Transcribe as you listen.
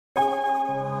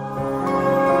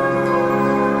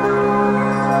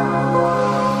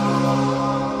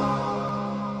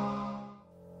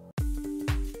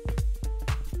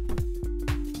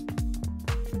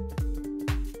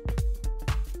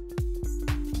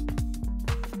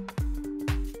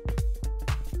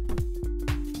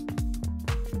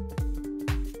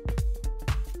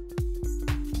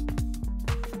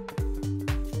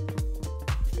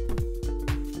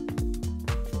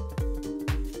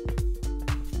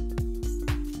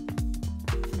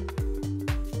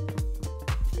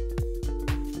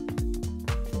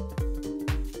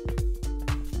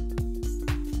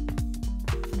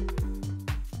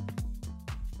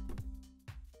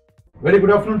Very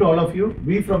good afternoon to all of you.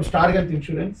 We from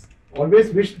Starhealthinsurance always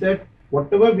wish that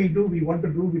whatever we do, we want to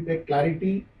do with a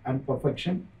clarity and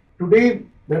perfection. Today,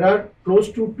 there are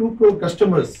close to 2 crore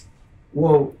customers who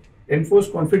have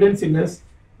enforced confidence in us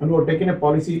and who have taken a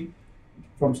policy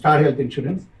from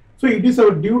Starhealthinsurance. So it is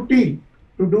our duty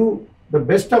to do the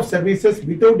best of services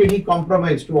without any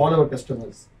compromise to all our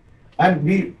customers. And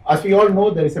we, as we all know,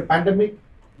 there is a pandemic,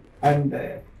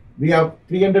 and we have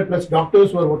 300 plus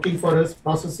doctors who are working for us,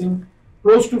 processing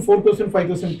close to 4,000,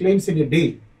 5,000 claims in a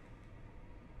day.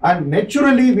 And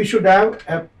naturally, we should have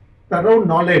a thorough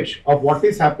knowledge of what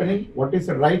is happening, what is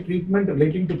the right treatment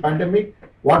relating to pandemic,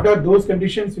 what are those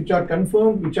conditions which are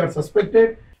confirmed, which are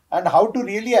suspected, and how to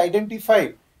really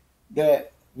identify the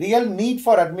real need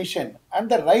for admission and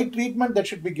the right treatment that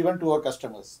should be given to our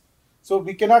customers. So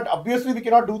we cannot, obviously we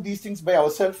cannot do these things by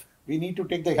ourselves. We need to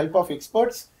take the help of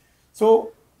experts.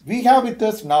 So we have with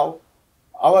us now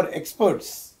our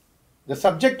experts, the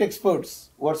subject experts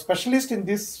who are specialists in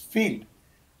this field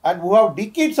and who have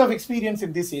decades of experience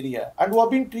in this area and who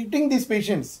have been treating these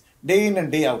patients day in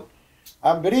and day out.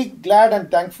 I'm very glad and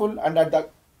thankful, and at the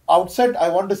outset I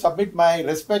want to submit my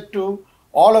respect to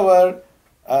all our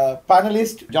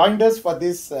panelists joined us for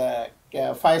this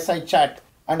fireside chat.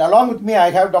 And along with me,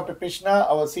 I have Dr. Krishna,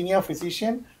 our senior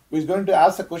physician, who is going to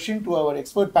ask a question to our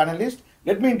expert panelist.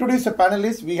 Let me introduce the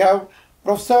panelists. We have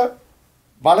Professor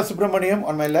Balasubramanian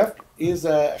on my left. He is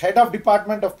head of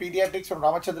Department of Pediatrics from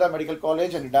Ramachandra Medical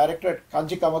College and director at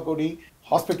Kanchi Kamakodi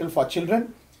Hospital for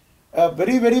Children. A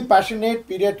very, very passionate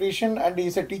pediatrician, and he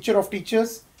is a teacher of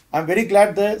teachers. I'm very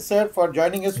glad, sir, for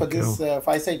joining us for this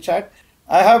fireside chat.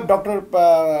 I have Dr.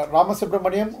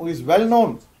 Ramasubramanian, who is well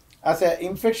known as an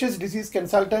infectious disease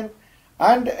consultant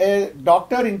and a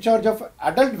doctor in charge of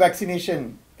adult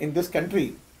vaccination in this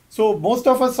country. So most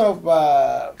of us are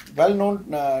well known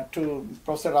to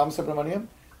Professor Ramasubramanian,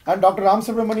 and Dr.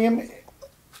 Ramasubramanian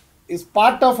is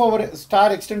part of our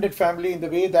Star extended family in the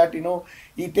way that,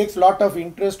 he takes a lot of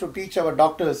interest to teach our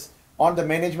doctors on the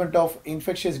management of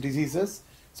infectious diseases.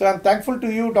 So I'm thankful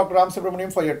to you, Dr.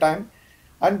 Ramasubramanian, for your time.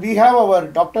 And we have our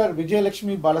Dr.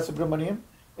 Vijayalakshmi Balakrishnan,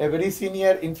 a very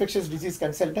senior infectious disease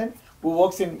consultant who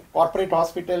works in corporate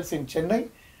hospitals in Chennai.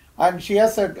 And she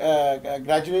has a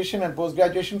graduation and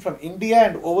post-graduation from India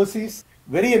and overseas.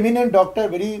 Very eminent doctor,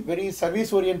 very, very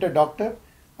service-oriented doctor.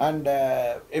 And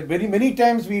very many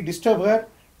times we disturb her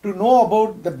to know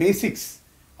about the basics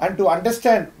and to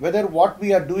understand whether what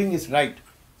we are doing is right.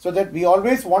 So that we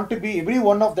always want to be, every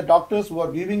one of the doctors who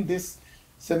are viewing this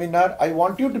seminar, I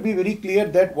want you to be very clear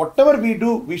that whatever we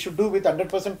do, we should do with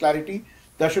 100% clarity.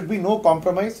 There should be no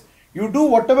compromise. You do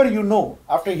whatever you know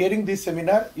after hearing this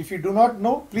seminar. If you do not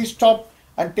know, please stop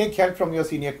and take help from your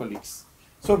senior colleagues.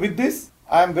 So with this,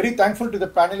 I am very thankful to the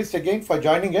panelists again for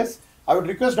joining us. I would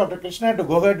request Dr. Krishna to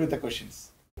go ahead with the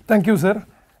questions. Thank you, sir.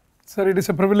 Sir, it is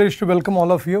a privilege to welcome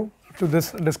all of you to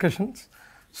this discussions.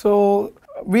 So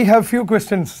we have few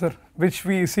questions, sir, which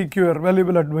we seek your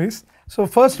valuable advice. So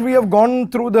first, we have gone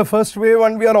through the first wave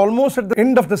and we are almost at the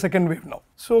end of the second wave now.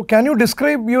 So can you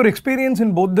describe your experience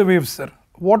in both the waves, sir?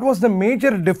 What was the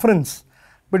major difference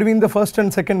between the first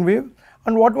and second wave,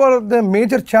 and what were the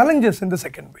major challenges in the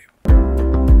second wave?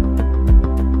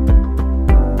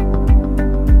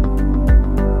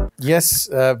 Yes,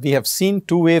 we have seen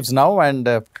 2 waves now, and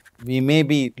we may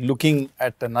be looking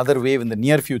at another wave in the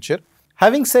near future.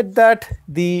 Having said that,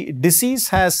 the disease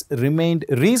has remained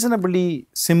reasonably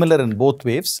similar in both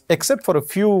waves, except for a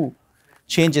few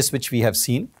changes which we have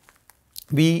seen.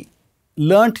 We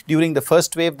learnt during the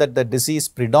first wave that the disease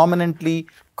predominantly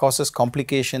causes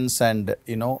complications and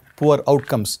poor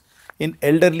outcomes in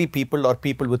elderly people or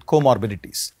people with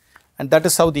comorbidities, and that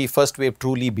is how the first wave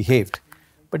truly behaved.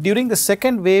 But during the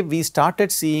second wave, we started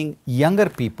seeing younger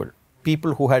people,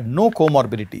 people who had no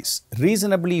comorbidities,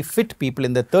 reasonably fit people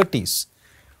in their 30s,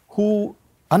 who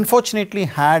unfortunately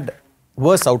had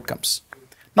worse outcomes.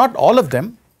 Not all of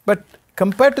them, but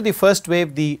compared to the first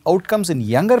wave, the outcomes in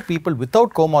younger people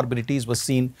without comorbidities was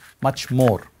seen much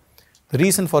more. The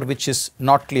reason for which is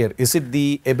not clear. Is it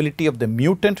the ability of the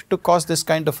mutant to cause this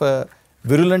kind of a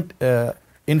virulent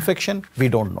infection? We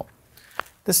don't know.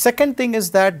 The second thing is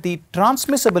that the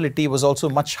transmissibility was also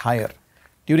much higher.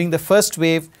 During the first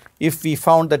wave, if we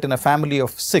found that in a family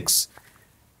of 6,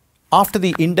 after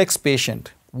the index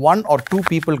patient, 1 or 2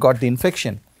 people got the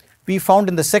infection, we found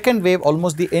in the second wave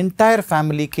almost the entire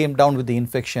family came down with the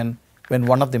infection when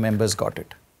one of the members got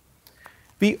it.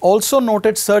 We also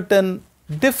noted certain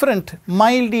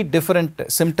mildly different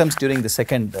symptoms during the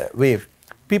second wave.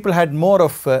 People had more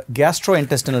of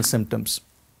gastrointestinal symptoms.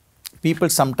 People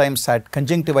sometimes had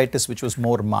conjunctivitis which was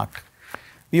more marked.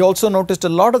 We also noticed a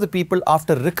lot of the people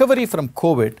after recovery from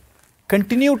COVID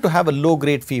continued to have a low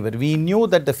grade fever. We knew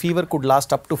that the fever could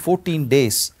last up to 14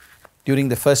 days during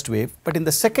the first wave, but in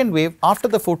the second wave, after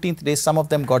the 14th day, some of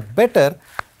them got better,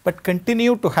 but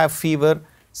continued to have fever,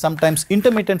 sometimes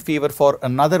intermittent fever for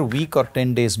another week or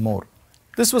 10 days more.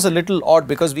 This was a little odd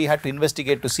because we had to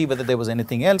investigate to see whether there was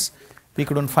anything else. We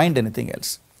couldn't find anything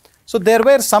else. So there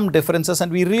were some differences, and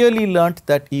we really learnt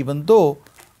that even though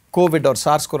COVID or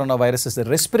SARS coronavirus is a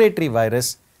respiratory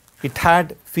virus, it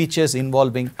had features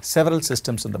involving several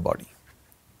systems in the body.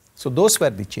 So those were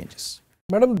the changes.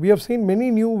 Madam, we have seen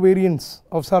many new variants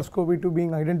of SARS-CoV-2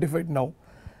 being identified now.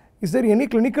 Is there any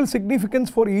clinical significance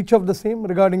for each of the same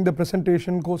regarding the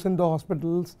presentation, goes in the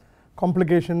hospitals,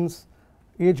 complications,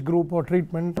 age group or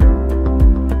treatment?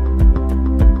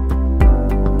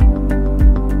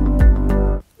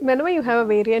 Whenever you have a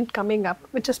variant coming up,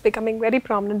 which is becoming very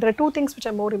prominent, there are two things which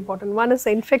are more important. One is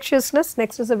the infectiousness,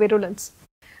 next is the virulence.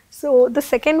 So the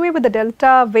second wave with the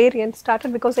Delta variant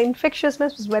started because the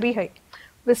infectiousness was very high.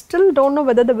 We still don't know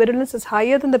whether the virulence is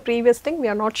higher than the previous thing, we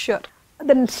are not sure.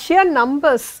 The sheer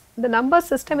numbers, the number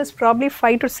system is probably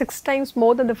 5 to 6 times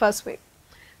more than the first wave.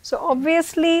 So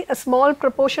obviously a small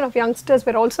proportion of youngsters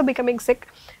were also becoming sick.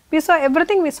 We saw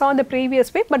everything we saw in the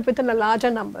previous wave, but within a larger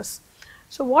numbers.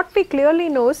 So what we clearly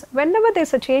know is whenever there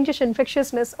is a change in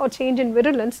infectiousness or change in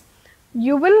virulence,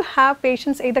 you will have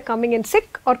patients either coming in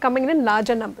sick or coming in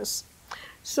larger numbers.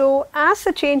 So as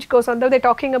the change goes on, though they are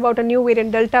talking about a new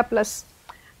variant Delta plus,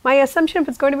 my assumption if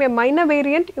it's going to be a minor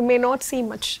variant, you may not see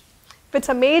much. If it's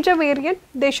a major variant,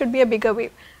 there should be a bigger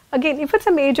wave. Again, if it's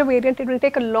a major variant, it will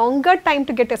take a longer time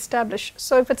to get established.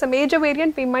 So if it's a major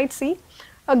variant, we might see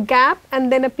a gap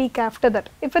and then a peak after that.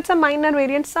 If it's a minor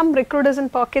variant, some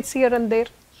recrudescent pockets here and there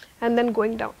and then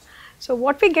going down. So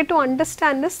what we get to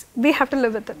understand is we have to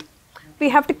live with it. We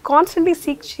have to constantly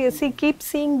keep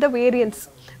seeing the variants.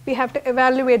 We have to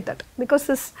evaluate that because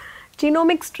this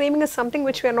genomic streaming is something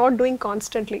which we are not doing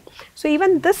constantly. So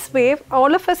even this wave,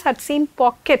 all of us had seen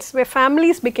pockets where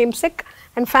families became sick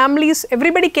and families,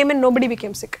 everybody came in, nobody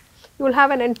became sick. You will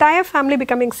have an entire family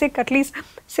becoming sick, at least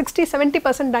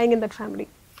 60-70% dying in that family.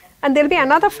 And there will be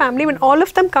another family when all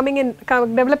of them coming in,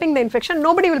 developing the infection,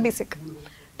 nobody will be sick.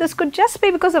 This could just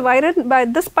be because the virus, by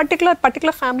this particular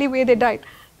family where they died,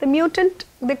 the mutant,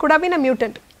 they could have been a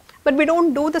mutant, but we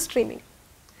don't do the streaming.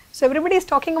 So everybody is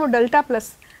talking about Delta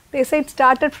plus. They say it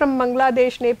started from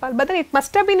Bangladesh, Nepal, but then it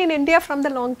must have been in India from the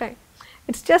long time.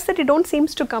 It's just that it don't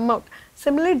seems to come out.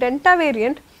 Similarly, Delta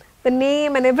variant, the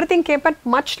name and everything came out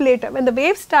much later. When the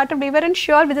wave started, we weren't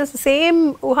sure whether it's the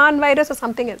same Wuhan virus or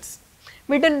something else.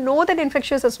 We didn't know that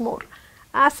infectious is more.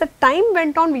 As the time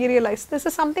went on, we realized this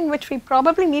is something which we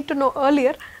probably need to know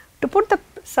earlier to put the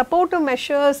supportive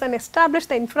measures and establish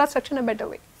the infrastructure in a better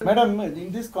way. Madam,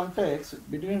 in this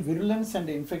context, between virulence and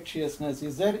infectiousness,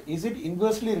 is it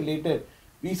inversely related?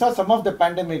 We saw some of the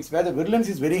pandemics where the virulence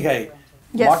is very high.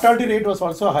 Yes. Mortality rate was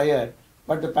also higher,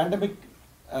 but the pandemic,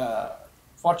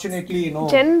 fortunately,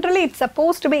 Generally, it's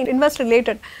supposed to be inverse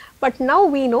related, but now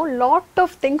we know lot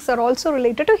of things are also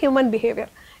related to human behavior.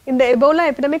 In the Ebola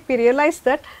epidemic, we realized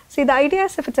that, see, the idea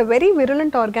is if it's a very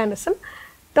virulent organism,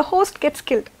 the host gets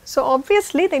killed. So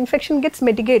obviously the infection gets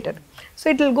mitigated. So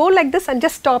it will go like this and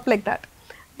just stop like that.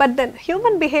 But then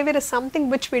human behavior is something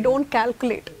which we don't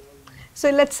calculate. So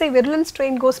let's say virulent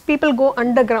strain goes, people go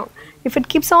underground. If it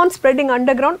keeps on spreading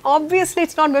underground, obviously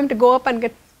it's not going to go up and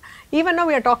get, even now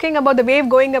we are talking about the wave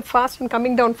going up fast and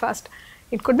coming down fast.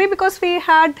 It could be because we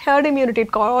had herd immunity.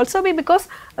 It could also be because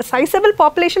a sizable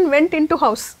population went into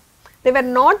house. They were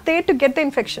not there to get the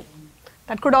infection.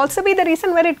 That could also be the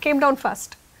reason where it came down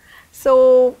fast.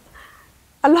 So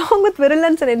along with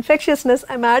virulence and infectiousness,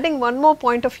 I am adding one more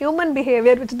point of human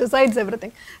behavior which decides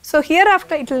everything. So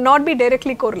hereafter it will not be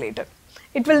directly correlated.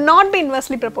 It will not be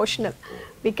inversely proportional.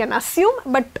 We can assume,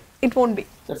 but it won't be.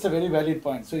 That's a very valid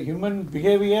point. So human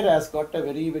behavior has got a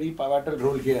very, very pivotal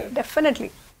role here.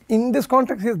 Definitely. In this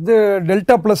context, is the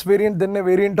Delta plus variant then a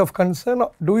variant of concern?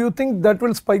 Do you think that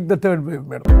will spike the third wave,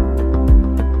 madam?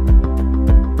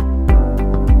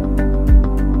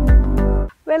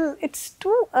 Well, it's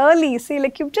too early. See,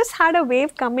 like you've just had a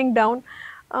wave coming down.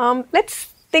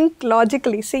 Let's think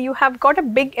logically. See, you have got a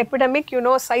big epidemic,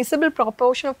 a sizable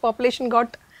proportion of population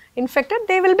got infected.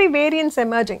 There will be variants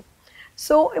emerging.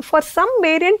 So, for some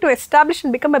variant to establish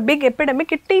and become a big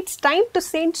epidemic, it needs time to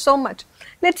change so much.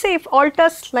 Let's say if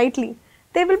alters slightly,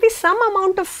 there will be some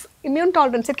amount of immune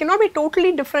tolerance. It cannot be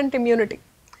totally different immunity.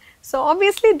 So,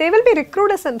 obviously, there will be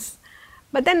recrudescence.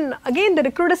 But then again, the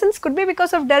recrudescence could be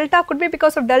because of Delta, could be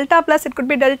because of Delta plus, it could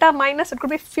be Delta minus, it could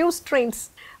be few strains.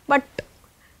 But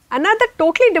Another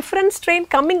totally different strain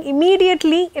coming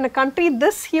immediately in a country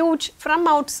this huge from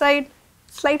outside,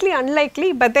 slightly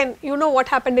unlikely, but then you know what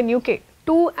happened in UK.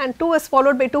 2 and 2 is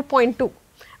followed by 2.2.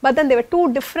 But then there were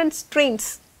two different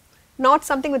strains, not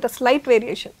something with a slight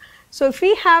variation. So if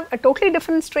we have a totally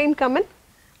different strain come in,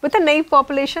 with a naive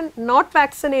population, not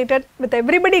vaccinated, with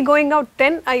everybody going out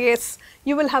 10 IS,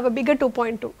 you will have a bigger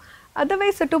 2.2.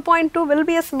 Otherwise, the 2.2 will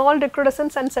be a small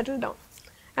recrudescence and settle down.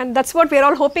 And that's what we are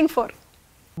all hoping for.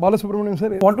 Balasubramanian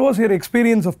sir, what was your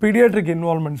experience of pediatric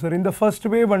involvement, sir, in the first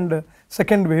wave and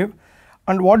second wave?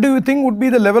 And what do you think would be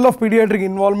the level of pediatric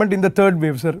involvement in the third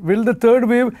wave, sir? Will the third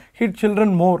wave hit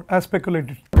children more as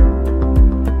speculated?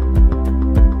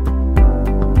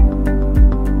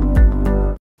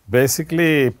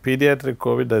 Basically, pediatric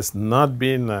COVID has not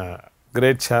been a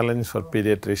great challenge for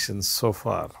pediatricians so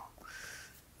far.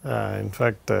 In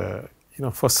fact,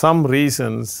 for some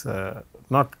reasons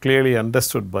not clearly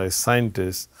understood by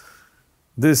scientists,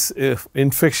 this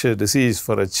infectious disease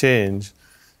for a change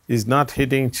is not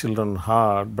hitting children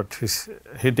hard, but is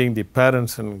hitting the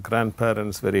parents and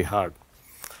grandparents very hard.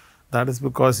 That is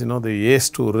because, the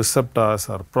ACE2 receptors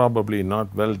are probably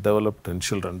not well developed in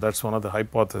children. That's one of the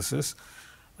hypotheses.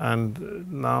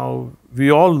 And now we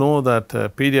all know that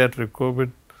pediatric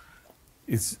COVID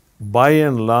is by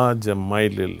and large a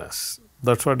mild illness.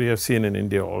 That's what we have seen in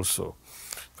India also.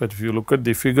 But if you look at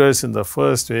the figures in the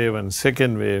first wave and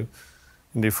second wave,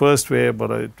 in the first wave,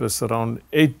 it was around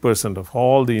 8% of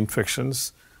all the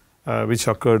infections which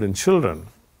occurred in children.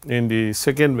 In the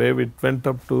second wave, it went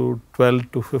up to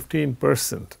 12 to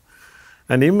 15%.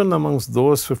 And even amongst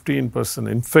those 15%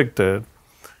 infected,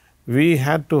 we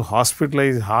had to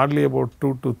hospitalize hardly about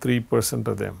 2 to 3%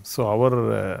 of them. So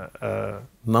our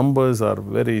numbers are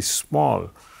very small.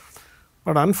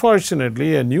 But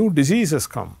unfortunately, a new disease has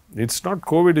come. It's not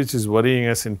COVID which is worrying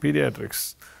us in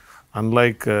pediatrics.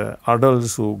 Unlike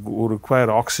adults who require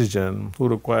oxygen, who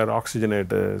require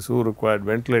oxygenators, who require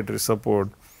ventilatory support,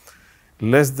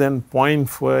 less than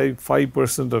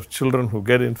 0.5% of children who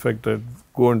get infected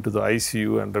go into the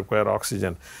ICU and require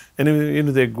oxygen. And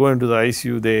if they go into the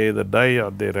ICU, they either die or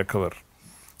they recover.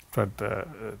 But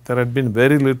there had been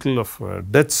very little of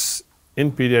deaths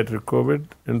in pediatric COVID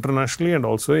internationally and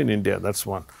also in India. That's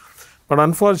one. But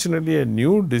unfortunately, a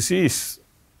new disease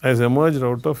has emerged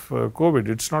out of COVID.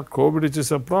 It's not COVID which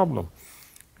is a problem.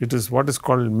 It is what is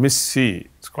called MIS-C.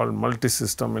 It's called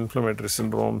multisystem inflammatory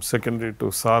syndrome secondary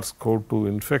to SARS-CoV-2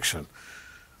 infection.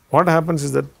 What happens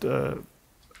is that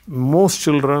most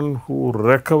children who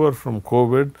recover from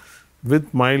COVID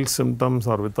with mild symptoms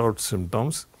or without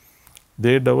symptoms,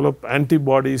 they develop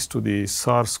antibodies to the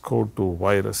SARS-CoV-2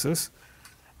 viruses.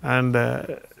 And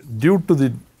due to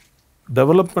the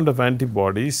development of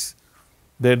antibodies,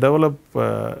 they develop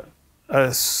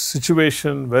a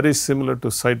situation very similar to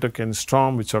cytokine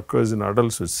storm which occurs in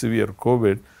adults with severe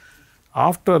COVID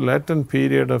after a latent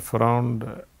period of around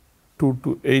 2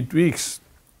 to 8 weeks.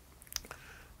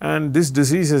 And this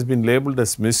disease has been labeled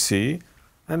as MIS-C,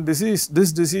 and this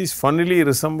disease funnily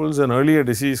resembles an earlier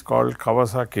disease called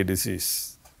Kawasaki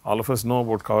disease. All of us know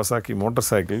about Kawasaki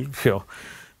motorcycle.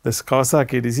 This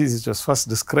Kawasaki disease, which was first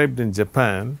described in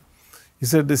Japan,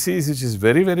 is a disease which is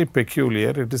very, very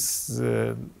peculiar.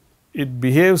 It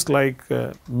behaves like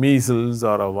measles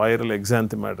or a viral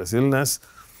exanthematous illness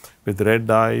with red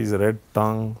eyes, red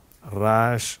tongue,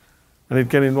 rash, and it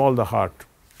can involve the heart.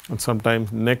 And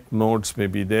sometimes neck nodes may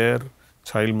be there,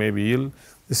 child may be ill.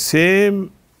 The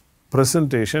same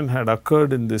presentation had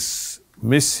occurred in this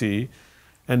MIS-C,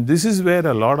 and this is where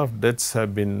a lot of deaths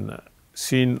have been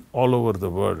seen all over the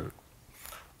world.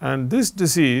 And this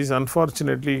disease,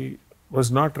 unfortunately,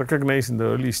 was not recognized in the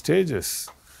early stages.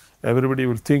 Everybody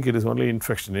will think it is only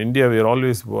infection. In India, we are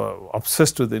always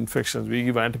obsessed with infections. We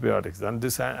give antibiotics, and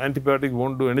this antibiotic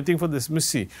won't do anything for this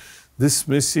MIS-C. This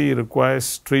MIS-C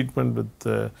requires treatment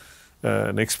with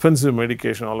an expensive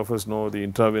medication. All of us know the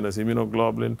intravenous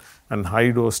immunoglobulin and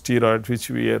high-dose steroid, which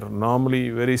we are normally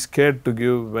very scared to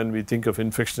give when we think of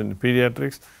infection in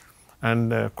pediatrics.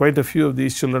 And quite a few of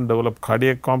these children develop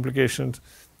cardiac complications.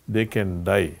 They can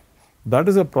die. That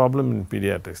is a problem in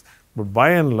pediatrics. But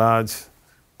by and large,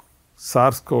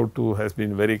 SARS-CoV-2 has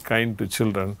been very kind to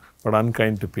children, but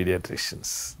unkind to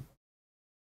pediatricians.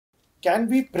 Can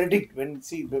we predict when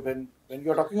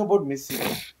you are talking about MIS-C,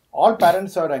 all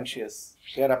parents are anxious,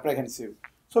 they are apprehensive.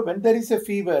 So when there is a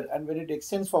fever and when it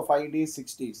extends for 5 days,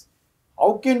 6 days,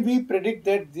 how can we predict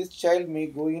that this child may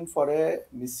go in for a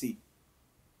MIS-C?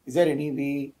 Is there any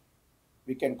way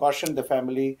we can caution the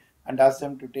family and ask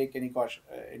them to take any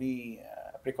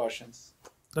precautions?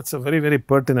 That's a very, very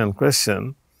pertinent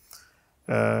question.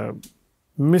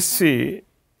 MIS-C,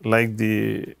 like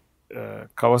the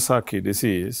Kawasaki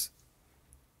disease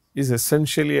is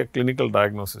essentially a clinical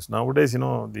diagnosis. Nowadays,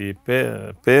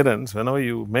 the parents, whenever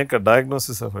you make a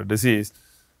diagnosis of a disease,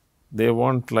 they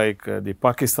want like the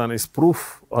Pakistanis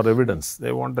proof or evidence.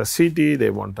 They want a CT, they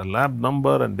want a lab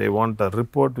number, and they want a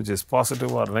report which is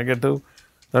positive or negative.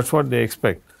 That's what they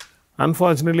expect.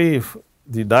 Unfortunately, if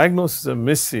the diagnosis of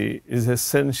MIS-C is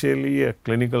essentially a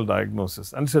clinical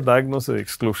diagnosis, and it's a diagnosis of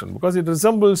exclusion because it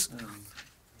resembles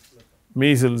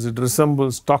measles, it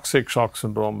resembles toxic shock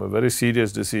syndrome, a very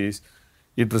serious disease.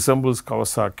 It resembles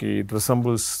Kawasaki, it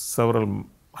resembles several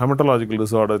hematological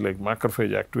disorders like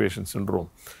macrophage activation syndrome.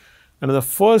 And in the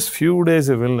first few days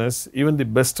of illness, even the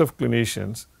best of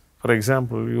clinicians, for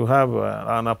example, you have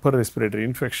an upper respiratory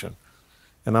infection.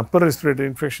 An upper respiratory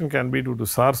infection can be due to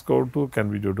SARS-CoV-2,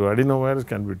 can be due to adenovirus,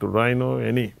 can be due to rhino,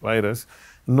 any virus.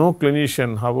 No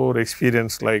clinician, however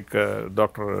experienced like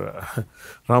Dr.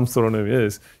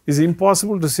 Ramasubramanian is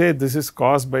impossible to say this is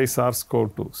caused by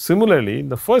SARS-CoV-2. Similarly, in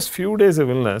the first few days of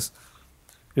illness,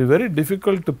 it is very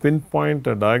difficult to pinpoint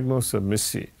a diagnosis of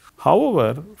MIS-C.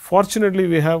 However, fortunately,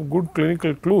 we have good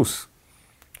clinical clues.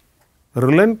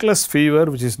 Relentless fever,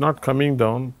 which is not coming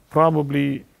down,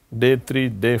 probably day 3,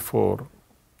 day 4.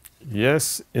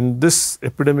 Yes, in this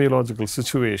epidemiological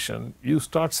situation, you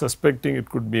start suspecting it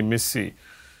could be MIS-C.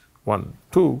 1.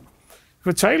 2, if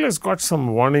a child has got some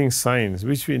warning signs,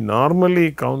 which we normally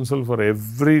counsel for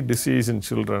every disease in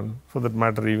children, for that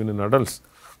matter even in adults,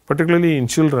 particularly in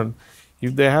children,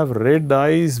 if they have red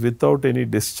eyes without any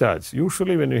discharge,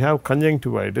 usually when you have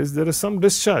conjunctivitis, there is some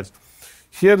discharge.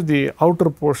 Here the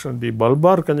outer portion, the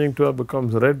bulbar conjunctiva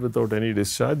becomes red without any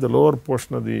discharge. The lower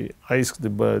portion of the eyes, the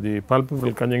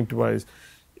palpebral conjunctiva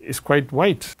is quite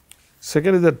white.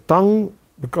 Second is the tongue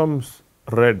becomes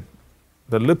red.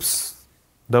 The lips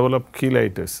develop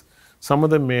cheilitis. Some of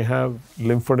them may have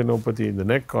lymphadenopathy in the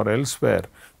neck or elsewhere.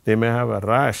 They may have a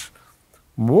rash.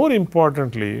 More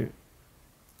importantly,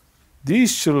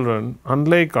 these children,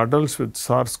 unlike adults with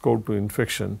SARS-CoV-2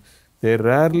 infection, they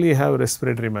rarely have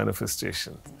respiratory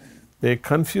manifestations. They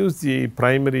confuse the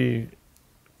primary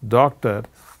doctor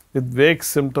with vague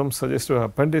symptoms suggestive of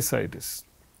appendicitis,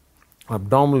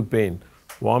 abdominal pain,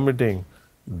 vomiting,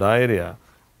 diarrhea.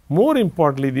 More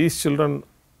importantly, these children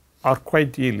are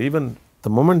quite ill. Even the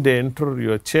moment they enter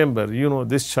your chamber, you know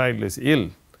this child is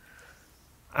ill.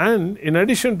 And in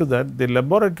addition to that, the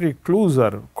laboratory clues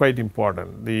are quite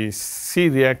important. The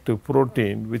C-reactive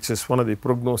protein, which is one of the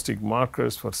prognostic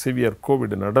markers for severe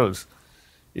COVID in adults,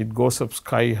 it goes up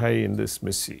sky high in this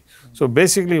MIS-C. So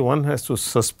basically one has to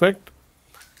suspect,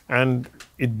 and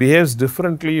it behaves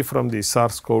differently from the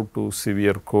SARS-CoV-2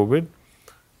 severe COVID.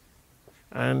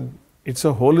 And it's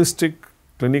a holistic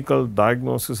clinical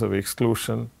diagnosis of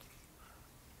exclusion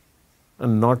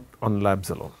and not on labs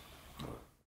alone.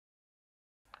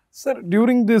 Sir,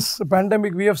 during this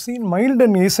pandemic, we have seen mild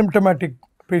and asymptomatic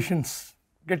patients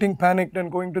getting panicked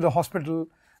and going to the hospital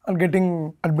and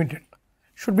getting admitted.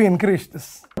 Should we encourage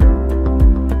this?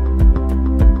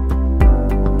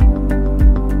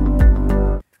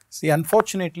 See,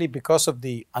 unfortunately, because of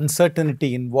the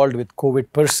uncertainty involved with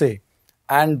COVID per se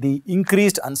and the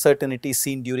increased uncertainty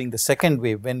seen during the second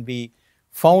wave, when we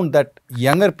found that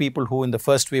younger people who in the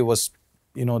first wave was,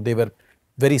 they were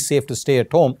very safe to stay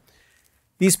at home,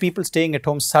 these people staying at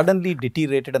home suddenly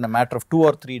deteriorated in a matter of 2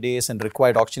 or 3 days and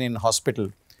required oxygen in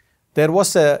hospital. There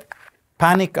was a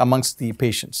panic amongst the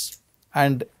patients,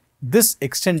 and this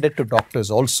extended to doctors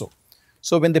also.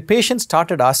 So when the patient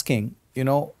started asking,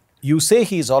 you say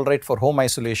he is all right for home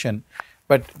isolation,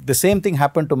 but the same thing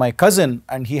happened to my cousin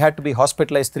and he had to be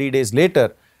hospitalized 3 days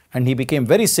later and he became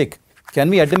very sick. Can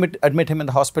we admit him in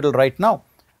the hospital right now?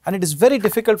 And it is very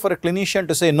difficult for a clinician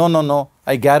to say, no,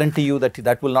 I guarantee you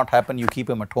that will not happen, you keep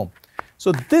him at home.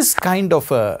 So this kind of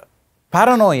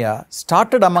paranoia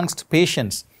started amongst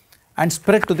patients and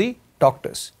spread to the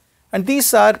doctors. And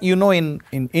these are, in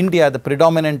India, the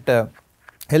predominant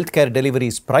healthcare delivery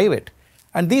is private.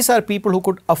 And these are people who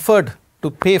could afford to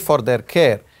pay for their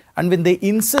care. And when they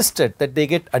insisted that they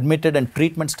get admitted and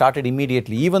treatment started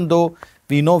immediately, even though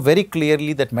we know very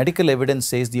clearly that medical evidence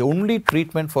says the only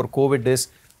treatment for COVID is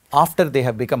after they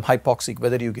have become hypoxic,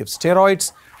 whether you give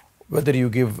steroids, whether you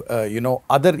give,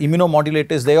 other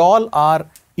immunomodulators, they all are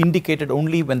indicated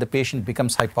only when the patient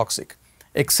becomes hypoxic,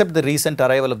 except the recent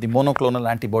arrival of the monoclonal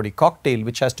antibody cocktail,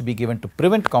 which has to be given to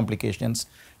prevent complications.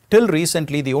 Till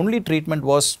recently, the only treatment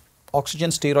was oxygen,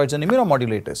 steroids and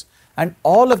immunomodulators, and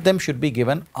all of them should be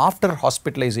given after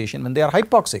hospitalization when they are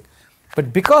hypoxic.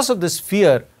 But because of this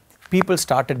fear, people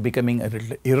started becoming a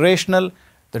little irrational.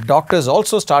 The doctors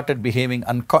also started behaving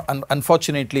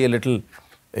unfortunately a little,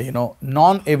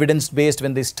 non-evidence based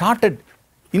when they started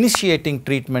initiating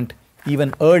treatment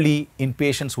even early in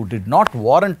patients who did not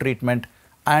warrant treatment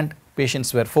and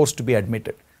patients were forced to be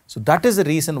admitted. So that is the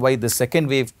reason why the second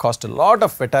wave caused a lot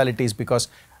of fatalities, because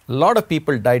a lot of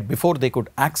people died before they could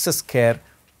access care,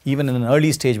 even in an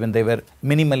early stage when they were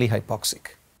minimally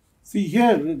hypoxic. See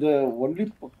here, the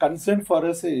only concern for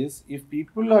us is if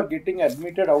people are getting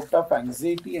admitted out of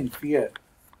anxiety and fear,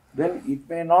 then it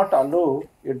may not allow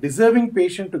a deserving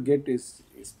patient to get his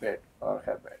bed or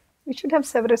her bed. We should have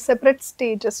several separate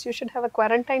stages. You should have a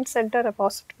quarantine center, a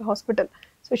hospital.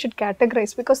 So we should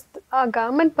categorize, because our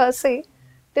government per se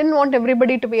didn't want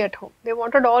everybody to be at home. They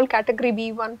wanted all category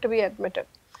B1 to be admitted.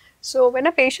 So when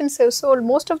a patient says, so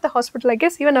most of the hospital, I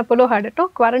guess even Apollo had it, no?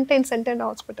 Quarantine center and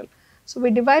hospital. So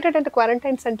we divided into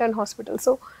quarantine center and hospital.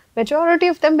 So majority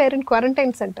of them were in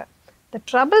quarantine center. The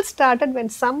trouble started when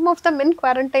some of them in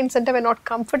quarantine center were not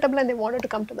comfortable and they wanted to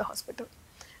come to the hospital.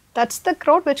 That's the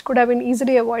crowd which could have been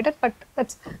easily avoided, but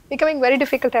that's becoming very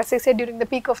difficult, as I said, during the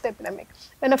peak of the epidemic.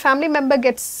 When a family member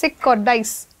gets sick or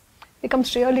dies, it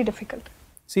becomes really difficult.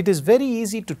 See, it is very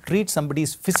easy to treat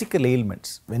somebody's physical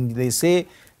ailments. When they say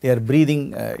they are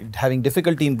breathing, having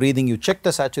difficulty in breathing, you check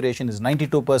the saturation is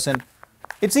 92%.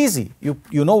 It's easy.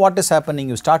 You know what is happening,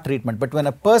 you start treatment. But when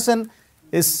a person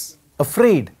is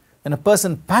afraid, when a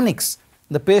person panics,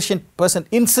 the person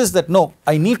insists that no,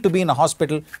 I need to be in a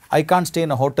hospital, I can't stay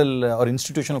in a hotel or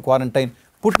institutional quarantine,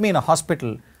 put me in a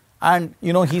hospital. And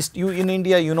in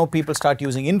India, people start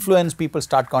using influence, people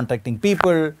start contacting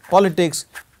people, politics,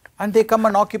 and they come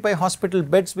and occupy hospital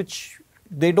beds which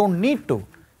they don't need to.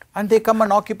 And they come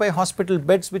and occupy hospital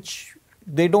beds which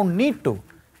they don't need to.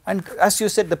 And as you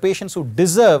said, the patients who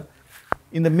deserve,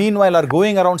 in the meanwhile, are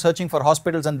going around searching for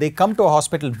hospitals, and they come to a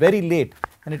hospital very late,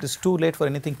 and it is too late for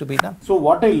anything to be done. So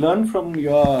what I learned from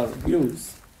your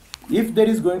views, if there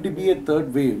is going to be a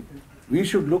third wave, we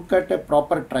should look at a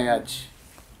proper triage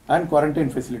and quarantine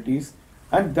facilities,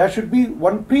 and there should be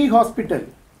one pre-hospital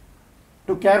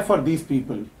to care for these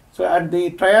people. So, and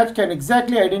the triage can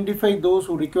exactly identify those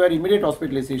who require immediate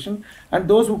hospitalization and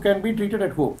those who can be treated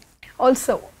at home.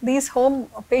 Also, these home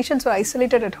patients were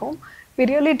isolated at home. We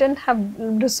really didn't have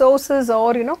resources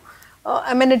or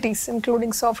amenities,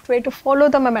 including software, to follow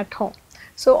them at home.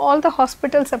 So all the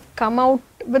hospitals have come out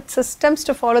with systems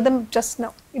to follow them just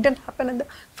now. It didn't happen in the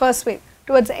first wave.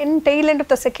 Towards the tail end of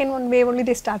the second wave only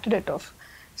they started it off.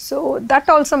 So that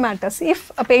also matters.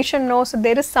 If a patient knows that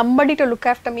there is somebody to look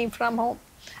after me from home,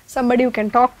 somebody who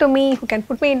can talk to me, who can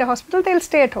put me in the hospital, they'll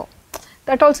stay at home.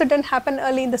 That also didn't happen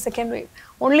early in the second wave.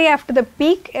 Only after the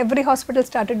peak, every hospital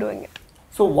started doing it.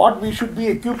 So what we should be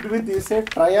equipped with is a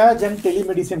triage and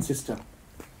telemedicine system.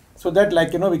 So that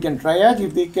we can triage,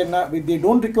 if they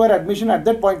don't require admission at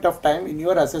that point of time in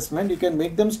your assessment, you can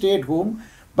make them stay at home.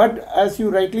 But as you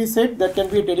rightly said, there can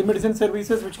be telemedicine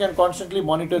services which can constantly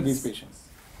monitor these patients.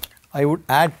 I would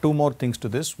add two more things to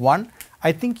this. One,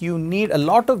 I think you need a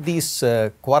lot of these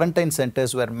quarantine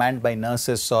centers were manned by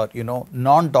nurses or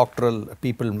non-doctoral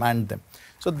people manned them.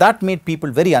 So that made people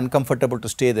very uncomfortable to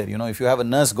stay there. If you have a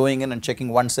nurse going in and checking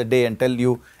once a day and tell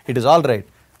you it is all right,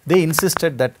 they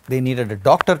insisted that they needed a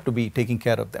doctor to be taking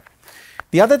care of them.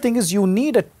 The other thing is you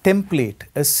need a template,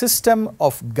 a system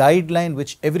of guideline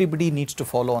which everybody needs to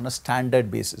follow on a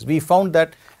standard basis. We found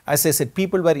that, as I said,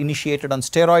 people were initiated on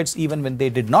steroids even when they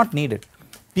did not need it.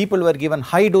 People were given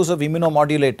high dose of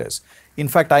immunomodulators. In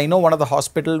fact, I know one of the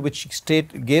hospital which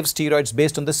gave steroids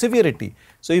based on the severity.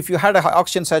 So if you had an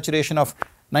oxygen saturation of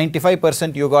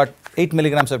 95%, you got 8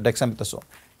 milligrams of dexamethasone.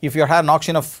 If you had an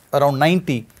oxygen of around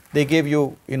 90, they gave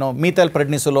you,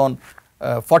 methylprednisolone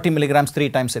 40 milligrams 3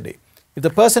 times a day. If the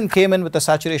person came in with a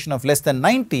saturation of less than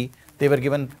 90, they were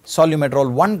given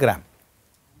solumedrol 1 gram.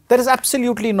 There is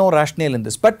absolutely no rationale in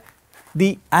this. But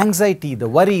the anxiety, the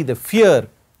worry, the fear,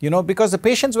 because the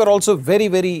patients were also very,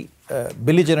 very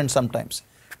belligerent sometimes.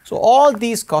 So all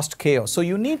these caused chaos. So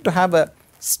you need to have a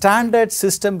standard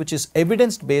system which is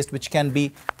evidence-based, which can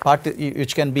be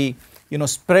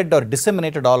spread or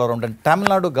disseminated all around. And Tamil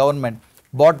Nadu government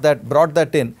brought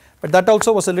that in, but that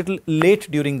also was a little late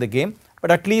during the game. But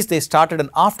at least they started,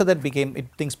 and after that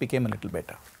things became a little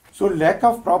better. So lack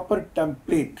of proper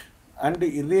template and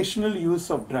the irrational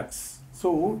use of drugs.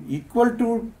 So equal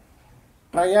to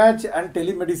triage and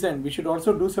telemedicine, we should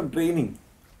also do some training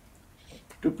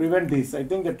to prevent this. I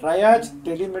think the triage,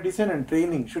 telemedicine and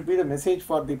training should be the message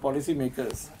for the policy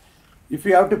makers if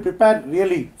we have to prepare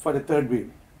really for the third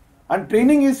wave. And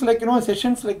training is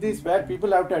sessions like this where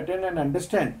people have to attend and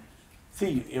understand.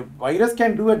 See, a virus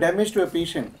can do a damage to a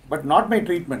patient, but not by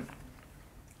treatment.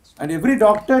 And every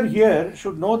doctor here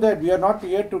should know that we are not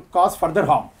here to cause further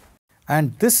harm.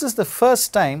 And this is the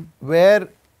first time where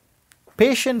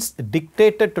patients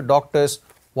dictated to doctors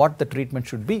what the treatment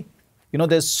should be. You know,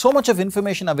 there's so much of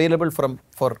information available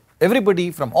for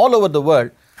everybody from all over the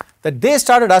world that they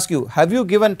started asking you, have you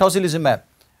given tocilizumab?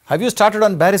 Have you started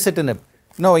on baricitinib?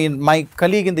 No, my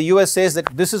colleague in the US says that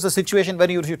this is a situation where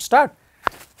you should start.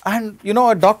 And you know,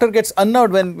 a doctor gets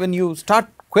unnerved when you start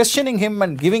questioning him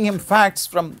and giving him facts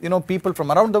from, you know, people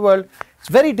from around the world. It's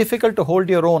very difficult to hold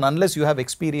your own unless you have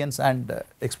experience and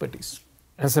expertise.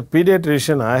 As a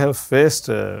pediatrician, I have faced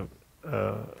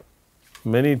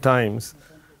many times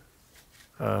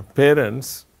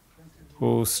parents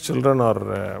whose children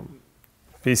are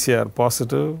PCR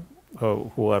positive,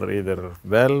 who are either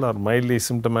well or mildly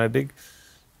symptomatic,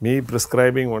 me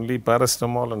prescribing only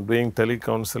paracetamol and doing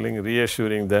telecounseling,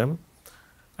 reassuring them,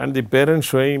 and the parents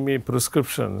showing me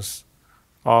prescriptions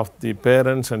of the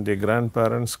parents and the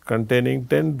grandparents containing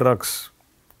 10 drugs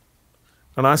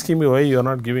and asking me why you are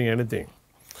not giving anything.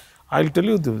 I'll tell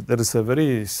you, there is a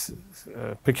very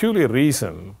peculiar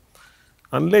reason.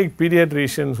 Unlike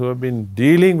pediatricians who have been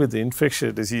dealing with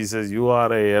infectious diseases,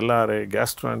 URA, LRA,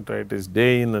 gastroenteritis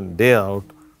day in and day out,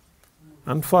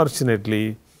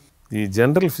 unfortunately, the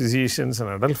general physicians and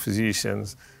adult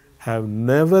physicians have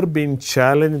never been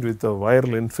challenged with a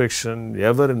viral infection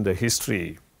ever in the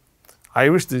history. I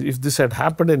wish if this had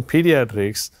happened in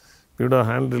pediatrics, we would have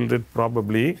handled it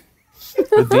probably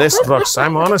with less drugs.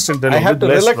 I'm honest in telling you. I have to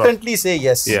reluctantly say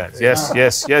yes.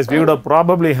 Yes. We would have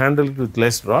probably handled it with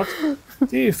less drugs.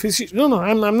 The physician, no,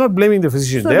 I'm not blaming the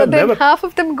physicians. So then half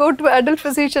of them go to adult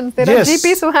physicians. There are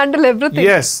GPs who handle everything.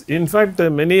 Yes. In fact,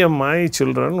 many of my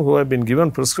children who have been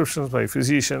given prescriptions by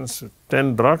physicians,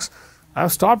 10 drugs,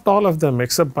 I've stopped all of them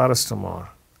except paracetamol.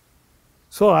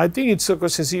 So I think it's a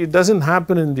question. See, it doesn't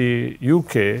happen in the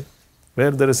UK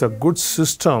where there is a good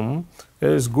system,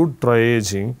 there is good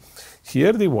triaging.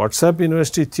 Here, the WhatsApp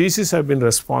University thesis have been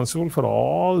responsible for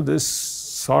all this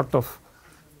sort of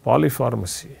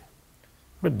polypharmacy.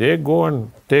 But they go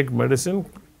and take medicine.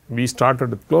 We started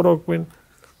with chloroquine,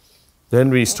 then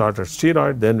we started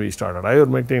steroid, then we started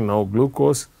ivermectin, now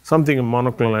glucose, something a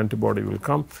monoclonal antibody will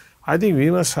come. I think we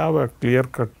must have a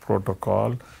clear-cut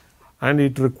protocol, and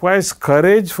it requires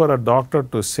courage for a doctor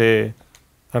to say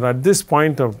that at this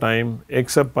point of time,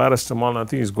 except paracetamol,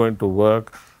 nothing is going to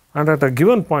work. And at a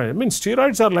given point, I mean,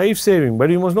 steroids are life-saving,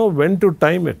 but you must know when to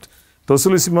time it.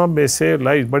 Tocilizumab may save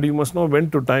lives, but you must know when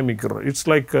to time it. It's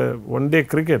like one-day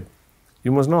cricket.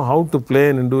 You must know how to play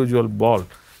an individual ball.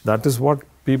 That is what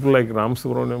people like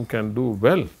Ramasubramanian can do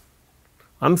well.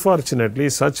 Unfortunately,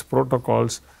 such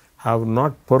protocols have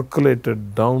not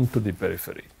percolated down to the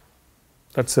periphery.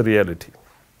 That's a reality.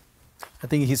 I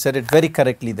think he said it very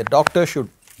correctly. The doctor should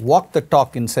walk the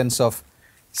talk in sense of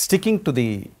sticking to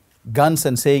the guns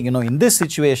and saying, you know, in this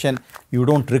situation, you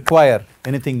don't require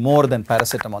anything more than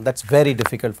paracetamol. That's very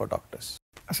difficult for doctors.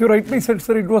 As you rightly said,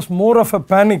 sir, it was more of a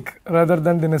panic rather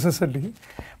than the necessity.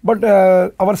 But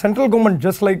our central government,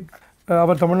 just like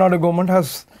our Tamil Nadu government,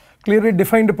 has clearly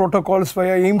defined protocols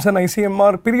via AIIMS and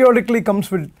ICMR, periodically comes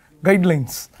with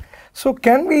guidelines. So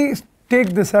can we take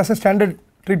this as a standard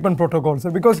treatment protocol,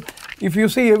 sir? Because if you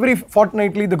see every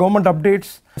fortnightly the government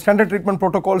updates, standard treatment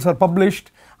protocols are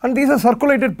published and these are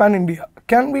circulated pan-India.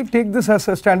 Can we take this as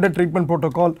a standard treatment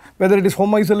protocol, whether it is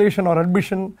home isolation or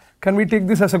admission? Can we take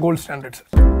this as a gold standard, sir?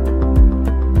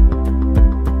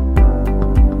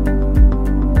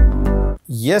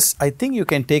 Yes, I think you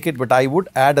can take it, but I would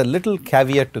add a little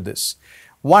caveat to this.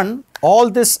 One, all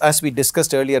this, as we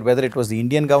discussed earlier, whether it was the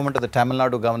Indian government or the Tamil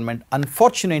Nadu government,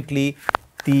 unfortunately,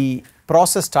 the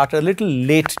process started a little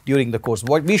late during the course.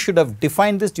 What we should have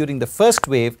defined this during the first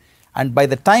wave, and by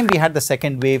the time we had the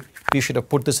second wave, we should have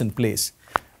put this in place.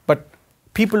 But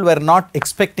people were not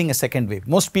expecting a second wave.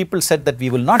 Most people said that we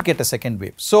will not get a second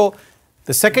wave. So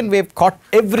the second wave caught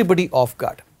everybody off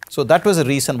guard. So that was the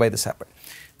reason why this happened.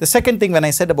 The second thing, when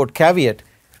I said about caveat,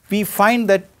 we find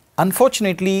that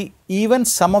unfortunately, even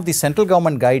some of the central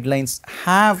government guidelines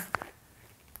have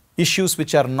issues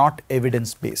which are not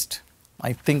evidence-based.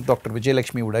 I think Dr.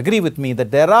 Vijayalakshmi would agree with me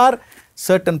that there are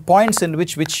certain points in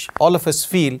which all of us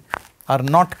feel are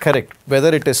not correct.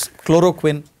 Whether it is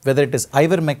chloroquine, whether it is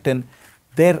ivermectin,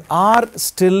 there are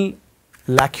still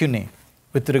lacunae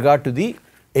with regard to the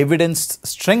evidence,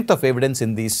 strength of evidence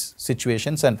in these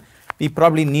situations, and we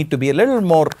probably need to be a little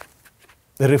more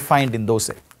refined in those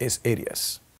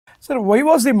areas. Sir, why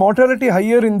was the mortality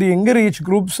higher in the younger age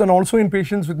groups and also in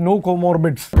patients with no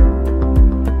comorbids?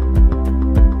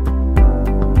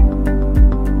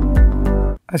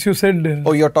 As you said...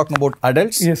 Oh, you're talking about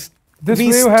adults? Yes. This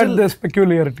wave had this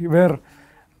peculiarity where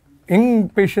young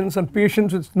patients and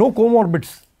patients with no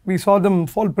comorbids, we saw them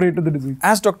fall prey to the disease.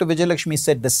 As Dr. Vijayalakshmi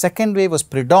said, the second wave was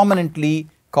predominantly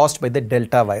caused by the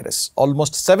Delta virus.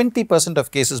 Almost 70%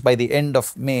 of cases by the end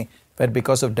of May were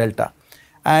because of Delta.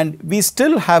 And we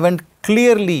still haven't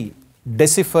clearly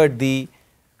deciphered the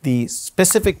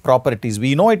specific properties.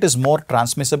 We know it is more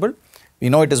transmissible. We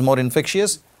know it is more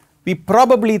infectious. We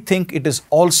probably think it is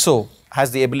also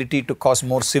has the ability to cause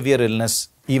more severe illness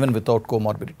even without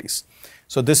comorbidities.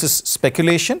 So this is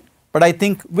speculation, but I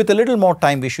think with a little more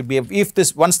time we should be able,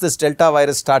 once this Delta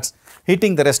virus starts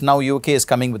hitting the rest, now UK is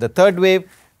coming with a third wave,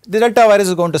 the Delta virus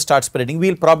is going to start spreading.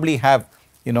 We'll probably have,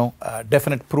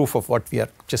 definite proof of what we are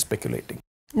just speculating.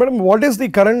 Madam, what is the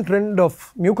current trend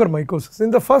of mucormycosis?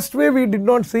 In the first wave, we did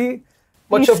not see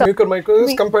much of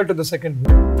mucormycosis compared to the second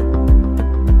wave.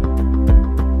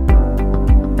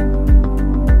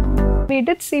 We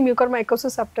did see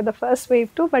mucormycosis after the first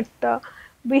wave too, but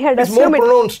we had assumed more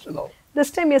pronounced now.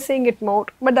 This time we are seeing it more.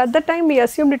 But at the time we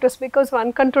assumed it was because of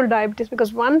uncontrolled diabetes,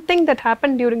 because one thing that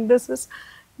happened during this is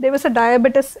there was a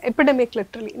diabetes epidemic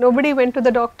literally. Nobody went to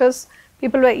the doctors,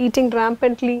 people were eating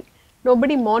rampantly,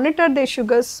 nobody monitored their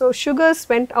sugars, so sugars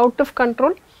went out of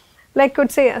control. Like I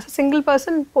would say, as a single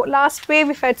person, last wave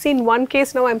if I had seen one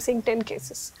case, now I am seeing 10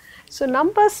 cases. So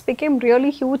numbers became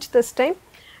really huge this time.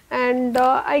 And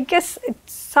I guess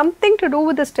it's something to do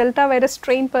with this Delta virus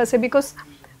strain per se, because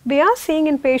we are seeing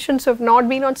in patients who have not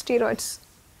been on steroids,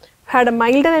 had a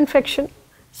milder infection,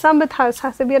 some with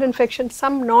severe infection,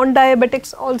 some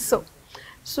non-diabetics also.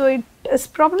 So it is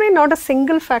probably not a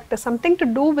single factor, something to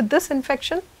do with this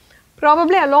infection.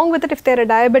 Probably along with it, if they are a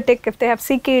diabetic, if they have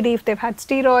CKD, if they have had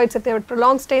steroids, if they have a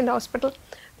prolonged stay in the hospital,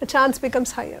 the chance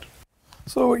becomes higher.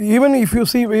 So even if you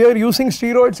see, we are using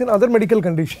steroids in other medical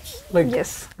conditions like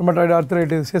rheumatoid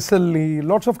arthritis, SLE,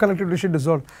 lots of connective tissue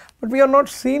disorder, but we are not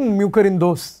seeing mucor in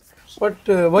those. But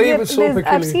why is it so peculiar?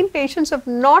 I've seen patients who have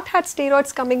not had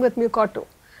steroids coming with mucor too.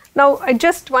 Now,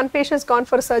 one patient has gone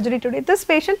for a surgery today. This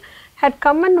patient had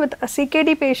come in with a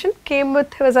CKD patient, he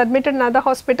was admitted in another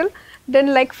hospital,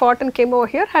 didn't like fought and came over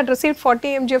here, had received 40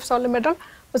 mg of solimedrol,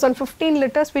 was on 15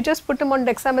 liters, we just put him on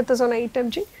dexamethasone 8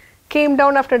 mg. Came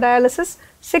down after dialysis,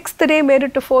 6th day made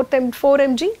it to 4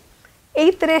 mg,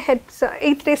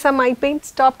 8th day some eye pain,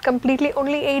 stopped completely,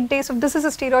 only 8 days of this is a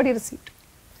steroid he received,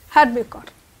 had mucor.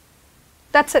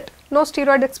 That's it, no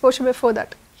steroid exposure before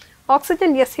that.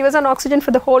 Oxygen, yes, he was on oxygen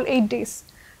for the whole 8 days,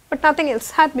 but nothing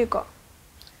else, had mucor.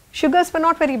 Sugars were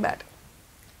not very bad,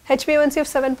 HbA1c of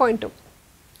 7.2.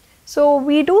 So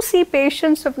we do see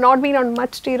patients who have not been on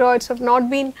much steroids, have not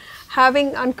been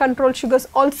having uncontrolled sugars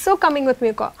also coming with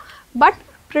mucor. But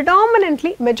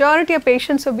predominantly, majority of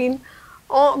patients have been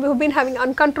having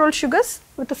uncontrolled sugars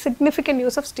with a significant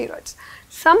use of steroids.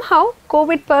 Somehow,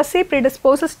 COVID per se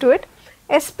predisposes to it,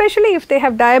 especially if they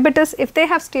have diabetes, if they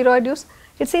have steroid use,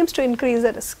 it seems to increase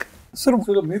the risk. So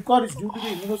the mucor is due to the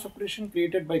immunosuppression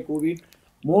created by COVID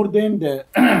more than the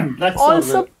drugs.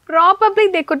 Also, probably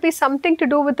there could be something to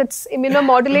do with its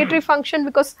immunomodulatory function,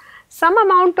 because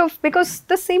because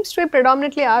this seems to be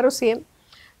predominantly ROCM.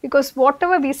 Because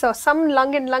whatever we saw, some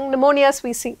lung pneumonias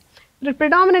we see,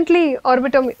 predominantly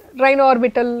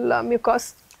rhino-orbital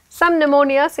mucus. Some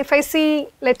pneumonias, if I see,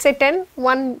 let's say 10,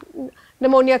 one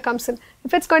pneumonia comes in.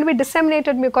 If it's going to be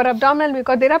disseminated mucor, abdominal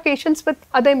mucor, there are patients with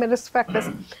other risk factors.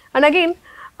 And again,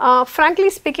 frankly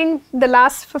speaking, the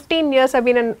last 15 years I've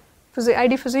been an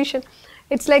ID physician,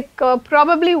 it's like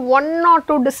probably 1 or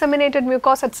 2 disseminated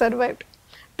mucos had survived.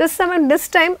 This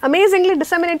time, amazingly,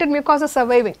 disseminated mucos are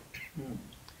surviving,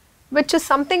 which is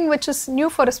something which is new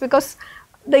for us, because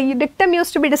the dictum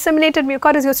used to be disseminated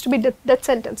mucor used to be death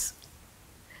sentence.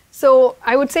 So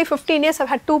I would say 15 years I've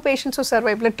had 2 patients who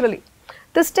survived literally.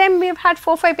 This time we have had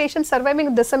 4-5 patients surviving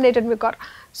with disseminated mucor.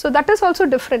 So that is also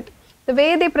different. The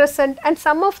way they present, and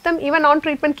some of them even on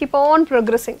treatment keep on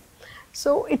progressing.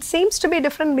 So it seems to be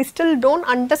different. We still don't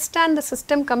understand the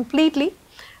system completely.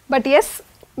 But yes,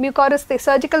 mucor is the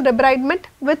surgical debridement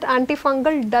with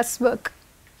antifungal does work.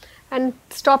 And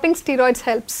stopping steroids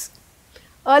helps.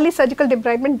 Early surgical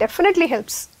debridement definitely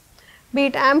helps. Be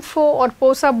it AMPHO or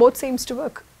POSA, both seems to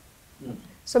work.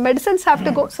 So medicines have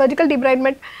to go, surgical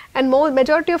debridement, and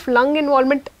majority of lung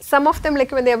involvement, some of them,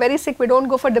 like when they are very sick, we don't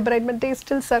go for debridement, they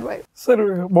still survive.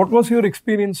 Sir, what was your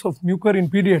experience of mucor in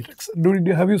pediatrics?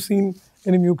 Have you seen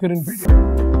any mucor in pediatrics?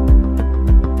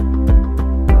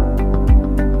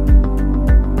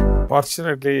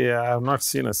 Fortunately, I have not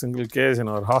seen a single case. In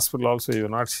our hospital also, you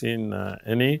have not seen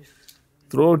any.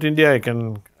 Throughout India, I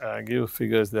can give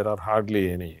figures, there are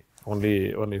hardly any.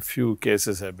 Only few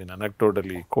cases have been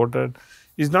anecdotally quoted.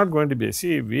 It's not going to be,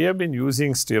 see, we have been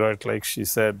using steroid, like she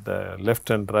said, left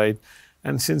and right.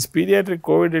 And since pediatric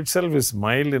COVID itself is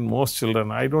mild in most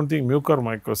children, I don't think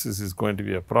mucormycosis is going to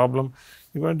be a problem.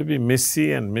 You're going to be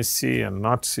missy and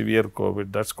not severe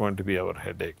COVID. That's going to be our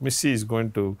headache. Missy is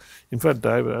going to, in fact,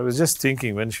 I was just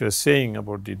thinking when she was saying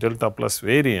about the Delta Plus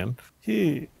variant,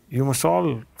 you must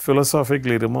all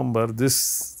philosophically remember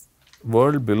this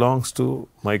world belongs to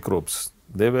microbes.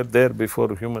 They were there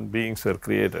before human beings were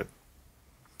created.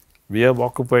 We have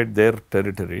occupied their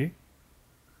territory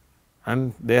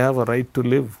and they have a right to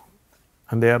live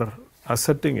and they are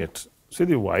asserting it. See,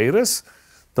 the virus,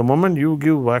 the moment you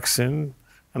give vaccine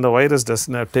and the virus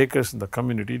doesn't have takers in the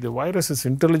community, the virus is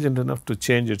intelligent enough to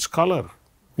change its color,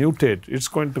 mutate. It's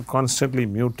going to constantly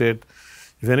mutate.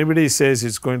 If anybody says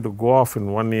it's going to go off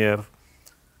in 1 year,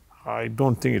 I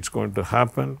don't think it's going to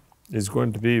happen. It's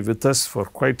going to be with us for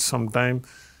quite some time.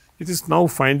 It is now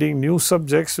finding new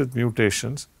subjects with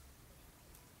mutations.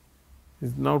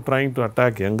 It's now trying to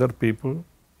attack younger people.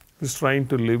 It's trying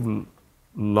to live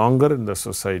longer in the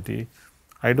society.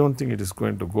 I don't think it is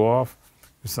going to go off.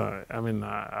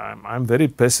 I'm very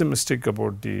pessimistic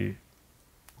about the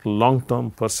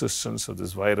long-term persistence of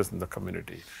this virus in the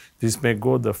community. This may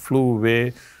go the flu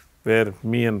way, where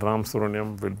me and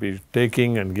Ramasubramanian will be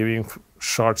taking and giving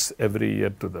shots every year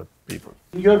to the people.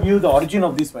 In your view, the origin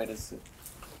of this virus?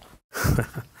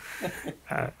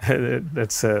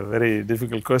 That's a very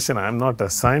difficult question. I'm not a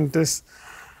scientist,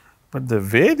 but the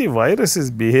way the virus is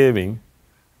behaving,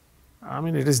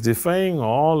 it is defying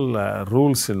all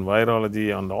rules in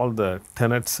virology and all the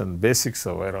tenets and basics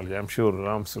of virology. I'm sure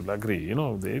Rams will agree.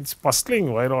 It's puzzling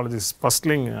virology, it's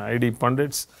puzzling ID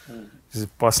pundits, it's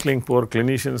puzzling poor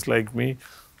clinicians like me.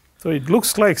 So it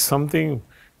looks like something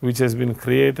which has been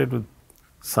created with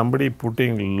somebody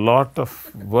putting a lot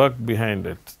of work behind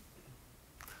it.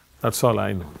 That's all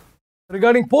I know.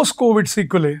 Regarding post-COVID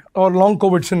sequelae or long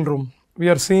COVID syndrome, we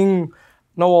are seeing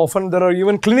now often there are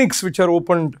even clinics which are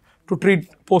opened to treat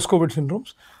post-COVID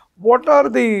syndromes. What are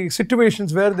the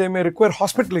situations where they may require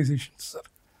hospitalizations, sir,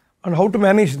 and how to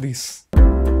manage these?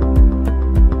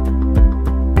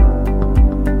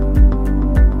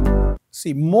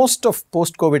 See, most of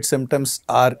post-COVID symptoms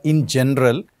are in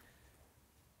general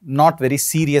not very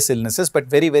serious illnesses, but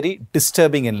very, very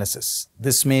disturbing illnesses.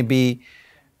 This may be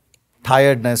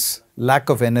tiredness, lack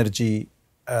of energy,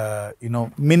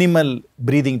 minimal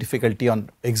breathing difficulty on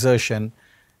exertion,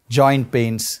 joint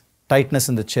pains, tightness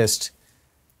in the chest,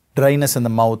 dryness in the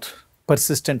mouth,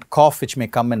 persistent cough which may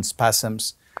come in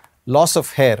spasms, loss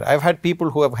of hair. I've had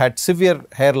people who have had severe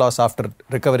hair loss after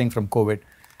recovering from COVID,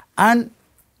 and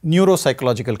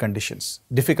neuropsychological conditions,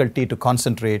 difficulty to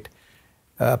concentrate,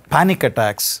 panic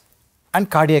attacks, and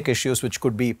cardiac issues which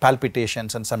could be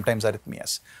palpitations and sometimes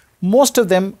arrhythmias. Most of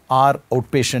them are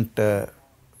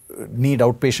need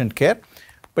outpatient care,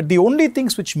 but the only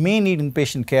things which may need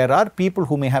inpatient care are people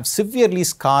who may have severely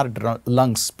scarred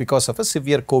lungs because of a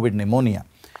severe COVID pneumonia,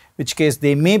 which case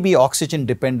they may be oxygen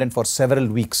dependent for several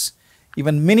weeks.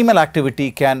 Even minimal activity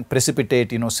can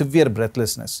precipitate, severe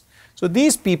breathlessness. So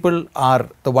these people are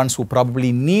the ones who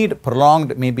probably need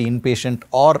prolonged, maybe inpatient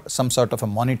or some sort of a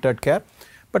monitored care.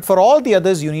 But for all the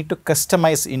others, you need to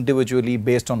customize individually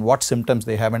based on what symptoms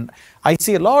they have. And I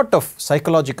see a lot of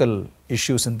psychological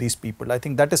issues in these people. I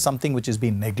think that is something which is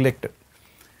being neglected.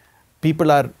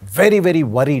 People are very, very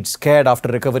worried, scared after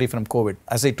recovery from COVID.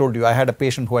 As I told you, I had a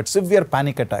patient who had severe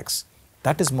panic attacks.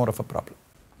 That is more of a problem.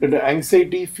 The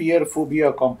anxiety, fear,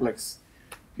 phobia complex.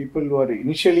 People who are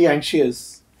initially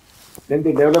anxious, then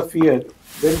they develop fear,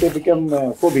 then they become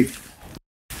phobic.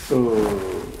 So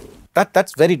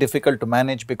that's very difficult to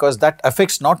manage because that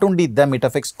affects not only them, it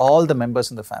affects all the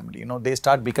members in the family. They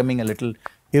start becoming a little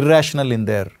irrational in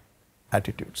their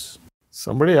attitudes.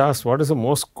 Somebody asked, what is the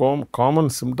most common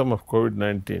symptom of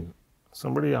COVID-19?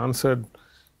 Somebody answered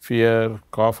fear,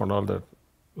 cough and all that.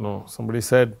 No, somebody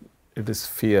said it is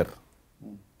fear.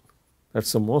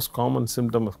 That's the most common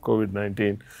symptom of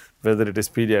COVID-19, whether it is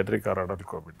pediatric or adult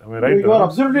COVID. Am I right? You are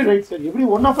absolutely right, sir. Every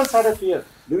one of us had a fear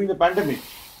during the pandemic.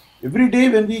 Every day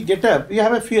when we get up, we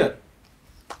have a fear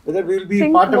whether we will be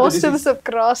part of the disease. Most of us have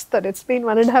crossed that. It's been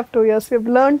 1.5 to 2 years. We've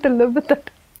learned to live with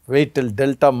it. Wait till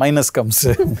Delta minus comes.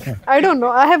 I don't know.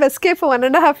 I have escaped for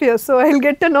 1.5 years, so I'll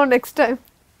get to know next time.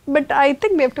 But I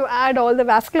think we have to add all the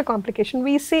vascular complication.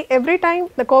 We see every time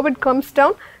the COVID comes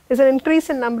down, there's an increase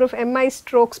in number of MI,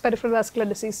 strokes, peripheral vascular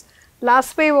disease.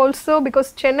 Last wave also,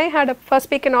 because Chennai had a first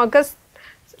peak in August,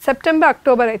 September,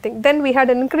 October, I think. Then we had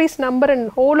an increased number in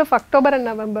whole of October and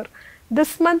November.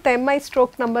 This month, the MI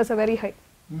stroke numbers are very high.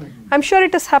 I'm sure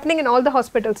it is happening in all the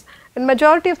hospitals, and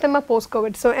majority of them are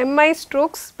post-COVID. So MI,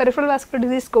 strokes, peripheral vascular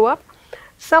disease go up.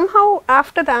 Somehow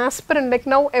after the aspirin, like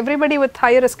now everybody with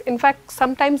high risk, in fact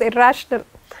sometimes irrational.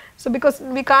 So because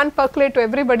we can't percolate to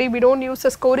everybody, we don't use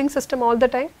a scoring system all the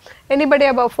time. Anybody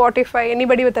above 45,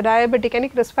 anybody with a diabetic,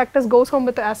 any risk factors goes home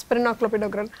with the aspirin or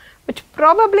clopidogrel, which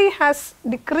probably has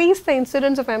decreased the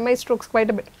incidence of MI strokes quite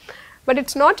a bit. But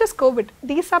it's not just COVID.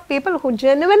 These are people who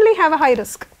genuinely have a high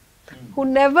risk, who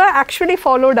never actually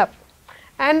followed up.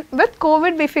 And with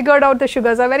COVID, we figured out the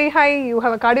sugars are very high, you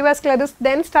have a cardiovascular risk,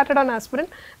 then started on aspirin.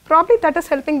 Probably that is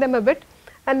helping them a bit.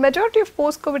 And majority of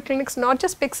post-COVID clinics not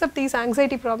just picks up these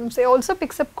anxiety problems, they also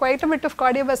picks up quite a bit of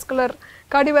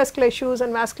cardiovascular issues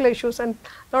and vascular issues, and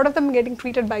a lot of them getting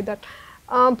treated by that.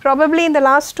 Probably in the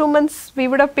last 2 months, we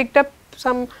would have picked up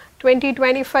some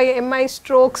 20-25 MI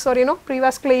strokes or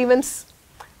prevascular events.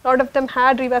 A lot of them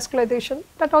had revascularization.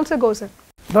 That also goes in.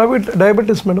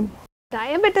 Diabetes, madam.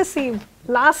 Diabetes, see,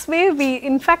 last wave we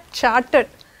in fact charted.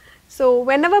 So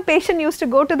whenever patient used to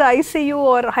go to the ICU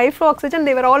or high flow oxygen,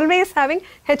 they were always having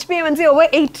HbA1c over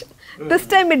 8. This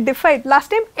time it defied.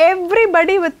 Last time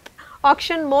everybody with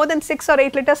oxygen more than 6 or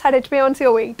 8 liters had HbA1c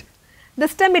over 8.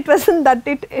 This time it wasn't that.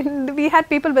 We had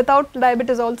people without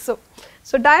diabetes also.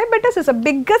 So diabetes is the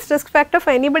biggest risk factor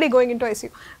for anybody going into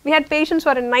ICU. We had patients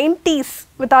who are in 90s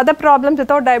with other problems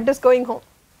without diabetes going home.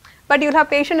 But you'll have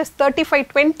patient is 35,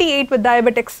 28 with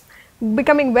diabetics,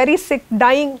 becoming very sick,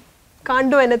 dying, can't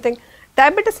do anything.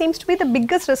 Diabetes seems to be the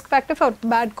biggest risk factor for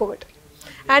bad COVID.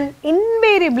 And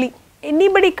invariably,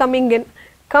 anybody coming in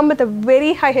come with a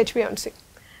very high HbA1c.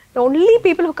 The only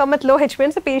people who come with low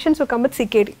HbA1c are patients who come with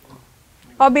CKD.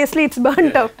 Obviously, it's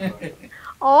burnt out.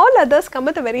 All others come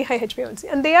with a very high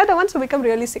HbA1c, and they are the ones who become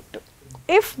really sick too.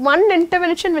 If one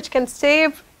intervention which can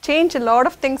change a lot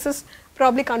of things is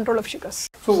probably control of sugars.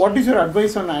 So what is your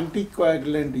advice on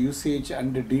anticoagulant usage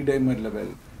and the D-dimer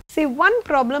level? See, one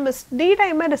problem is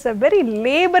D-dimer is a very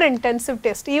labor intensive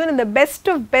test. Even in the best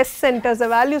of best centers, the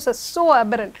values are so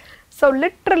aberrant. So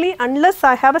literally, unless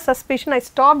I have a suspicion, I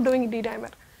stop doing D-dimer.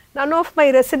 None of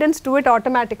my residents do it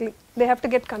automatically. They have to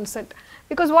get consent.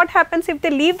 Because what happens if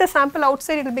they leave the sample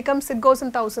outside, it goes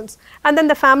in thousands. And then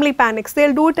the family panics.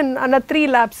 They'll do it in another 3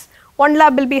 labs. One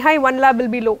lab will be high, one lab will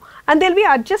be low. And they'll be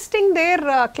adjusting their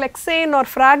Clexane or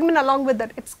Fragmin along with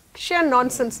that. It's sheer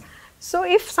nonsense. So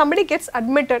if somebody gets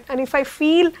admitted, and if I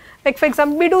feel, like for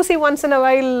example, we do see once in a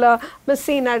while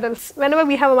missing in adults. Whenever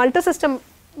we have a multi-system,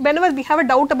 whenever we have a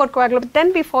doubt about coagulopathy,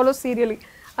 then we follow serially.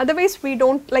 Otherwise, we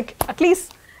don't, like at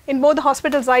least in both the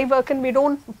hospitals I work in, we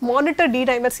don't monitor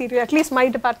D-dimer serially. At least my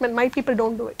department, my people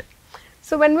don't do it.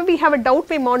 So when we have a doubt,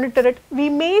 we monitor it. We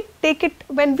may take it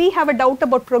when we have a doubt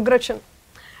about progression,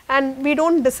 and we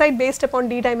don't decide based upon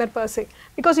D-dimer per se,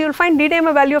 because you will find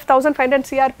D-dimer value of 1500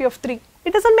 CRP of 3.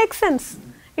 It doesn't make sense.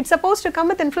 It's supposed to come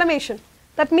with inflammation.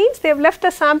 That means they have left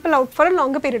the sample out for a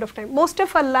longer period of time. Most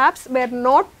of our labs were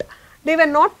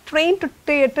not trained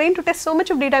to test so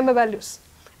much of D-dimer values,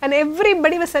 and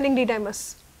everybody was sending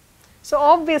D-dimers. So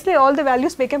obviously all the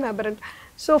values became aberrant.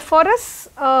 So for us,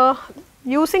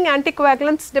 using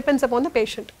anticoagulants depends upon the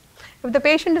patient. If the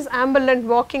patient is ambulant,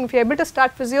 walking, if you are able to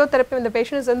start physiotherapy when the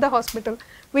patient is in the hospital,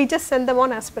 we just send them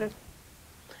on aspirin.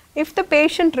 If the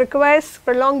patient requires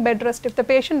prolonged bed rest, if the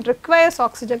patient requires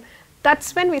oxygen,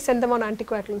 that's when we send them on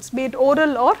anticoagulants, be it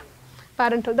oral or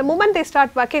parenteral. The moment they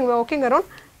start walking around,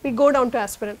 we go down to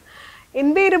aspirin.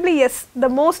 Invariably, yes, the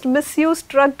most misused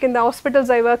drug in the hospitals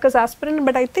I work is aspirin,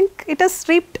 but I think it has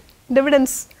reaped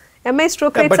dividends. MI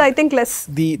stroke rates, I think less.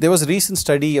 There was a recent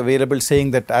study available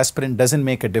saying that aspirin doesn't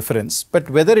make a difference, but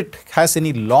whether it has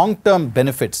any long-term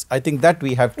benefits, I think that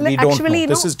we don't know.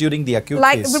 This is during the acute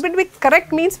phase. Would be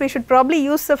correct means we should probably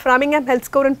use the Framingham health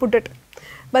score and put it.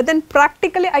 But then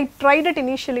practically, I tried it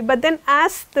initially, but then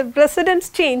as the residents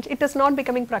change, it is not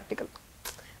becoming practical.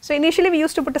 So initially we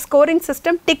used to put a scoring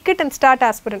system, tick it and start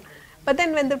aspirin. But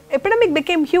then when the epidemic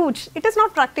became huge, it is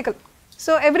not practical.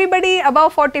 So everybody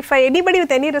above 45, anybody with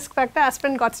any risk factor,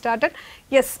 aspirin got started.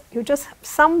 Yes, you just have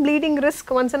some bleeding risk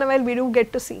once in a while we do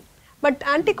get to see. But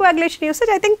anticoagulation usage,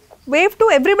 I think wave 2,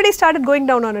 everybody started going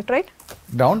down on it, right?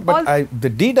 Down, but the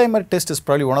D-dimer test is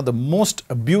probably one of the most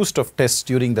abused of tests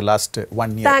during the last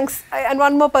 1 year. Thanks, and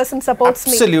one more person supports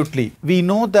me. Absolutely. We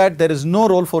know that there is no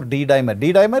role for D-dimer.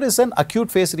 D-dimer is an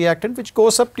acute phase reactant which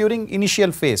goes up during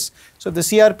initial phase. So if the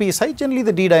CRP is high, generally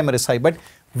the D-dimer is high. But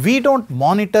we don't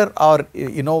monitor or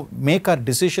make our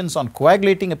decisions on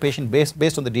coagulating a patient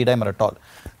based on the D-dimer at all.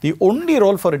 The only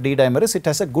role for a D-dimer is it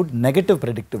has a good negative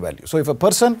predictive value. So if a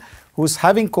person who is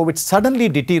having COVID suddenly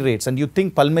deteriorates and you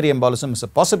think pulmonary embolism is a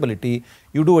possibility,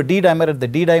 you do a D-dimer and the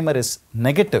D-dimer is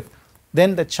negative,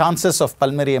 then the chances of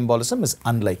pulmonary embolism is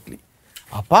unlikely.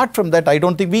 Apart from that, I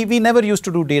don't think, we never used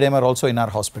to do D-dimer also in our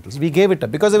hospitals. We gave it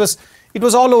up because it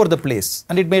was all over the place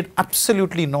and it made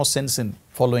absolutely no sense in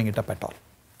following it up at all.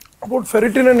 About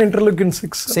ferritin and interleukin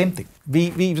 6? Same thing.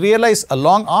 We realized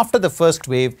along after the first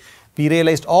wave, we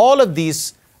realized all of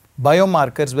these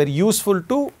biomarkers were useful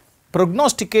to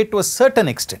prognosticate to a certain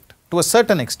extent.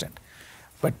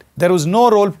 But there was no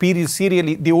role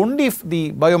serially. The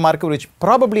biomarker which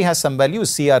probably has some value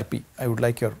is CRP. I would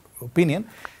like your opinion.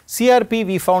 CRP,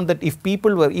 we found that if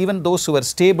people were, even those who were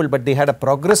stable, but they had a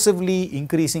progressively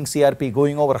increasing CRP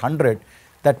going over 100,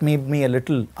 that made me a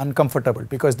little uncomfortable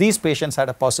because these patients had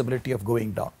a possibility of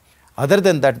going down. Other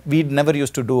than that, we never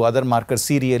used to do other markers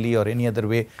serially or any other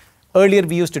way. Earlier,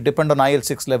 we used to depend on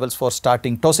IL-6 levels for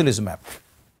starting tocilizumab.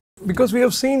 Because we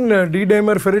have seen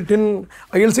D-dimer, ferritin,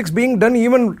 IL-6 being done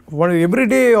even every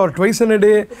day or twice in a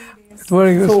day.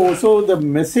 So the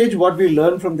message what we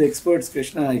learn from the experts,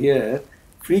 Krishna, here,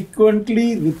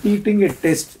 frequently repeating a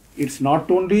test, it's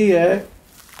not only a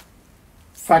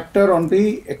factor on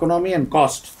the economy and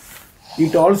cost,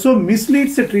 it also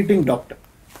misleads the treating doctor.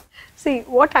 See,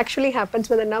 what actually happens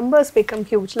when the numbers become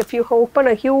huge, if you open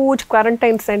a huge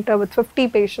quarantine center with 50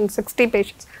 patients, 60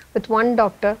 patients with one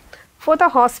doctor, for the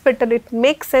hospital, it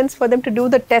makes sense for them to do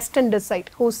the test and decide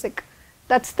who's sick.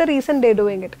 That's the reason they're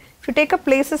doing it. If you take up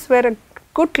places where a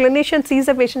good clinician sees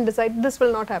a patient decide, this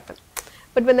will not happen.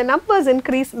 But when the numbers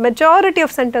increase, majority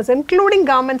of centers, including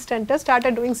government centers,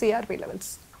 started doing CRP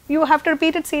levels. You have to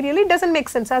repeat it serially, it doesn't make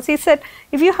sense. As he said,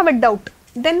 if you have a doubt,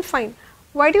 then fine.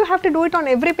 Why do you have to do it on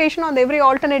every patient on every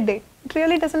alternate day? It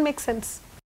really doesn't make sense.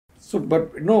 So,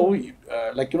 but no, you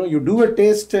do a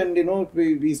test and,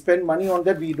 we spend money on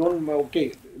that, we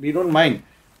don't mind.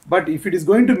 But if it is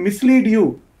going to mislead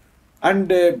you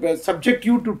and subject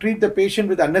you to treat the patient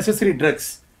with unnecessary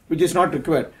drugs, which is not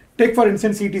required. Take for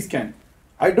instance CT scan.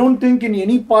 I don't think in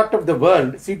any part of the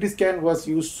world CT scan was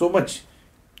used so much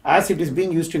as it is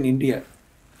being used in India.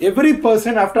 Every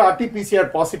person after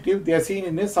RT-PCR positive, they are seen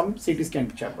in some CT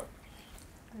scan chamber.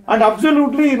 And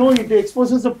absolutely, it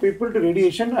exposes the people to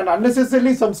radiation and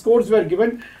unnecessarily some scores were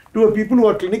given to people who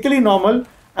are clinically normal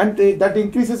and that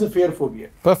increases the fear phobia.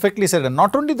 Perfectly said. And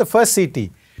not only the first CT,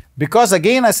 because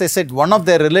again, as I said, one of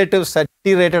their relatives had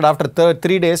deteriorated after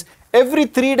 3 days. Every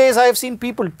 3 days, I have seen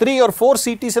people 3 or 4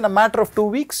 CTs in a matter of 2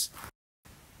 weeks.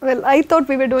 Well, I thought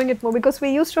we were doing it more because we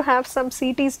used to have some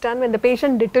CTs done when the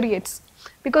patient deteriorates.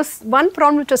 Because one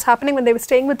problem which was happening when they were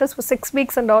staying with us for 6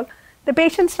 weeks and all, the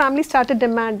patient's family started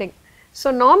demanding.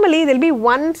 So normally there will be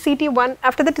one CT1,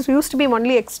 after that it used to be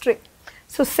only X-ray.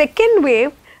 So second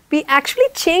wave, we actually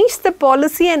changed the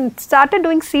policy and started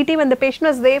doing CT when the patient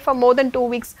was there for more than 2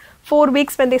 weeks, 4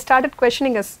 weeks when they started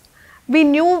questioning us. We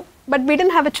knew, but we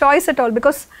didn't have a choice at all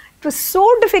because it was so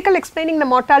difficult explaining the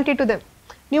mortality to them.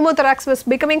 Pneumothorax was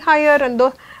becoming higher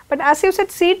but as you said,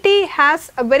 CT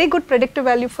has a very good predictive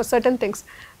value for certain things.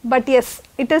 But yes,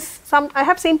 I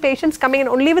have seen patients coming in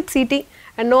only with CT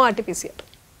and no RT-PCR.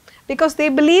 Because they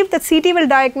believe that CT will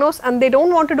diagnose and they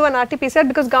don't want to do an RT-PCR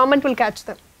because government will catch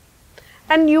them.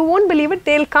 And you won't believe it,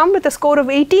 they'll come with a score of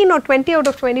 18 or 20 out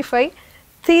of 25,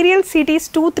 serial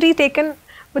CTs 2, 3 taken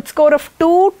with score of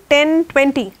 2, 10,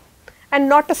 20 and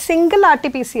not a single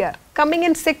RT-PCR, coming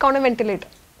in sick on a ventilator.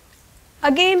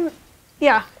 Again,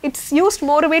 yeah, it's used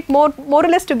more or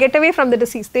less to get away from the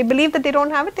disease. They believe that they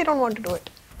don't have it, they don't want to do it.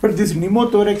 But this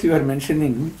pneumothorax you are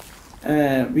mentioning,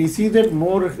 we see that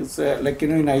more in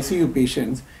ICU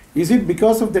patients. Is it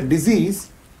because of the disease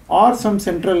or some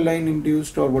central line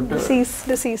induced or whatever?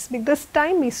 Disease. This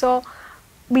time we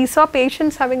saw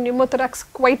patients having pneumothorax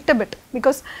quite a bit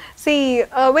because see,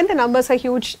 when the numbers are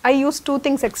huge, I use 2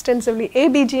 things extensively,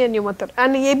 ABG and pneumothorax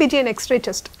and ABG and X-ray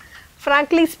chest.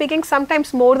 Frankly speaking,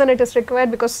 sometimes more than it is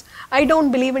required because I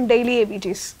don't believe in daily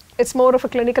ABGs. It's more of a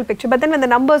clinical picture. But then when the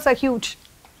numbers are huge,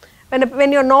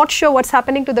 when you're not sure what's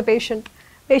happening to the patient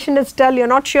is dull, you're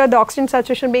not sure the oxygen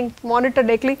saturation being monitored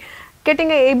daily,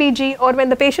 getting an ABG or when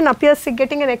the patient appears sick,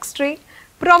 getting an X-ray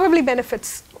probably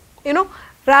benefits,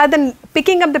 rather than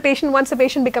picking up the patient once the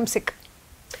patient becomes sick.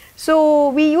 So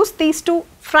we use these 2,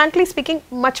 frankly speaking,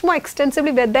 much more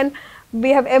extensively than we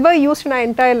have ever used in our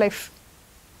entire life.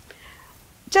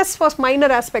 Just for minor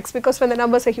aspects because when the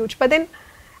numbers are huge. But then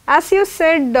as you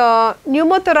said,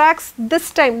 pneumothorax this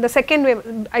time, the second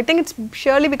wave, I think it's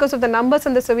surely because of the numbers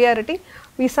and the severity,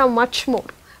 we saw much more.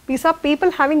 We saw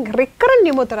people having recurrent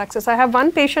pneumothoraxes. I have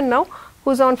one patient now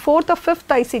who's on 4th or 5th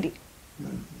ICD.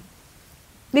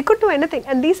 We could do anything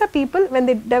and these are people, when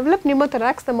they develop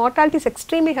pneumothorax, the mortality is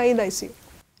extremely high in the ICU.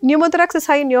 Pneumothorax is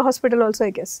high in your hospital also, I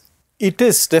guess. It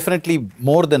is definitely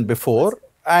more than before.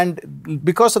 And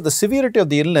because of the severity of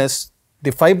the illness, the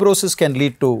fibrosis can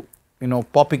lead to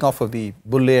popping off of the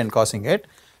bullae and causing it.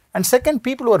 And second,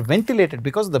 people who are ventilated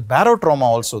because of the barotrauma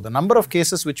also. The number of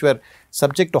cases which were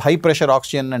subject to high pressure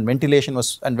oxygen and ventilation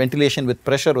with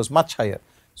pressure was much higher.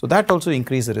 So that also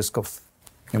increased the risk of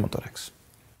pneumothorax.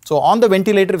 So on the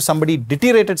ventilator, if somebody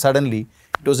deteriorated suddenly,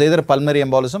 it was either a pulmonary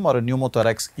embolism or a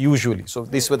pneumothorax usually. So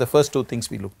these were the first two things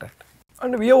we looked at.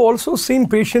 And we have also seen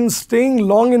patients staying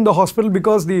long in the hospital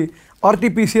because the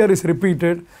RT-PCR is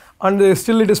repeated and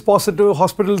still it is positive,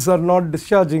 hospitals are not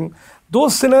discharging.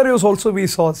 Those scenarios also we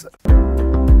saw, sir.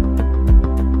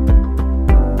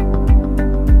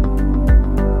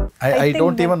 I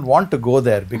don't even want to go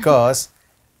there because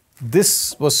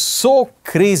this was so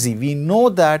crazy. We know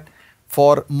that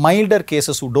for milder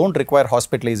cases who don't require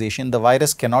hospitalization, the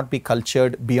virus cannot be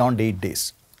cultured beyond 8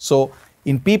 days. So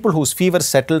in people whose fever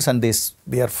settles and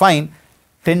they are fine,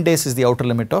 10 days is the outer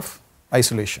limit of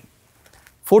isolation.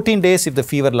 14 days if the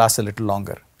fever lasts a little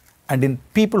longer. And in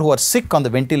people who are sick on the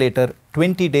ventilator,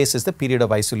 20 days is the period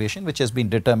of isolation which has been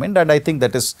determined, and I think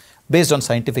that is based on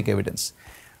scientific evidence.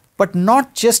 But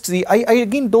not just I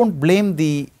again don't blame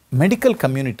the medical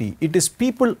community. It is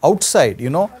people outside,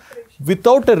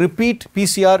 without a repeat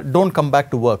PCR, don't come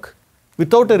back to work.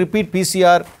 Without a repeat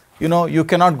PCR, you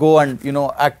cannot go and,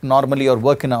 act normally or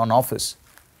work in an office.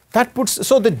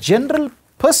 So the general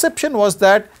perception was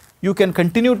that you can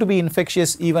continue to be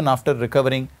infectious even after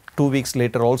recovering 2 weeks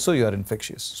later also you are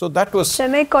infectious. So that was...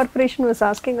 Chennai Corporation was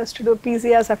asking us to do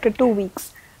PCRs after 2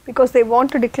 weeks because they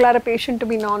want to declare a patient to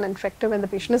be non-infective when the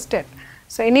patient is dead.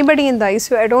 So anybody in the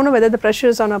ICU, I don't know whether the pressure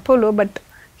is on Apollo, but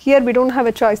here we don't have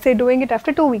a choice. They're doing it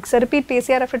after 2 weeks. A repeat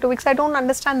PCR after 2 weeks. I don't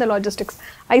understand the logistics.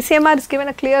 ICMR is given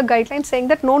a clear guideline saying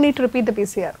that no need to repeat the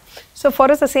PCR. So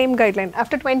for us the same guideline.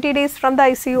 After 20 days from the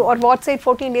ICU or what said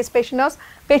 14 days patient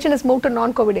is moved to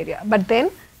non-COVID area. But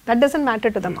then that doesn't matter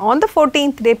to them. On the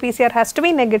 14th day PCR has to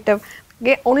be negative.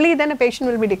 Only then a patient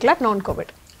will be declared non-COVID.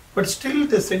 But still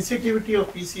the sensitivity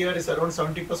of PCR is around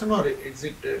 70%, or is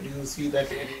it, do you see that?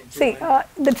 See,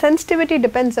 the sensitivity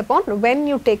depends upon when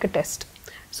you take a test.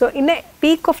 So in a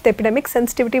peak of the epidemic,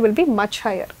 sensitivity will be much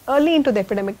higher. Early into the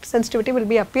epidemic, sensitivity will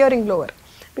be appearing lower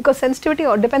because sensitivity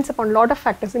depends upon a lot of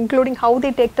factors, including how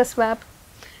they take the swab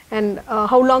and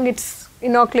how long it's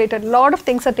inoculated. Lot of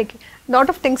things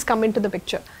come into the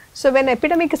picture. So when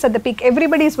epidemic is at the peak,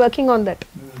 everybody is working on that.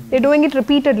 They're doing it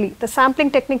repeatedly. The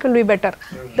sampling technique will be better.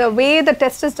 The way the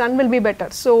test is done will be better.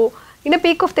 So in a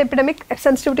peak of the epidemic,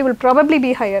 sensitivity will probably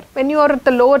be higher. When you are at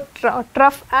the lower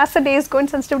trough, as the day is going,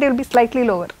 sensitivity will be slightly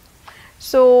lower.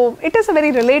 So it is a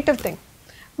very relative thing.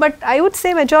 But I would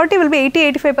say majority will be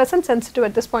 80-85% sensitive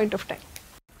at this point of time.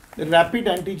 The rapid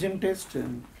antigen test?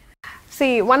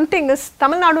 See, one thing is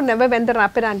Tamil Nadu never went the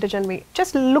rapid antigen way.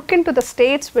 Just look into the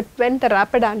states which went the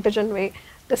rapid antigen way.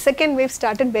 The second wave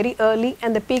started very early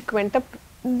and the peak went up.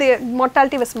 The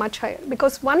mortality was much higher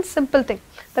because one simple thing,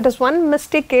 that is one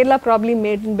mistake Kerala probably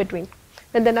made in between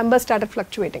when the numbers started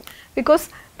fluctuating. Because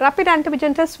rapid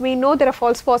antigen tests, we know there are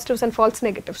false positives and false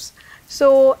negatives.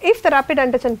 So if the rapid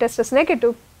antigen test is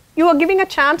negative, you are giving a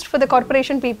chance for the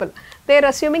corporation people. They are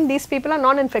assuming these people are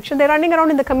non-infection. They are running around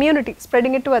in the community,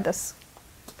 spreading it to others.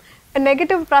 A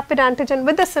negative rapid antigen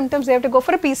with the symptoms, they have to go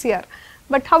for a PCR.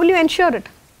 But how will you ensure it?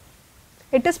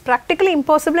 It is practically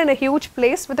impossible in a huge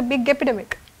place with a big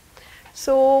epidemic.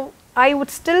 So I would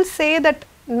still say that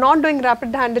not doing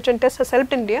rapid antigen test has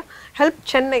helped India, helped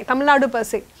Chennai, Tamil Nadu per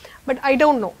se. But I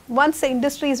don't know. Once the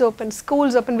industry is open,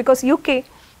 schools open, because UK,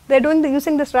 they're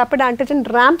using this rapid antigen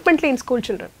rampantly in school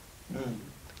children.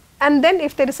 And then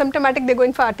if there is symptomatic, they're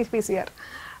going for RT-PCR.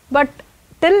 But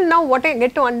till now, what I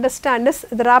get to understand is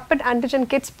the rapid antigen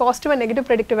kits positive and negative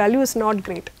predictive value is not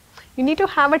great. You need to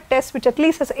have a test which at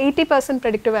least has 80%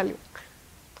 predictive value.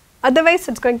 Otherwise,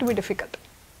 it's going to be difficult.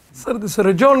 Sir, this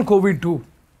Rajon COVID-2,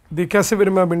 the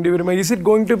Casivirimaab, Indivirimab, is it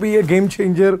going to be a game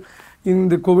changer in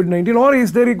the COVID-19 or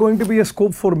is there going to be a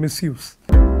scope for misuse?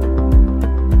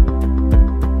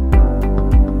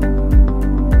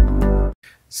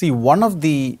 See, one of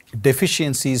the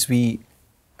deficiencies we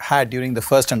had during the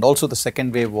first and also the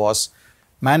second wave was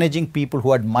managing people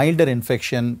who had milder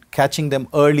infection, catching them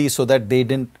early so that they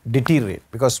didn't deteriorate,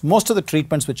 because most of the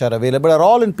treatments which are available are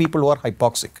all in people who are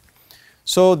hypoxic.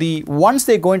 So once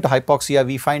they go into hypoxia,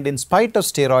 we find in spite of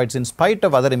steroids, in spite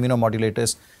of other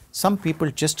immunomodulators, some people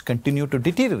just continue to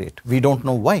deteriorate. We don't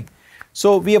know why.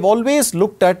 So we have always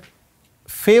looked at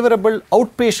favorable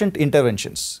outpatient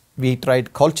interventions. We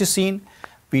tried colchicine,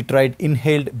 we tried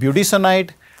inhaled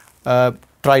budesonide,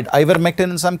 tried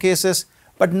ivermectin in some cases,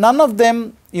 but none of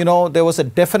them, there was a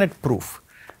definite proof.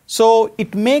 So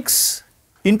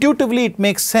intuitively it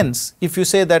makes sense if you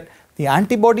say that the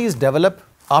antibodies develop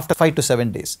after 5 to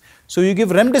 7 days. So you give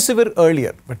remdesivir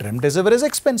earlier, but remdesivir is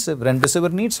expensive.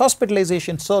 Remdesivir needs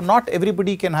hospitalization. So not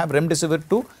everybody can have remdesivir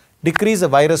to decrease the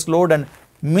virus load and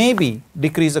maybe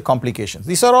decrease the complications.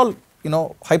 These are all,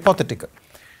 hypothetical.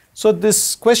 So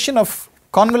this question of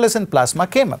convalescent plasma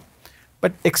came up.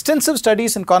 But extensive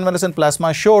studies in convalescent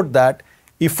plasma showed that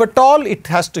if at all it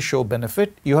has to show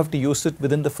benefit, you have to use it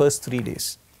within the first 3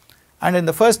 days. And in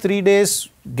the first 3 days,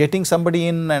 getting somebody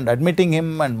in and admitting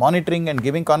him and monitoring and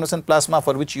giving convalescent plasma,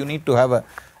 for which you need to have a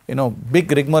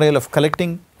big rigmarole of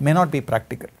collecting, may not be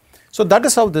practical. So that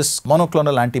is how this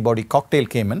monoclonal antibody cocktail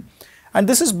came in. And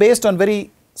this is based on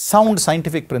very sound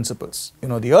scientific principles.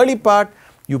 The early part,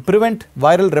 you prevent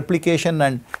viral replication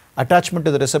and attachment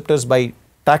to the receptors by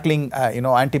tackling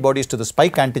antibodies to the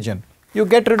spike antigen. You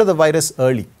get rid of the virus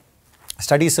early.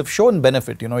 Studies have shown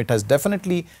benefit. It has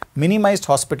definitely minimized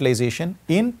hospitalization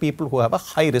in people who have a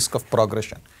high risk of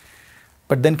progression.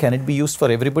 But then can it be used for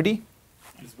everybody?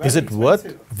 Is it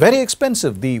worth? Very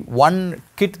expensive. The one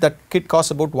kit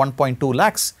costs about 1.2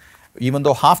 lakhs. Even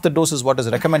though half the dose is what is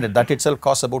recommended, that itself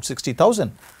costs about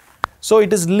 60,000. So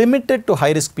it is limited to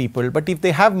high risk people. But if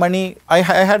they have money, I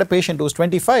had a patient who was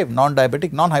 25,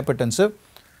 non-diabetic, non-hypertensive.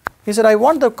 He said, I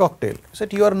want the cocktail. I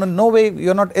said, you are in no way, you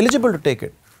are not eligible to take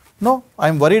it. No, I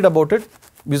am worried about it.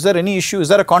 Is there any issue? Is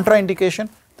there a contraindication?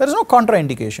 There is no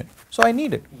contraindication. So I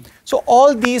need it. So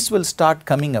all these will start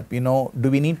coming up. Do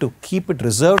we need to keep it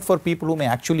reserved for people who may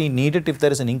actually need it if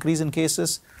there is an increase in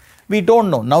cases? We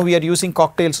don't know. Now we are using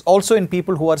cocktails also in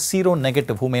people who are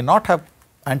seronegative, who may not have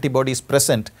antibodies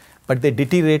present, but they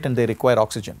deteriorate and they require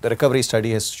oxygen. The recovery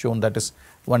study has shown that is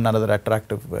one another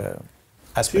attractive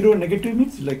aspect. Seronegative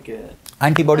means like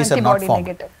antibodies are not formed.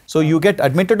 Negative. So you get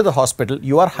admitted to the hospital,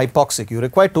 you are hypoxic, you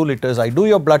require 2 liters, I do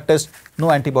your blood test,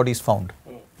 no antibodies found.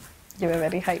 Give a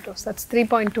very high dose. That's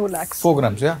 3.2 lakhs. 4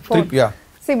 grams, yeah? Yeah.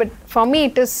 See, but for me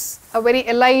it is a very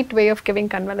elite way of giving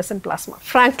convalescent plasma,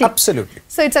 frankly. Absolutely.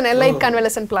 So it's an elite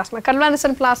convalescent plasma.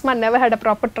 Convalescent plasma never had a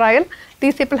proper trial.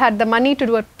 These people had the money to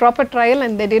do a proper trial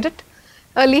and they did it.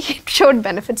 Early it showed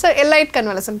benefits. So elite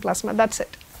convalescent plasma, that's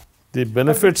it. The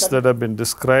benefits that have been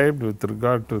described with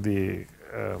regard to the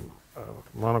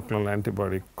monoclonal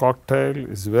antibody cocktail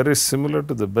is very similar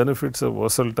to the benefits of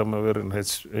oseltamivir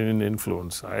in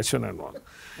influenza, H1N1.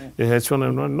 In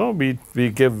H1N1, no,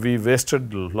 we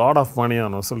wasted a lot of money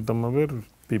on oseltamivir.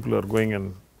 People are going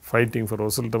and fighting for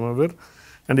oseltamivir,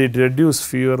 and it reduced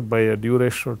fever by a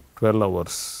duration of 12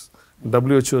 hours.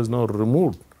 WHO has now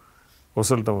removed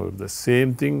oseltamivir. The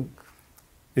same thing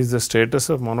is the status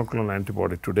of monoclonal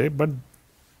antibody today, but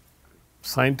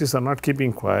scientists are not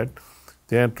keeping quiet.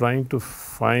 They are trying to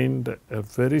find a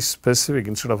very specific,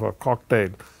 instead of a cocktail,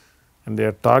 and they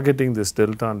are targeting this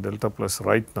delta and delta plus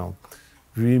right now.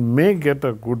 We may get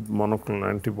a good monoclonal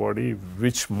antibody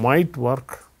which might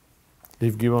work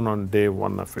if given on day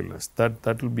 1 of illness.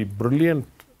 That will be brilliant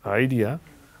idea.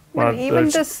 But even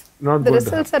this, the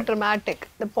results are dramatic.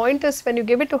 The point is when you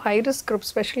give it to high risk groups,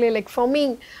 especially like for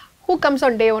me, who comes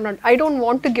on day 1? I don't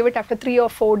want to give it after 3 or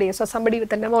 4 days, or somebody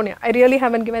with a pneumonia. I really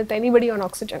haven't given it to anybody on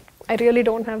oxygen. I really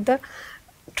don't have the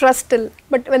trust till.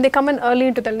 But when they come in early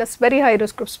into the illness, very high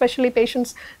risk groups, especially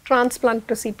patients transplant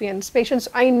recipients, patients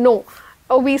I know,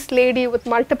 obese lady with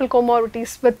multiple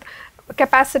comorbidities with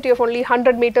capacity of only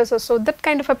 100 meters or so, that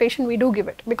kind of a patient we do give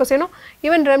it. Because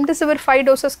even remdesivir 5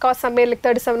 doses cost somewhere like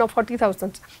 37 or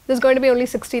 40,000. This is going to be only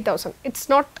 60,000. It's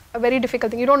not a very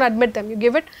difficult thing. You don't admit them, you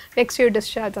give it, next year you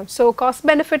discharge them. So cost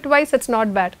benefit wise, it's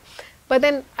not bad. But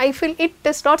then I feel it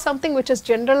is not something which is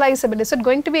generalizable. Is it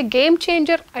going to be a game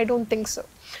changer? I don't think so.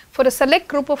 For a select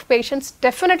group of patients,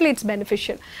 definitely it's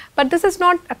beneficial. But this is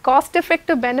not a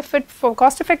cost-effective benefit for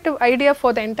cost-effective idea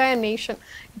for the entire nation.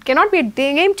 It cannot be a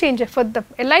game changer for the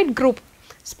elite group,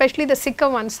 especially the sicker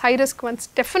ones, high-risk ones.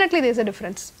 Definitely there is a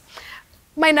difference.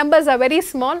 My numbers are very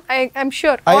small. I'm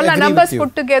sure all our numbers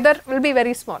put together will be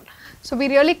very small. So we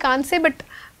really can't say, but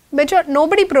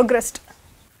nobody progressed.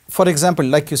 For example,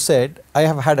 like you said, I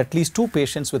have had at least 2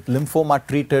 patients with lymphoma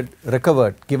treated,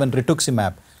 recovered, given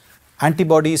rituximab.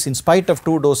 Antibodies in spite of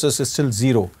 2 doses is still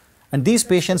 0. And these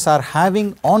patients are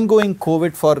having ongoing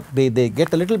COVID for, they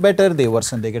get a little better, they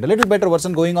worsen, they get a little better,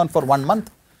 worsen, going on for 1 month.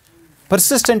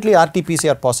 Persistently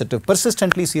RT-PCR positive,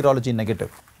 persistently serology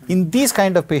negative. In these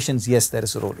kind of patients, yes, there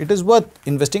is a role. It is worth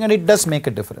investing and it does make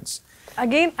a difference.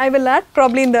 Again, I will add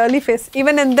probably in the early phase.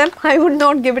 Even in them, I would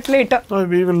not give it later. No,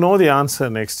 we will know the answer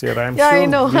next year. I'm sure.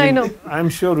 I know. I'm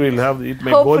sure we'll have, it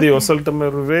may go the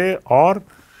oseltamivir way, or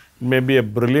maybe a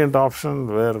brilliant option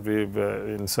where we,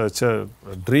 in such a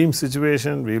dream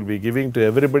situation, we'll be giving to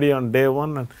everybody on day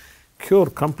 1 and cure,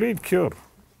 complete cure.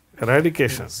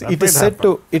 eradication. It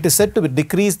is said to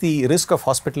decrease the risk of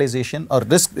hospitalization or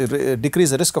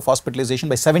decrease the risk of hospitalization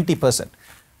by 70%,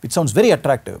 which sounds very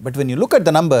attractive. But when you look at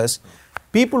the numbers,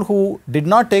 people who did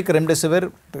not take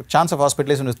remdesivir, the chance of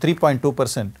hospitalization was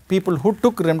 3.2%. People who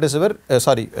took remdesivir,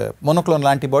 monoclonal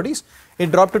antibodies,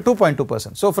 it dropped to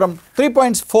 2.2%. So from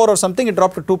 3.4 or something, it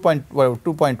dropped to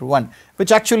 2.1,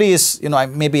 which actually is,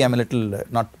 maybe I'm a little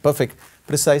not perfect,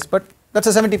 precise, but that's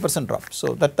a 70% drop.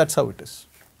 So that's how it is.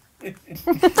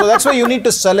 So that's why you need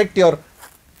to select your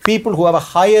people who have a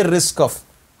higher risk of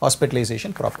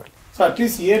hospitalization properly. So at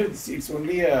least here it's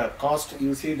only a cost.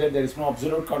 You see that there is no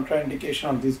absolute contraindication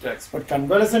on these drugs. But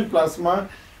convalescent plasma,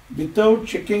 without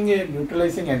checking a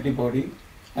neutralizing antibody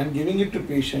and giving it to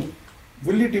patient,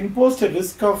 will it impose a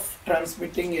risk of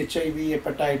transmitting HIV,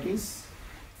 hepatitis?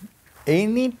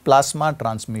 Any plasma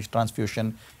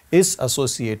transfusion is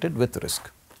associated with risk.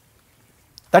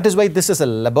 That is why this is a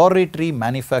laboratory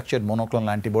manufactured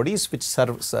monoclonal antibodies which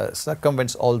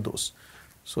circumvents all those.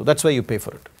 So that's why you pay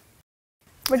for it.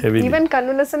 But Heavily. even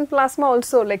convalescent plasma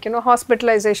also,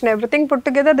 hospitalization, everything put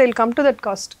together, they'll come to that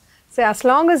cost. So as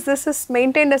long as this is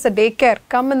maintained as a daycare,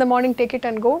 come in the morning, take it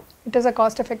and go, it is a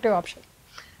cost-effective option.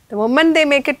 The moment they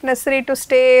make it necessary to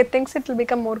stay, things it will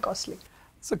become more costly.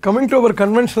 So coming to our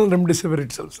conventional remdesivir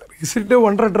itself, sir, is it a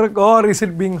wonder drug or is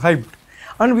it being hyped?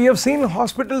 And we have seen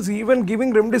hospitals even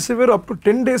giving remdesivir up to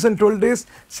 10 days and 12 days,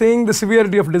 saying the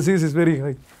severity of disease is very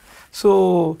high.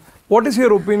 So what is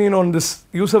your opinion on this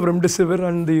use of remdesivir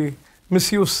and the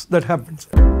misuse that happens?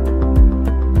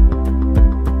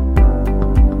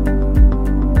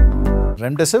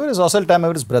 Remdesivir is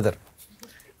oseltamivir's brother.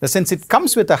 The sense it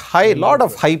comes with a lot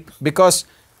of hype, because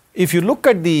if you look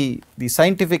at the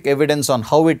scientific evidence on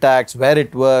how it acts, where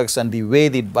it works, and the way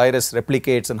the virus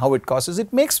replicates and how it causes,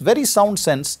 it makes very sound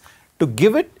sense to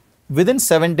give it within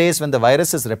 7 days when the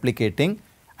virus is replicating,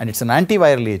 and it's an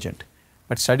antiviral agent.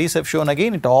 But studies have shown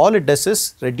again, all it does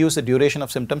is reduce the duration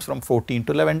of symptoms from 14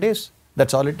 to 11 days.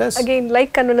 That's all it does. Again,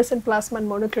 like convalescent plasma and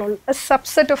monoclonal, a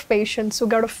subset of patients who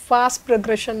got a fast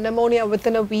progression, pneumonia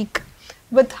within a week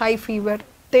with high fever,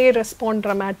 they respond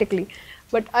dramatically.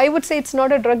 But I would say it's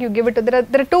not a drug you give it to.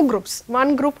 There are two groups.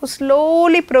 One group who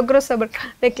slowly progress over,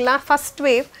 like first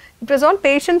wave, it was all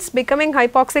patients becoming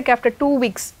hypoxic after 2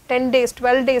 weeks, 10 days,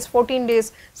 12 days, 14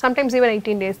 days, sometimes even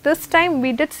 18 days. This time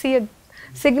we did see a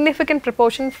significant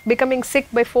proportion becoming sick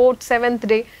by 4th, 7th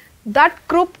day. That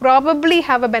group probably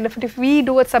have a benefit. If we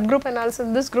do a subgroup analysis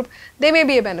in this group, they may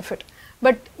be a benefit.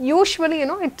 But usually,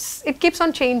 it keeps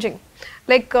on changing.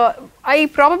 I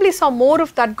probably saw more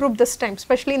of that group this time,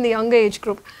 especially in the younger age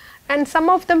group. And some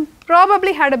of them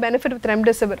probably had a benefit with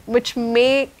remdesivir, which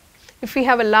may, if we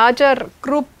have a larger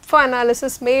group for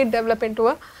analysis, may develop into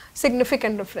a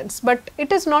significant difference. But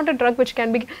it is not a drug which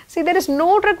can be, there is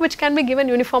no drug which can be given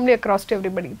uniformly across to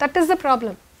everybody. That is the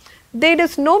problem. There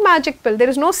is no magic pill. There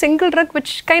is no single drug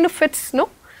which kind of fits, no?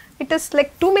 It is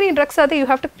like too many drugs are there, you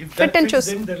have to fit and choose.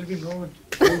 Then there will be no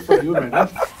tool for you, madam.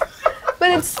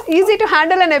 But it's easy to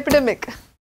handle an epidemic.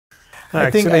 I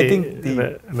think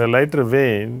in a lighter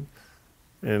vein,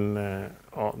 in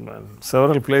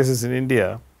several places in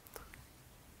India,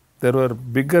 there were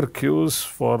bigger queues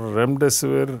for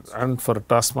remdesivir and for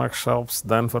Tasmac shops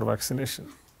than for vaccination.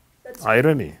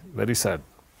 Irony, very sad.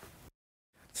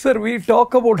 Sir, we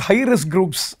talk about high-risk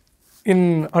groups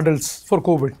in adults for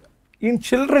COVID. In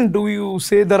children, do you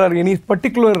say there are any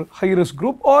particular high-risk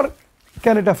group, or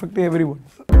can it affect everyone?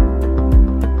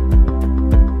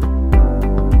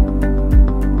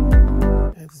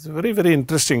 It's a very, very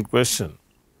interesting question.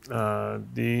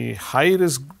 The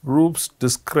high-risk groups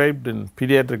described in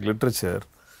pediatric literature,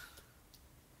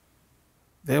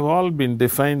 they've all been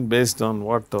defined based on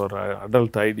what our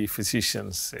adult ID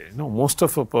physicians say. Most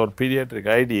of our pediatric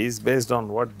ID is based on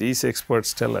what these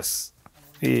experts tell us.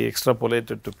 We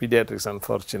extrapolated to pediatrics,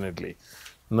 unfortunately.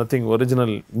 Nothing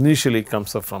original initially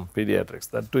comes up from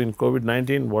pediatrics. That too in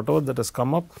COVID-19, whatever that has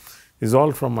come up is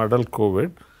all from adult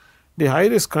COVID. The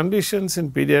high-risk conditions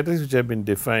in pediatrics which have been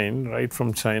defined right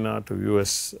from China to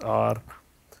US are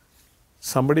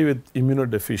somebody with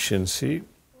immunodeficiency,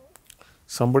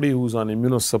 somebody who's on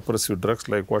immunosuppressive drugs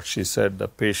like what she said, a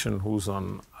patient who's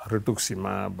on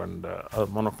rituximab and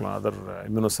monoclonal other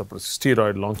immunosuppressive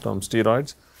steroid, long-term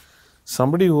steroids,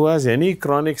 somebody who has any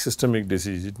chronic systemic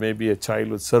disease. It may be a child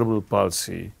with cerebral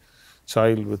palsy,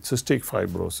 child with cystic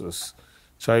fibrosis,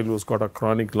 child who's got a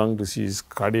chronic lung disease,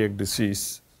 cardiac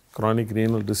disease, chronic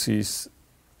renal disease.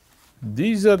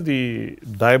 These are the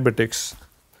diabetics.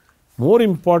 More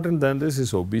important than this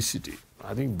is obesity.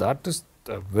 I think that is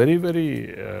a very,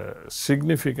 very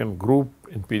significant group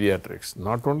in pediatrics.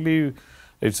 Not only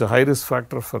It's a high risk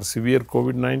factor for severe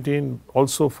COVID-19,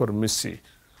 also for MIS-C.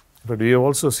 But we have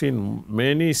also seen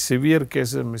many severe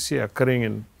cases of MIS-C occurring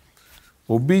in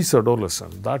obese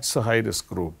adolescents. That's a high risk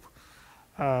group.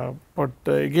 But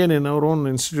again, in our own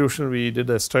institution, we did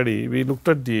a study. We looked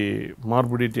at the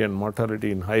morbidity and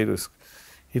mortality in high risk.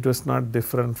 It was not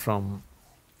different from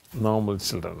normal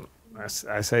children.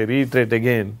 As I reiterate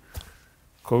again,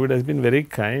 COVID has been very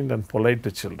kind and polite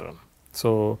to children.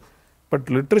 So, but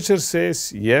literature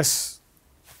says yes,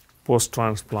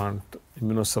 post-transplant,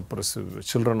 immunosuppressive,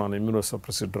 children on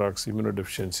immunosuppressive drugs,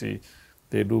 immunodeficiency,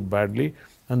 they do badly.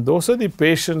 And those are the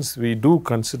patients we do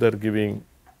consider giving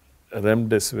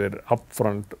remdesivir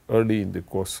upfront early in the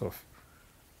course of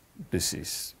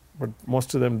disease. But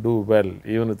most of them do well,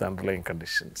 even with underlying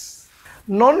conditions.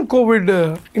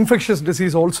 Non-COVID infectious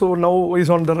disease also now is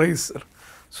on the rise, sir.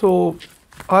 So,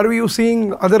 are you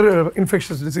seeing other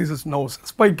infectious diseases now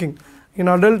spiking in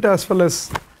adult as well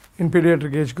as in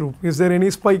pediatric age group? Is there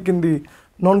any spike in the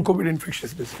non-COVID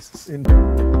infectious diseases?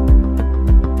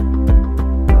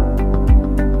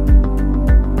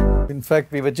 In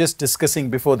fact, we were just discussing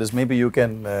before this. Maybe you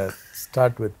can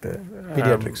start with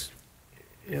pediatrics.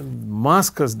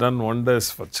 Mask has done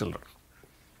wonders for children.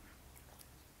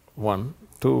 1.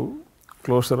 2,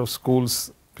 closure of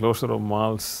schools, closure of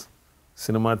malls,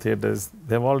 cinema theatres,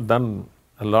 they have all done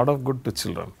a lot of good to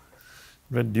children.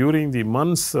 But during the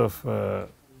months of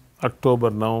October,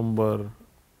 November,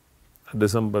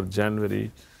 December,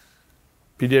 January,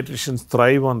 pediatricians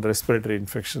thrive on respiratory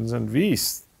infections, and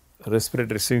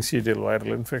respiratory syncytial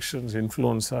viral infections,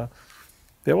 influenza,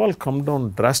 they have all come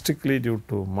down drastically due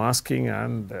to masking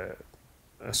and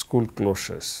school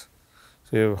closures.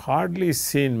 So, you have hardly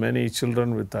seen many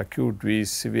children with acute wheeze,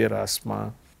 severe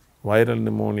asthma, viral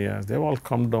pneumonia, they have all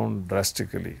come down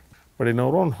drastically. But in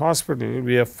our own hospital,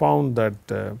 we have found that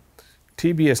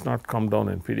TB has not come down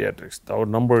in pediatrics. Our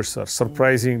numbers are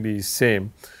surprisingly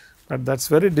same, but that's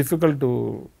very difficult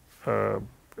to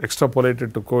extrapolate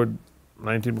it to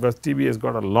COVID-19 because TB has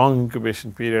got a long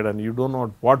incubation period and you don't know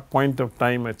at what point of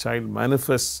time a child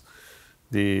manifests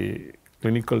the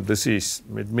clinical disease.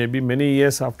 It may be many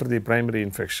years after the primary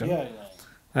infection.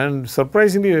 And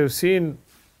surprisingly, we have seen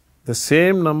the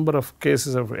same number of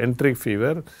cases of enteric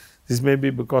fever. This may be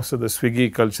because of the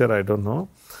Swiggy culture, I don't know.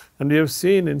 And we have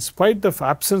seen, in spite of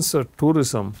absence of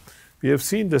tourism, we have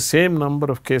seen the same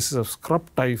number of cases of scrub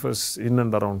typhus in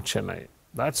and around Chennai.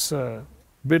 That's a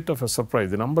bit of a surprise.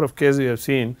 The number of cases we have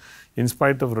seen, in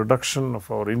spite of reduction of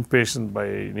our inpatient by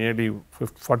nearly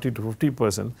 40 to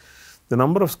 50%, the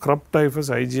number of scrub typhus,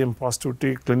 IgM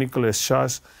positivity, clinical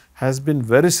discharge has been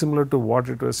very similar to what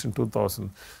it was in 2000.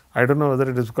 I don't know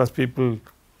whether it is because people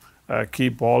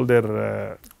keep all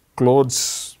their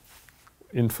clothes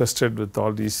infested with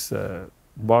all these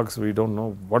bugs. We don't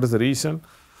know what is the reason.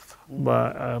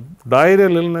 But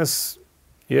diarrheal illness,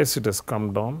 yes, it has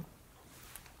come down.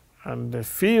 And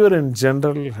fever in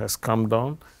general has come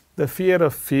down. The fear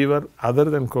of fever other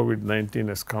than COVID-19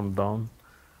 has come down.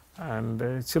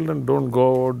 And children don't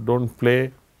go out, don't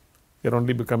play. They're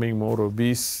only becoming more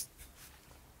obese.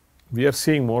 We are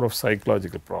seeing more of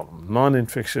psychological problems.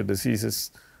 Non-infectious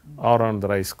diseases are on the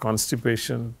rise.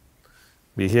 Constipation,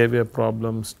 behavior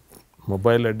problems,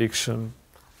 mobile addiction,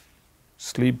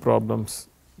 sleep problems,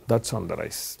 that's on the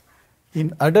rise.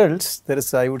 In adults,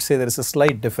 I would say there is a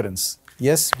slight difference.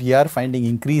 Yes, we are finding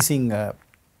increasing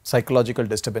psychological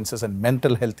disturbances and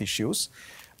mental health issues.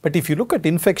 But if you look at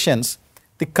infections,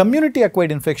 the community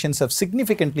acquired infections have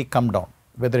significantly come down.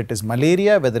 Whether it is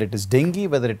malaria, whether it is dengue,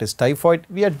 whether it is typhoid,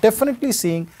 we are definitely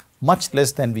seeing much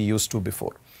less than we used to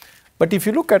before. But if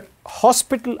you look at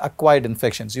hospital acquired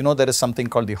infections, you know there is something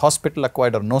called the hospital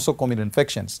acquired or nosocomial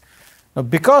infections. Now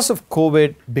because of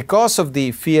COVID, because of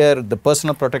the fear, the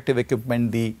personal protective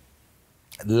equipment, the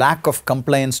lack of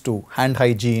compliance to hand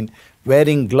hygiene,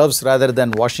 wearing gloves rather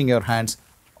than washing your hands,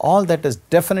 all that is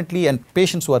definitely, and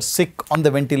patients who are sick on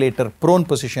the ventilator, prone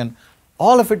position,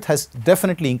 all of it has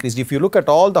definitely increased. If you look at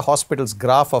all the hospitals'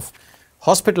 graph of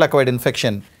hospital acquired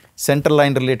infection, central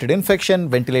line related infection,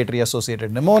 ventilatory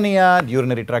associated pneumonia,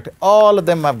 urinary tract, all of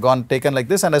them have taken like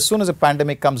this, and as soon as a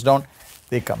pandemic comes down,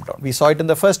 they come down. We saw it in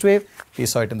the first wave, we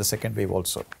saw it in the second wave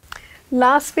also.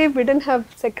 Last wave we didn't have,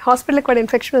 hospital acquired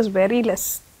infection was very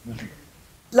less.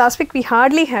 Last week we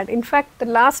hardly had. In fact, the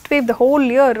last wave, the whole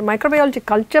year, microbiology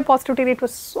culture positivity rate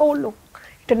was so low.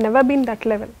 It had never been that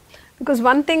level. Because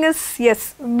one thing is,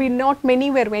 yes, not many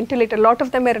were ventilated. A lot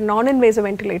of them were non-invasive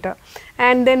ventilator.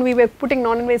 And then we were putting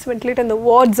non-invasive ventilator in the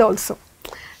wards also.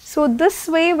 So this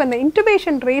way, when the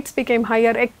intubation rates became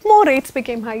higher, ECMO rates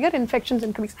became higher, infections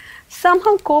increased.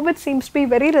 Somehow COVID seems to be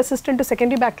very resistant to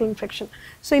secondary bacterial infection.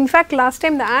 So in fact, last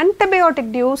time the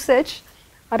antibiotic usage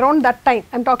around that time,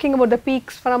 I'm talking about the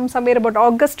peaks from somewhere about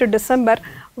August to December,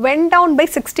 went down by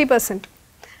 60%.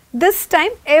 This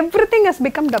time everything has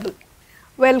become double.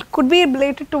 Well, could be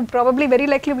related to, probably very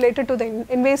likely related to the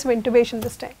invasive intubation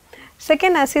this time.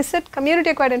 Second, as I said,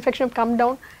 community acquired infection have come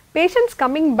down. Patients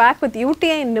coming back with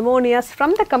UTI and pneumonias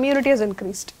from the community has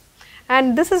increased.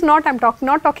 And this is not, I'm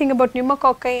not talking about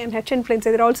pneumococci and H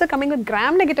influenza, they're also coming with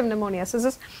gram-negative pneumonias. This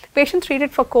is patients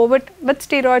treated for COVID with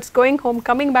steroids, going home,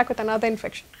 coming back with another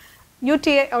infection.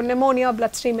 UTI or pneumonia or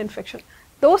bloodstream infection.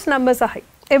 Those numbers are high.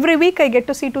 Every week I get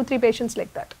to see 2-3 patients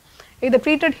like that. Either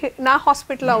treated in our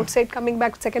hospital outside, coming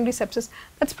back with secondary sepsis,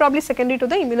 that's probably secondary to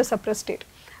the immunosuppressed state.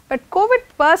 But COVID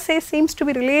per se seems to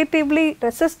be relatively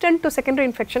resistant to secondary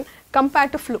infection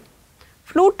compared to flu.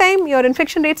 Flu time, your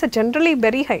infection rates are generally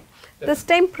very high. This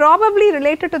time probably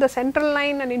related to the central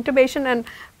line and intubation and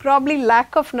probably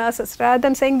lack of nurses, rather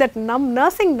than saying that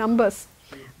nursing numbers.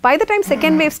 By the time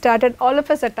second wave started, all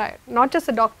of us are tired, not just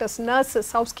the doctors,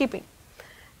 nurses, housekeeping.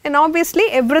 And obviously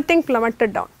everything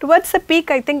plummeted down. Towards the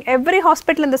peak, I think every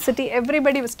hospital in the city,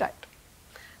 everybody was tired.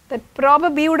 That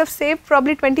probably would have saved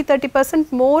probably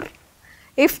 20-30% more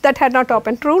if that had not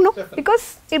happened. True, no? Definitely.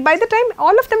 Because by the time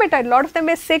all of them are tired, a lot of them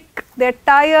were sick, they're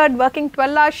tired, working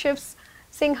 12-hour shifts,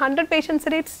 seeing 100 patients a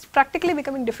day, it's practically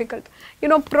becoming difficult. You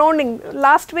know, proning,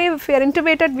 last wave, if we are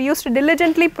intubated, we used to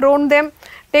diligently prone them,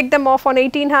 take them off on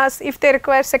 18 hours, if they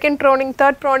require second proning,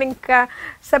 third proning,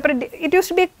 separate. It used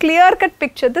to be a clear-cut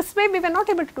picture. This way, we were not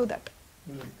able to do that.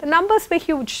 The numbers were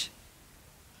huge.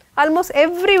 Almost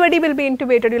everybody will be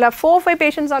intubated. You'll have 4 or 5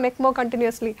 patients on ECMO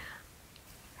continuously.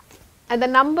 And the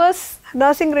numbers,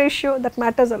 nursing ratio, that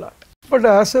matters a lot. But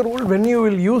as a rule, when you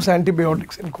will use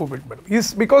antibiotics in COVID,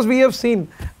 is because we have seen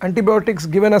antibiotics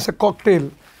given as a cocktail.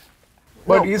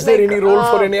 But No, is there any role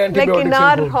for any antibiotics like in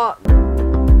our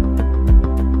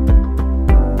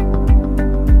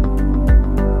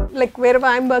like wherever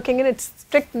I'm working in, it's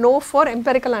strict no for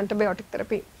empirical antibiotic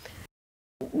therapy.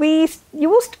 We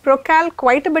used Procal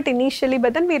quite a bit initially,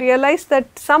 but then we realized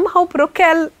that somehow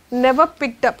Procal never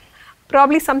picked up.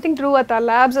 Probably something to do with our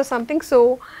labs or something.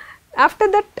 So after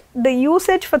that, the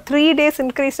usage for 3 days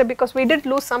increased because we did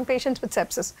lose some patients with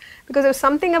sepsis. Because there was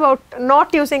something about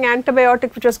not using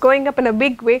antibiotic which was going up in a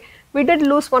big way. We did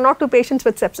lose 1 or 2 patients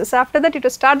with sepsis. After that, it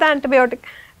was start the antibiotic,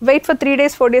 wait for 3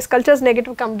 days, 4 days, cultures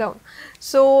negative, come down.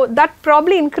 So that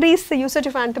probably increased the usage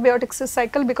of antibiotics this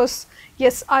cycle because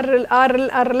yes, our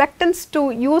reluctance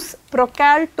to use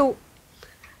Procal to,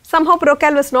 somehow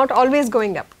Procal was not always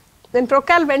going up. When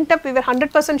Procal went up, we were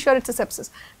 100% sure it's a sepsis.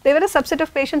 There were a subset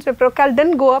of patients where Procal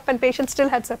didn't go up and patients still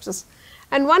had sepsis.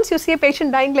 And once you see a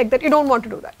patient dying like that, you don't want to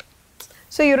do that.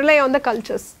 So you rely on the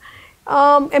cultures.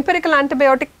 Empirical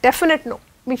antibiotic, definite no.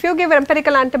 If you give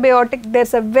empirical antibiotic,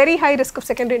 there's a very high risk of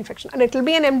secondary infection and it will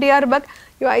be an MDR bug,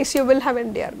 your ICU will have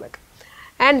MDR bug.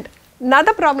 And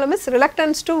another problem is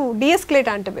reluctance to de-escalate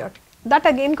antibiotic. That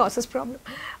again causes problem.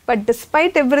 But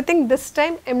despite everything, this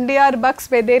time MDR bugs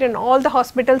were there in all the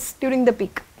hospitals during the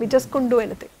peak. We just couldn't do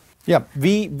anything. Yeah,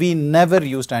 we never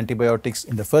used antibiotics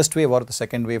in the first wave or the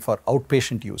second wave for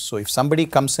outpatient use. So if somebody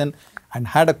comes in and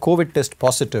had a COVID test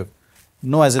positive,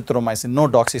 no azithromycin, no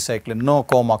doxycycline, no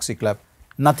comoxiclav,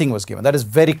 nothing was given. That is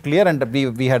very clear and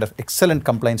we had an excellent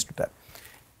compliance to that.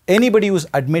 Anybody who is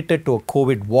admitted to a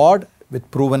COVID ward with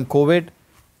proven COVID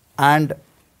and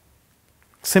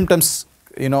symptoms,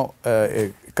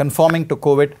 conforming to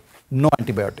COVID, no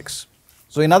antibiotics.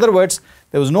 So in other words,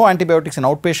 there was no antibiotics in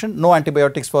outpatient, no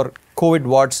antibiotics for COVID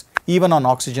wards, even on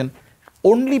oxygen.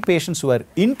 Only patients who were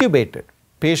intubated,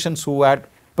 patients who had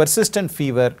persistent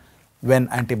fever when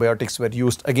antibiotics were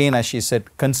used. Again, as she said,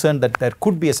 concerned that there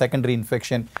could be a secondary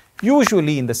infection,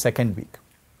 usually in the second week.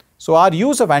 So our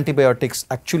use of antibiotics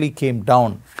actually came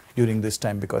down during this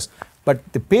time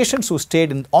but the patients who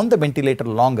stayed on the ventilator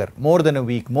longer, more than a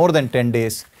week, more than 10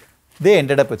 days, they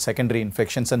ended up with secondary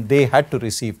infections and they had to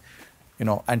receive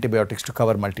antibiotics to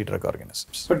cover multi-drug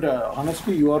organisms. But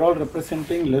honestly, you are all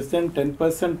representing less than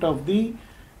 10% of the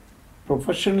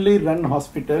professionally run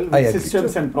hospital with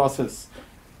systems and process.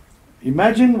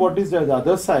 Imagine what is the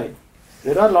other side.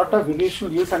 There are a lot of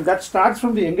irrational use and that starts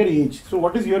from the younger age. So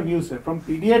what is your view, sir? From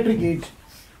pediatric age,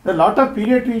 there are a lot of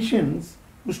pediatricians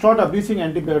who start abusing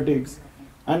antibiotics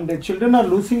and the children are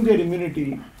losing their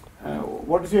immunity.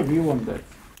 What is your view on that?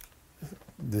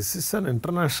 This is an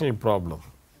international problem.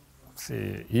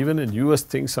 See, even in US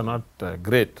things are not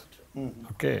great.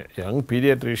 Okay, young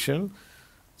pediatrician,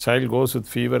 child goes with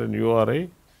fever and URI,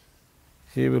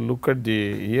 he will look at the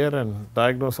ear and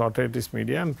diagnose otitis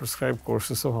media and prescribe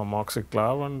courses of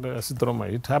amoxiclav and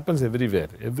azithromycin. It happens everywhere.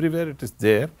 Everywhere it is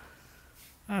there,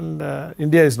 and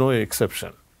India is no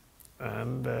exception.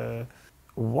 And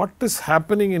what is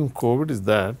happening in COVID is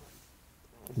that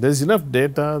there is enough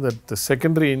data that the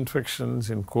secondary infections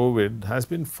in COVID has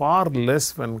been far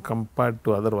less when compared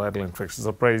to other viral infections,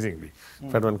 surprisingly.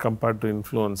 In fact, when compared to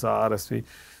influenza, RSV,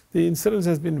 the incidence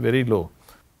has been very low.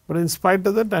 But in spite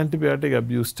of that, antibiotic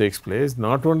abuse takes place,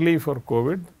 not only for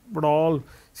COVID, but all,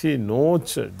 see,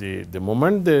 the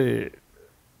moment the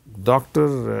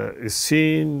doctor is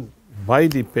seen by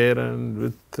the parent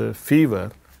with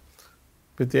fever,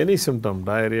 with any symptom,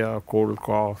 diarrhea, cold,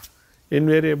 cough,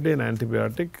 invariably an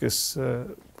antibiotic is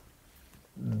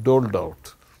doled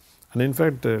out. And in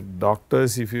fact,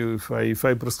 doctors, if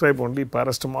I prescribe only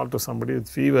paracetamol to somebody with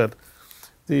fever,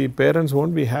 the parents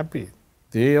won't be happy.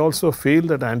 They also feel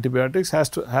that antibiotics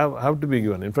have to be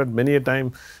given. In fact, many a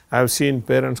time I have seen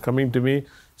parents coming to me,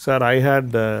 sir, I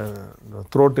had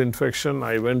throat infection,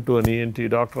 I went to an ENT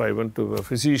doctor, I went to a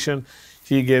physician,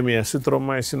 he gave me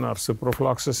azithromycin or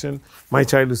ciprofloxacin, my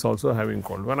child is also having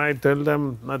cold. When I tell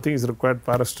them nothing is required,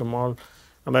 paracetamol,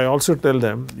 and I also tell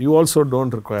them, you also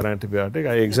don't require antibiotic,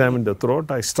 I examine the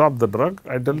throat, I stop the drug,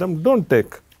 I tell them, don't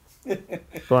take.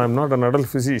 So I am not an adult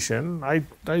physician. I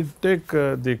take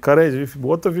the courage. If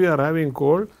both of you are having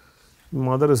cold,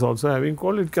 mother is also having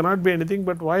cold, it cannot be anything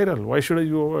but viral. Why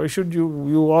should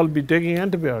you all be taking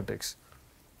antibiotics,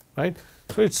 right?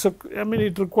 So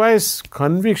it requires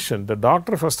conviction. The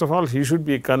doctor, first of all, he should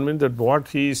be convinced that what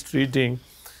he is treating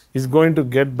is going to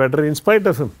get better in spite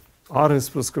of him or his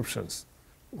prescriptions.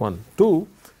 1. 2.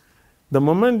 The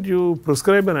moment you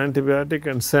prescribe an antibiotic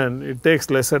and send, it takes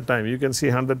lesser time. You can see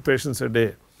 100 patients a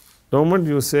day. The moment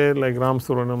you say, like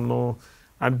Ramasubramanian, no,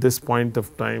 at this point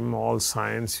of time, all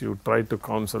science, you try to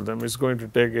counsel them, it's going to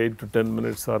take 8 to 10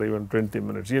 minutes or even 20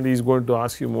 minutes. And he's going to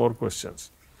ask you more questions.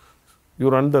 You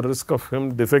run the risk of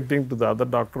him defecting to the other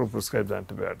doctor who prescribes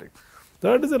antibiotic.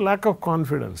 Third is a lack of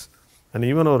confidence. And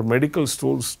even our medical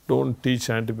schools don't teach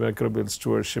antimicrobial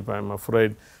stewardship, I'm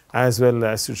afraid, as well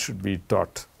as it should be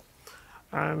taught.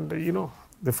 And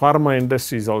the pharma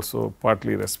industry is also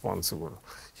partly responsible.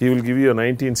 He will give you a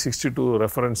 1962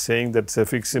 reference saying that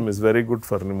cefixime is very good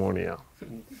for pneumonia.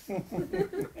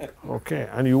 Okay,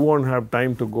 and you won't have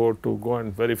time to go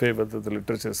and verify whether the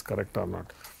literature is correct or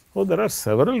not. So there are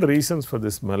several reasons for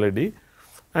this malady,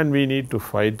 and we need to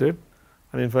fight it.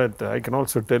 And in fact, I can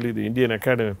also tell you the Indian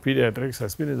Academy of Pediatrics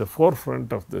has been in the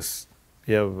forefront of this.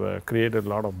 We have created a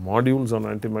lot of modules on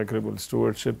antimicrobial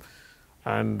stewardship,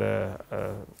 and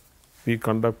we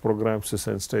conduct programs to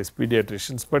sensitize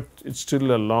pediatricians, but it's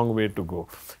still a long way to go.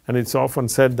 And it's often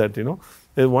said that,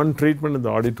 there's one treatment in the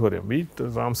auditorium.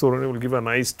 Ramasubramanian will give a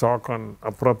nice talk on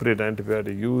appropriate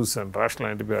antibiotic use and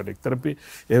rational antibiotic therapy.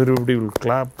 Everybody will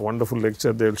clap, wonderful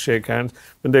lecture, they will shake hands.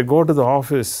 When they go to the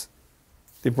office,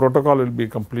 the protocol will be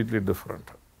completely different.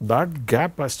 That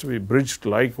gap has to be bridged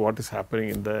like what is happening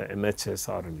in the NHS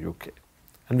or in UK.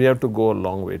 And we have to go a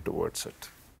long way towards it.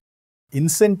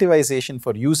 Incentivization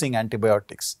for using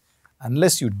antibiotics.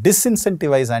 Unless you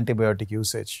disincentivize antibiotic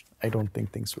usage, I don't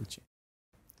think things will change.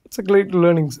 It's a great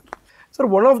learning, sir. Sir,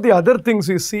 one of the other things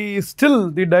we see is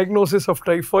still the diagnosis of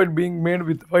typhoid being made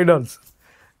with Vidals.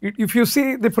 If you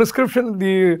see the prescription,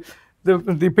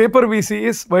 the paper we see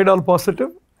is Vidal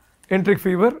positive, enteric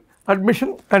fever,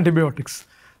 admission, antibiotics.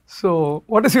 So,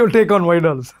 what is your take on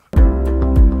Vidals?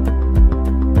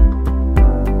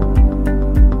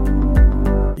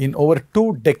 In over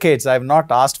 2 decades, I have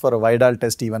not asked for a Vidal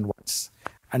test even once.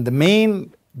 And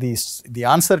the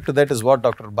answer to that is what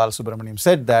Dr. Balasubramanian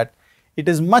said, that it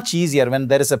is much easier when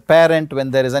there is a parent,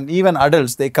 when there is even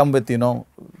adults, they come with,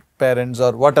 parents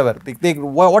or whatever.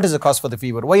 What is the cause for the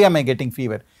fever? Why am I getting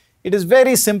fever? It is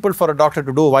very simple for a doctor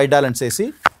to do a Vidal and say,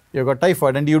 see, you've got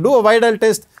typhoid. And you do a Vidal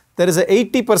test, there is a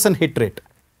 80% hit rate.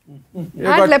 And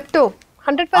lepto.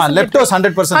 100%. Lepto is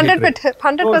 100% hit rate.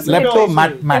 100%. Lepto,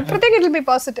 mat. Everything it will be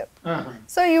positive.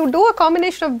 So you do a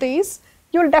combination of these,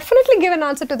 you will definitely give an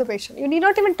answer to the patient. You need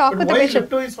not even talk with the patient.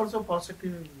 Lepto is also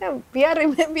positive? Yeah, we are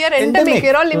endemic. We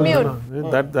are all immune.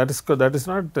 That is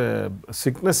not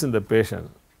sickness in the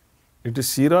patient. It is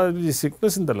serology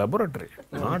sickness in the laboratory,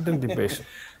 not in the patient.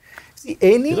 See,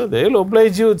 they will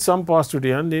oblige you with some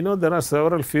positivity, and there are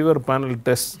several fever panel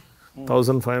tests.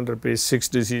 1,500 rupees, 6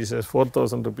 diseases,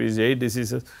 4,000 rupees, 8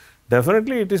 diseases.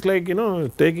 Definitely it is like,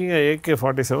 taking a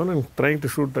AK-47 and trying to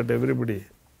shoot at everybody.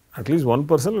 At least one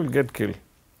person will get killed.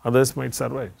 Others might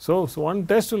survive. So one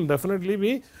test will definitely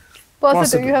be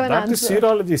positive. You have an that answer. Is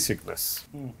serology sickness.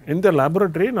 In the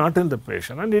laboratory, not in the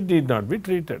patient. And it need not be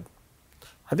treated.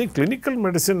 I think clinical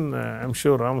medicine, I'm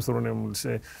sure Ramasubramanian will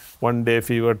say 1 day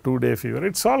fever, 2 day fever.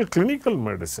 It's all clinical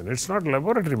medicine. It's not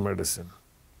laboratory medicine,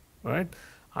 right?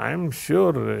 I'm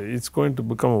sure it's going to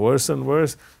become worse and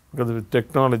worse because with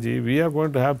technology, we are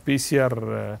going to have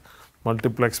PCR,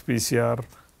 multiplex PCR,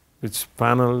 which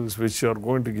panels which are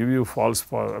going to give you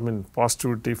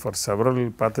positivity for several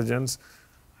pathogens.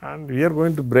 And we are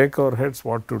going to break our heads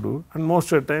what to do. And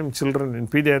most of the time, children in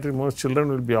pediatric, most children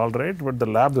will be all right, but the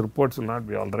lab reports will not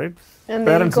be all right. And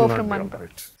parents will will go not from be all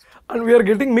right. And we are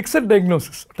getting mixed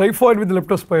diagnosis. Typhoid with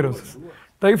leptospirosis,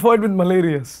 typhoid with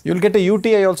malarias. You'll get a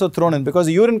UTI also thrown in because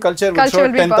urine culture will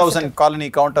show 10,000 colony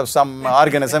count of some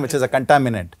organism which is a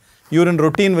contaminant. Urine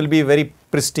routine will be very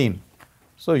pristine.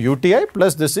 So UTI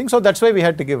plus this thing. So that's why we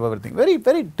had to give everything. Very,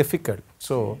 very difficult.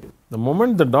 So the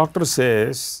moment the doctor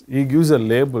says, he gives a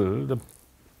label,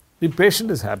 the patient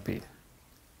is happy.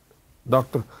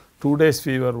 Doctor, 2 days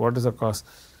fever, what is the cause?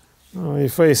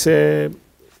 If I say,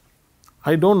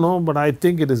 I don't know, but I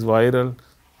think it is viral.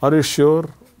 Are you sure?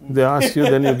 They ask you,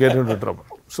 then you get into trouble.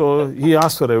 So he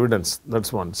asks for evidence.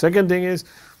 That's one. Second thing is,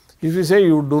 if you say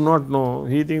you do not know,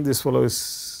 he thinks this fellow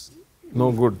is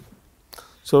no good.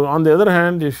 So on the other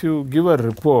hand, if you give a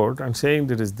report and saying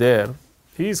that it is there,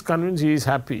 he is convinced, he is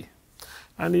happy.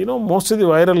 And most of the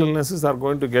viral illnesses are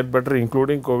going to get better,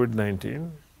 including COVID-19,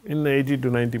 in 80 to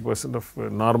 90% of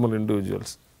normal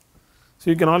individuals. So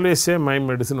you can always say, my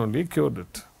medicine only cured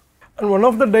it. And one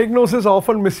of the diagnoses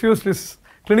often misused is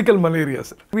clinical malaria.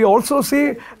 We also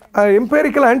see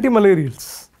empirical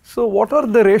anti-malarials. So what are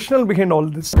the rationale behind all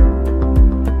this?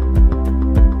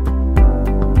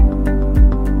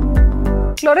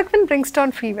 Chloroquine brings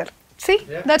down fever. See,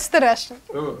 that's the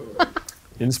rationale.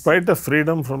 In spite of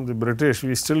freedom from the British,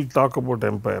 we still talk about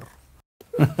empire.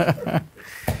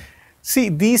 see,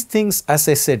 these things, as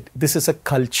I said, this is a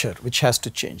culture which has to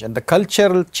change. And the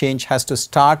cultural change has to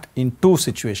start in two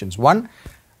situations. One,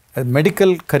 a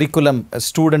medical curriculum, a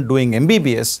student doing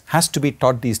MBBS has to be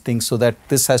taught these things so that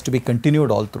this has to be continued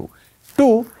all through.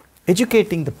 Two,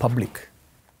 educating the public.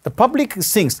 The public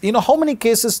thinks, how many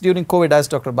cases during COVID, as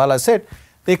Dr. Bala said,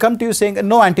 they come to you saying,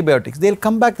 no antibiotics. They'll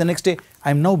come back the next day,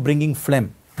 I'm now bringing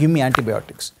phlegm, give me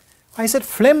antibiotics. I said,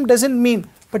 phlegm doesn't mean,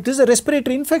 but this is a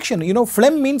respiratory infection.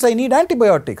 Phlegm means I need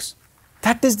antibiotics.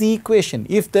 That is the equation.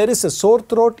 If there is a sore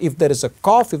throat, if there is a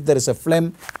cough, if there is a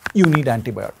phlegm, you need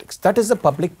antibiotics. That is the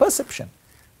public perception.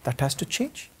 That has to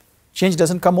change. Change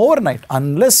doesn't come overnight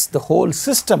unless the whole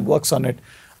system works on it,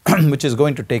 which is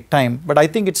going to take time. But I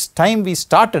think it's time we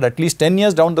started. At least 10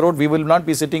 years down the road, we will not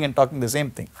be sitting and talking the same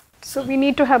thing. So we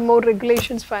need to have more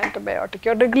regulations for antibiotic.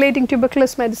 You're regulating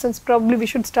tuberculosis medicines, probably we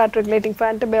should start regulating for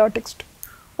antibiotics too.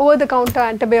 Over-the-counter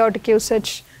antibiotic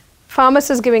usage,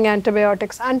 pharmacists giving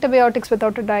antibiotics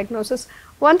without a diagnosis.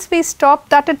 Once we stop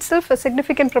that itself, a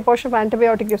significant proportion of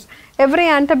antibiotic use. Every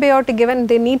antibiotic given,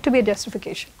 they need to be a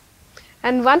justification.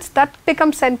 And once that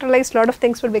becomes centralized, a lot of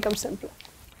things will become simpler.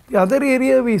 The other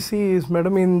area we see is,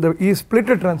 madam, is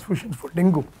platelet transfusions for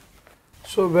dengue.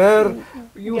 So where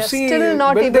you see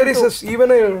when there is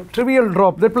even a trivial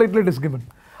drop, the platelet is given.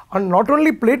 And not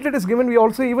only platelet is given, we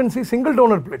also even see single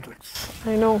donor platelets.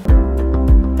 I know.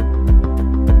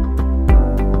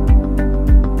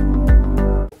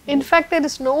 In fact, there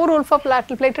is no rule for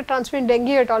platelet transfusion in dengue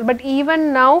at all. But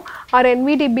even now, our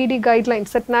NVDBD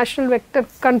guidelines, that National Vector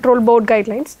Control Board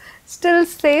guidelines, still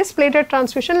says platelet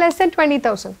transfusion less than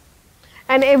 20,000.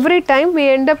 And every time we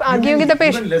end up arguing with the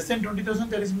patient. Even less than 20,000,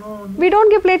 there is no. We don't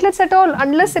give platelets at all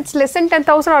unless it's less than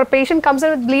 10,000 or a patient comes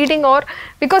in with bleeding, or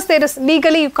because there is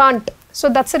legally you can't. So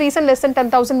that's the reason less than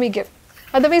 10,000 we give.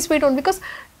 Otherwise we don't, because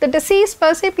the disease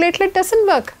per se platelet doesn't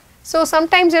work. So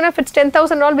sometimes, if it's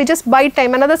 10,000 all, we just buy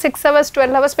time. Another 6 hours,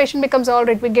 12 hours, patient becomes all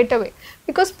right, we get away.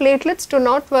 Because platelets do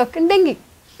not work in dengue.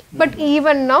 But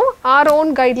even now, our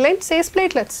own guideline says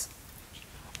platelets.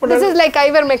 This is like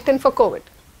ivermectin for COVID.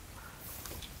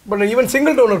 But even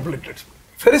single donor platelets,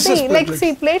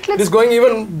 platelets is going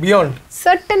even beyond.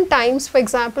 Certain times, for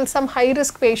example, some high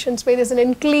risk patients where there is an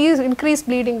increased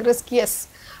bleeding risk, yes.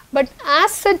 But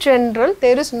as a general,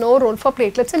 there is no role for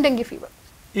platelets in dengue fever.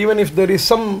 Even if there is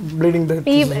some bleeding there.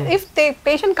 Even if the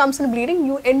patient comes in bleeding,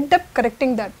 you end up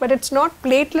correcting that. But it's not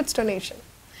platelets donation.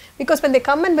 Because when they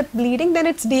come in with bleeding, then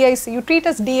it's DIC. You treat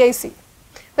as DIC.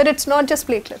 But it's not just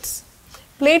platelets.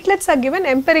 Platelets are given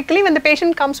empirically when the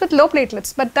patient comes with low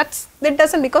platelets, but that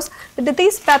doesn't, because the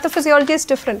disease pathophysiology is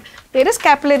different. There is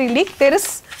capillary leak, there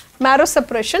is marrow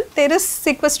suppression, there is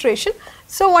sequestration.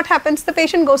 So what happens? The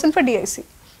patient goes in for DIC.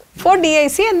 For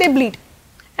DIC and they bleed.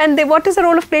 And what is the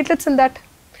role of platelets in that?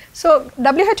 So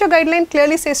WHO guideline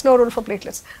clearly says no role for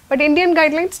platelets, but Indian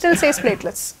guideline still says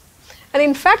platelets. And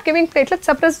in fact, giving platelets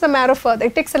suppresses the marrow further.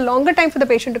 It takes a longer time for the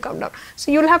patient to come down.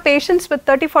 So you'll have patients with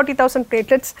 30,000-40,000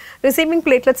 platelets, receiving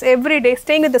platelets every day,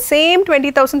 staying with the same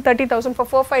 20,000, 30,000 for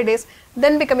 4-5 days,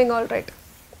 then becoming all right.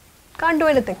 Can't do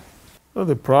anything. No,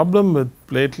 the problem with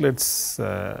platelets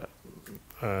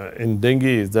in dengue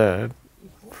is that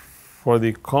for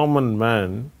the common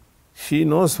man, he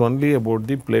knows only about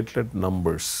the platelet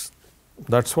numbers.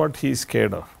 That's what he is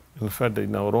scared of. In fact,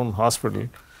 in our own hospital,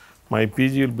 my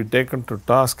PG will be taken to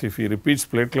task if he repeats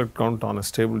platelet count on a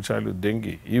stable child with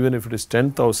dengue, even if it is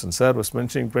 10,000. Sir was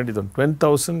mentioning 20,000.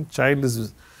 10,000, child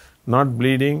is not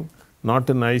bleeding, not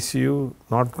in ICU,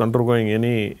 not undergoing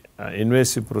any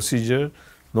invasive procedure,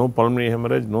 no pulmonary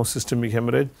hemorrhage, no systemic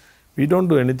hemorrhage. We don't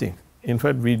do anything. In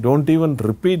fact, we don't even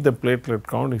repeat the platelet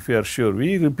count if we are sure.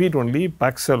 We repeat only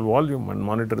packed cell volume and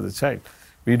monitor the child.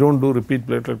 We don't do repeat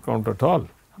platelet count at all.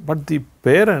 But the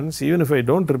parents, even if I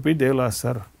don't repeat, they will ask,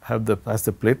 sir, has the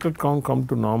platelet count come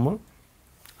to normal?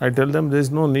 I tell them there is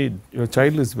no need. Your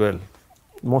child is well.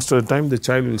 Most of the time, the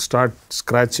child will start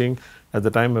scratching at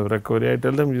the time of recovery. I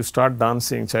tell them, you start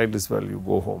dancing, child is well, you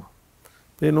go home.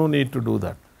 There is no need to do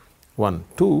that. 1.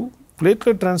 2,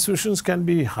 platelet transfusions can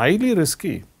be highly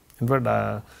risky. In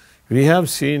fact, we have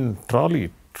seen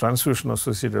trolley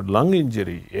transfusion-associated lung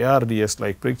injury,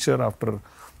 ARDS-like picture after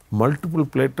multiple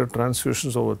platelet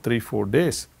transfusions over 3-4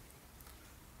 days.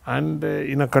 And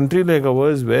in a country like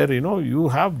ours where, you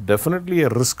have definitely a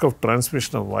risk of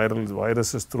transmission of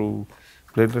viruses through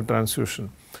platelet transfusion.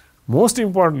 Most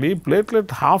importantly, platelet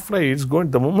half-life is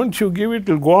going, the moment you give it,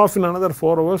 it will go off in another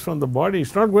 4 hours from the body.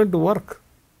 It's not going to work.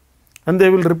 And they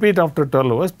will repeat after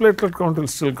 12 hours, platelet count will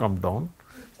still come down,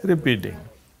 repeating.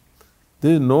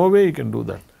 There is no way you can do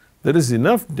that. There is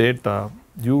enough data.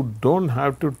 You don't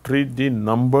have to treat the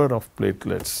number of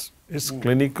platelets. It's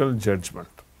clinical judgment.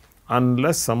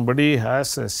 Unless somebody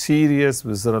has a serious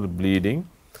visceral bleeding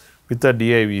with a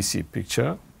DIVC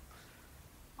picture,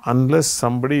 unless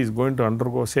somebody is going to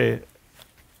undergo, say,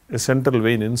 a central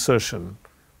vein insertion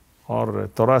or a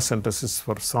thoracentesis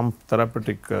for some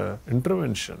therapeutic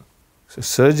intervention. So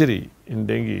surgery in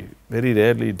dengue, very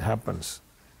rarely it happens.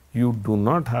 You do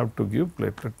not have to give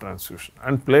platelet transfusion.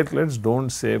 And platelets don't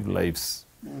save lives.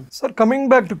 Sir, coming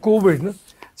back to COVID,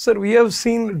 sir, we have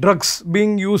seen drugs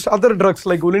being used, other drugs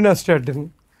like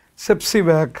ulinastatin,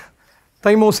 Sepsivac,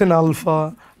 thymosin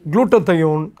alpha,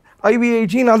 glutathione,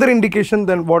 IVIG in other indication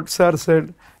than what sir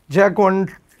said,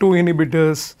 JAK1-2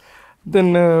 inhibitors,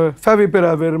 then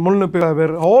favipiravir,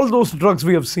 molnupiravir, all those drugs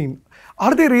we have seen.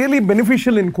 Are they really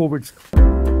beneficial in COVID, sir?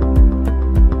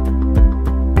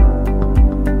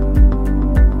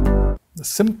 The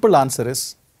simple answer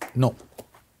is no.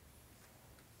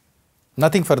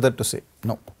 Nothing further to say,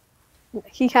 no.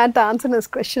 He had the answer in his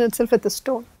question itself with the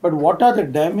stone. But what are the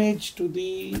damage to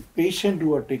the patient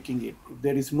who are taking it? If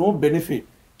there is no benefit,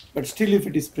 but still if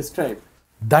it is prescribed.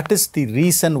 That is the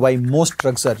reason why most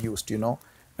drugs are used,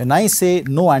 When I say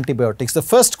no antibiotics, the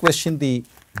first question the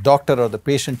doctor or the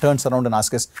patient turns around and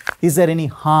asks us, is there any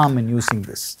harm in using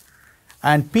this?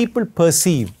 And people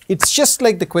perceive, it's just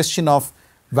like the question of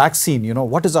vaccine,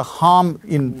 what is a harm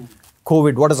in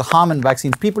COVID, what is a harm in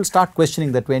vaccine? People start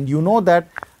questioning that when you know that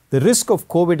the risk of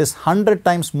COVID is 100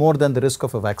 times more than the risk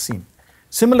of a vaccine.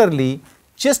 Similarly,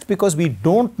 just because we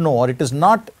don't know or it is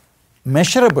not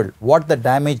measurable what the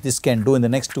damage this can do in the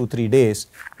next 2-3 days,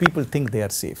 people think they are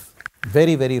safe.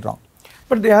 Very, very wrong.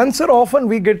 But the answer often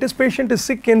we get is patient is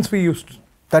sick, hence we used.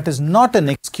 That is not an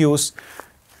excuse.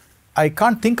 I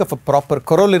can't think of a proper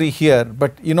corollary here,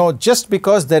 but just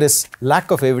because there is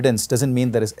lack of evidence doesn't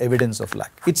mean there is evidence of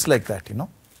lack. It's like that,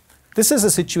 This is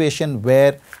a situation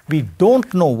where we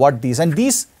don't know what and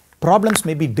these problems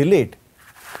may be delayed.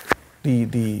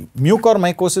 The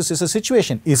mucormycosis is a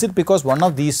situation. Is it because one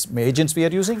of these agents we are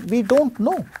using? We don't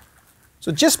know.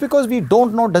 So just because we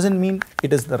don't know doesn't mean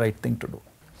it is the right thing to do.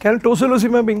 Can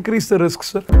tocilizumab increase the risk,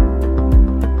 sir?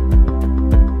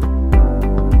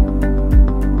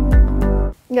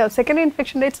 Yeah, secondary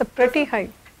infection rates are pretty high.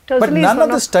 But none of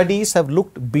the studies have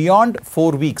looked beyond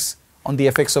 4 weeks on the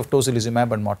effects of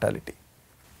tocilizumab and mortality.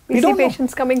 We see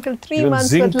patients coming till 3 months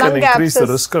zinc with lung can increase abscess.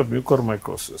 the risk of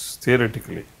mucormycosis,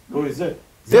 theoretically. Oh, is it?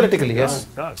 Theoretically, yes.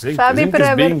 Yeah, zinc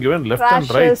is being given left and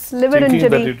right, rashes, liver thinking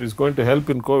that injury. it is going to help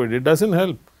in COVID. It doesn't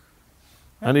help.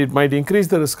 And it might increase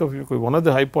the risk of mucormycosis. One of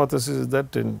the hypotheses is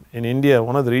that in India,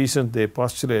 one of the reasons they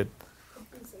postulate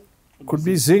could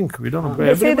be zinc. We don't know.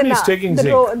 Everybody is taking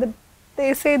zinc.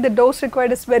 They say the dose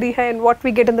required is very high and what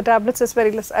we get in the tablets is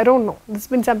very less. I don't know. This has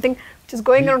been something which is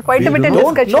going on quite a bit in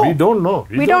discussion. We don't know.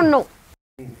 We don't know.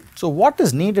 So what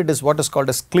is needed is what is called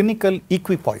as clinical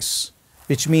equipoise,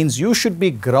 which means you should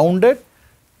be grounded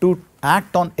to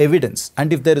act on evidence.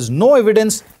 And if there is no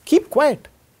evidence, keep quiet.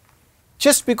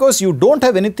 Just because you don't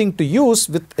have anything to use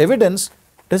with evidence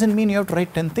doesn't mean you have to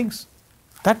write 10 things.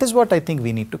 That is what I think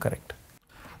we need to correct.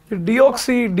 The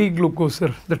deoxy-D-glucose,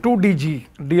 sir, the 2-DG,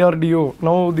 DRDO,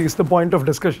 now this is the point of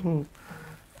discussion.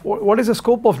 What is the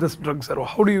scope of this drug, sir?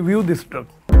 How do you view this drug?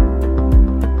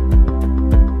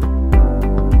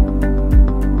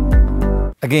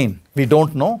 Again, we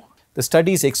don't know. The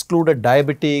studies excluded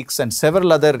diabetics and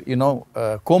several other,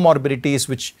 comorbidities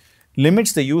which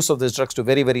limits the use of these drugs to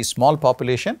very, very small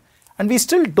population. And we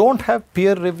still don't have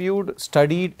peer-reviewed,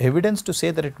 studied evidence to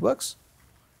say that it works.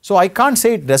 So I can't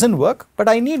say it doesn't work, but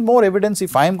I need more evidence.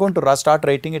 If I am going to start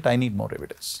writing it, I need more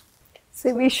evidence.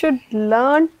 See, we should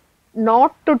learn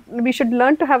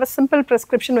to have a simple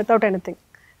prescription without anything.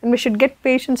 And we should get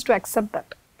patients to accept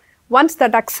that. Once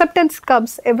that acceptance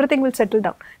comes, everything will settle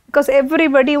down. Because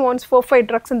everybody wants 4-5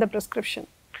 drugs in the prescription.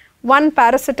 One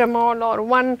paracetamol or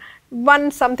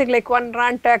one something like one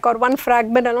Rantac or one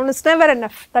Fragment alone is never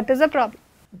enough. That is a problem.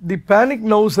 The panic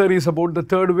now, sir, is about the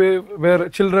third wave where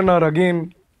children are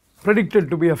again predicted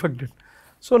to be affected.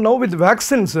 So now with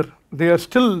vaccines, sir, they are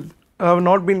still have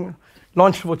not been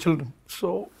launched for children.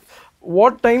 So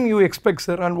what time you expect,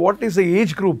 sir, and what is the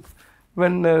age group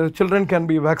when children can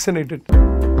be vaccinated?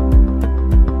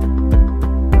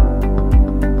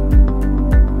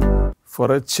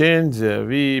 For a change,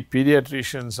 we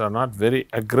pediatricians are not very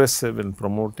aggressive in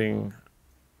promoting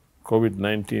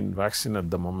COVID-19 vaccine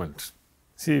at the moment.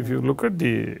 See, if you look at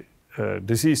the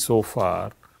disease so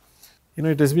far,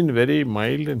 it has been very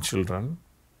mild in children,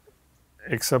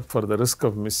 except for the risk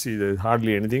of misuse. There is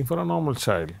hardly anything for a normal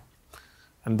child.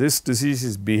 And this disease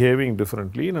is behaving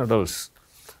differently in adults.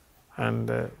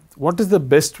 And what is the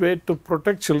best way to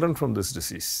protect children from this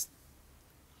disease?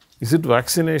 Is it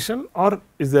vaccination or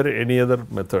is there any other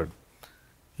method?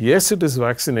 Yes, it is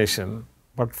vaccination,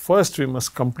 but first we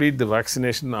must complete the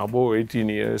vaccination above 18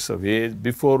 years of age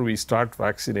before we start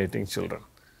vaccinating children.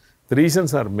 The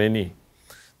reasons are many.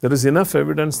 There is enough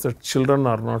evidence that children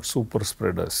are not super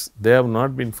spreaders. They have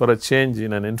not been, for a change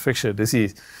in an infectious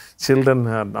disease, children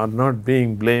are not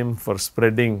being blamed for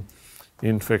spreading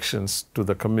infections to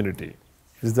the community.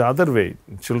 It's the other way.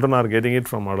 Children are getting it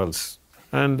from adults.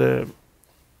 And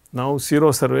now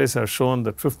sero surveys have shown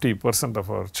that 50%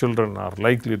 of our children are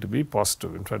likely to be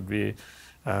positive. In fact,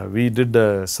 we did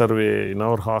a survey in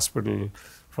our hospital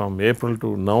from April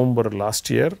to November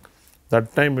last year.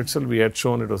 That time itself we had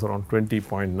shown it was around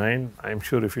 20.9. I'm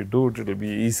sure if you do it, it will be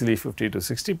easily 50 to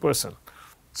 60%.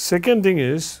 Second thing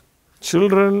is,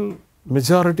 children,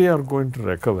 majority are going to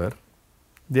recover.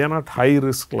 They are not high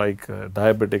risk like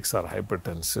diabetics or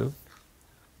hypertensive.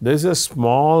 There is a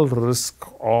small risk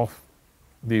of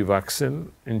the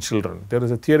vaccine in children. There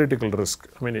is a theoretical risk.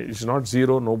 I mean, it's not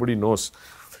zero, nobody knows.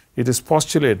 It is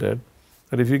postulated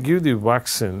that if you give the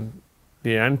vaccine,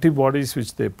 the antibodies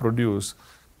which they produce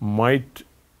might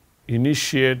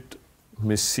initiate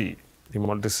MIS-C, the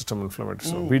multisystem inflammatory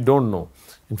syndrome. We don't know.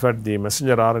 In fact, the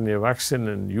messenger RNA vaccine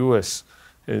in US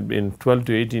in 12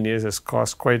 to 18 years has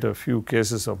caused quite a few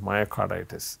cases of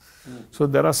myocarditis. So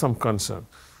there are some concerns.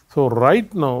 So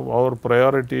right now, our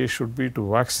priority should be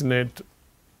to vaccinate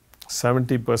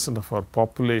 70% of our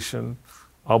population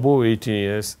above 18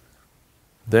 years.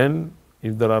 Then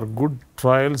if there are good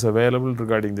trials available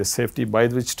regarding the safety, by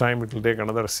which time it will take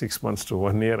another 6 months to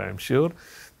 1 year, I am sure,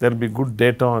 there will be good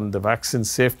data on the vaccine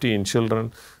safety in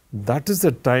children. That is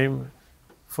the time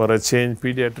for a change.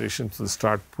 Pediatricians will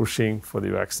start pushing for the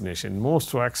vaccination.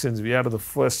 Most vaccines, we are the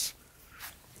first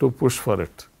to push for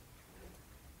it,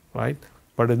 right?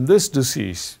 But in this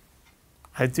disease,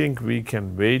 I think we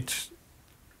can wait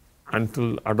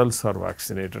until adults are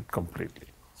vaccinated completely.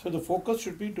 So the focus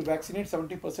should be to vaccinate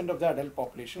 70% of the adult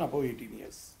population above 18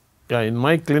 years. Yeah, in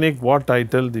my clinic, what I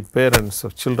tell the parents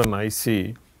of children I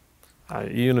see,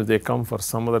 even if they come for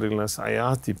some other illness, I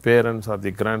ask the parents or the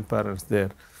grandparents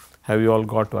there, have you all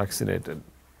got vaccinated?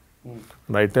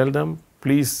 And I tell them,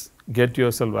 please get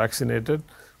yourself vaccinated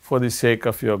for the sake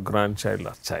of your grandchild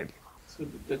or child. So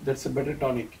that's a better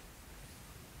tonic.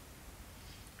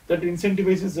 That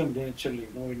incentivizes them naturally,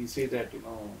 when you say that,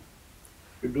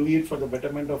 you do it for the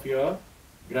betterment of your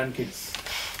grandkids.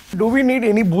 Do we need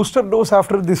any booster dose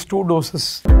after these 2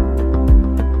 doses?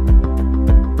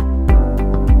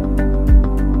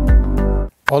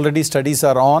 Already studies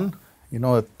are on.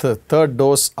 The third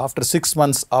dose after 6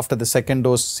 months after the second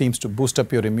dose seems to boost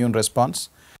up your immune response.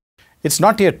 It's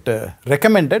not yet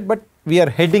recommended, but we are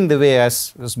heading the way,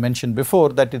 as was mentioned before,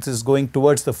 that it is going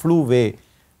towards the flu way,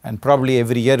 and probably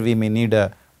every year we may need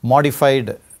a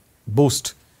modified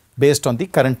boost based on the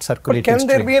current circulating But can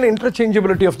there strain. be an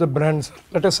interchangeability of the brands?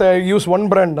 Let us say I use one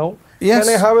brand now. Yes.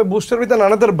 Can I have a booster with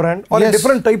another brand or a Yes.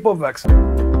 different type of vaccine?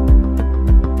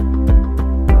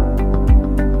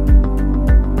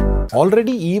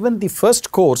 Already even the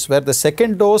first course where the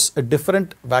second dose, a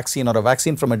different vaccine or a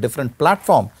vaccine from a different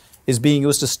platform is being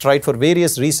used as tried for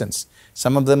various reasons.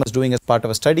 Some of them is doing as part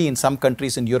of a study in some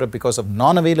countries in Europe because of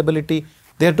non-availability.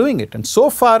 They are doing it. And so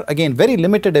far, again, very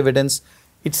limited evidence,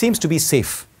 it seems to be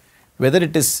safe. Whether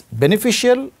it is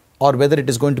beneficial or whether it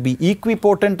is going to be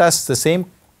equipotent as the same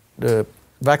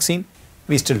vaccine,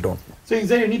 we still don't. So is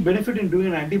there any benefit in doing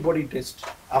an antibody test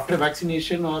after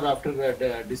vaccination or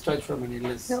after discharge from an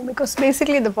illness? No, because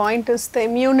basically the point is the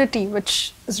immunity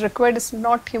which is required is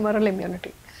not humoral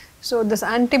immunity. So this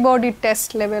antibody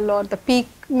test level or the peak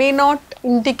may not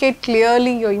indicate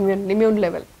clearly your immune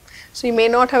level. So you may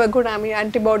not have a good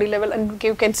antibody level and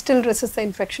you can still resist the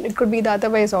infection. It could be the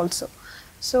otherwise also.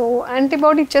 So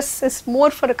antibody test is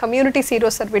more for a community sero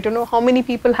survey to know how many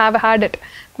people have had it.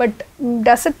 But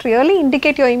does it really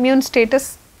indicate your immune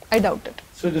status? I doubt it.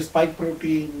 So the spike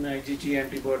protein, IgG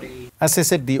antibody. As I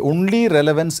said, the only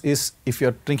relevance is if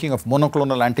you're thinking of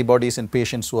monoclonal antibodies in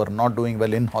patients who are not doing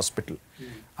well in hospital.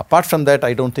 Apart from that,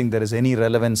 I don't think there is any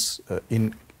relevance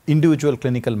in individual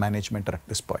clinical management at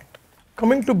this point.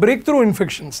 Coming to breakthrough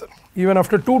infections, even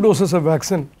after 2 doses of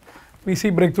vaccine, we see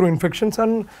breakthrough infections,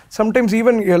 and sometimes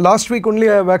even last week only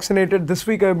I vaccinated, this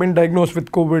week I have been diagnosed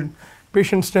with COVID.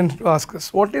 Patients tend to ask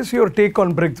us, what is your take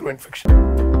on breakthrough infection?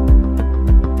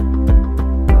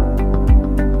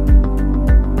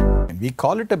 We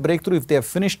call it a breakthrough if they have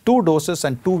finished 2 doses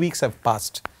and 2 weeks have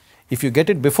passed. If you get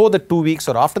it before the 2 weeks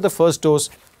or after the first dose,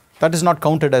 that is not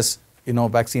counted as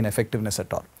vaccine effectiveness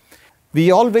at all.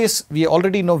 We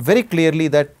already know very clearly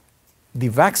that the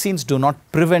vaccines do not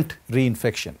prevent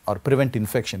reinfection or prevent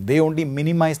infection. They only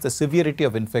minimize the severity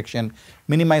of infection,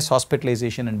 minimize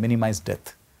hospitalization and minimize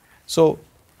death. So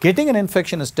getting an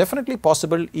infection is definitely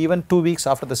possible even 2 weeks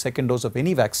after the second dose of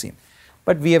any vaccine.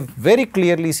 But we have very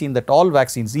clearly seen that all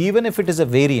vaccines, even if it is a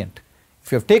variant,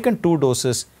 if you have taken 2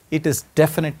 doses, it is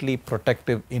definitely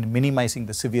protective in minimizing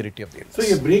the severity of the illness. So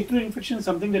your breakthrough infection is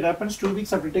something that happens 2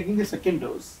 weeks after taking the second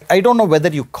dose. I don't know whether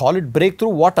you call it breakthrough.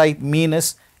 What I mean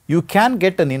is you can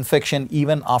get an infection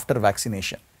even after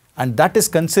vaccination, and that is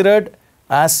considered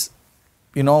as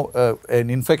an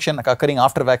infection occurring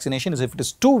after vaccination is if it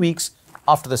is 2 weeks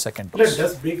after the second dose.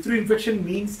 Does breakthrough infection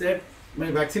means that my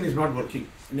vaccine is not working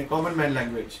in a common man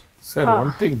language? Sir,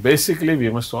 one thing basically we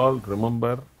must all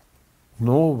remember,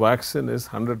 no vaccine is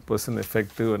 100%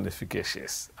 effective and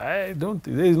efficacious. There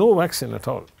is no vaccine at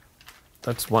all.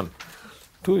 That's one.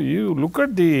 2, you look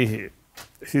at the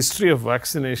history of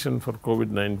vaccination for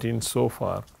COVID-19 so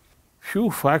far,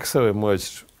 few facts have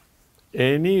emerged.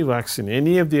 Any vaccine,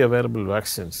 any of the available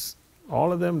vaccines,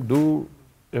 all of them do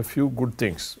a few good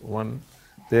things. One,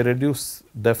 they reduce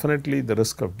definitely the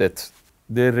risk of death.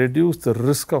 They reduce the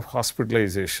risk of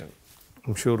hospitalization.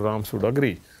 I'm sure Rams would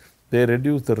agree. They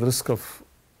reduce the risk of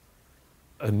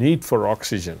a need for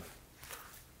oxygen.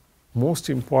 Most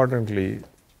importantly,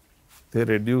 they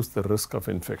reduce the risk of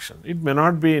infection. It may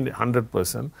not be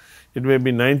 100%. It may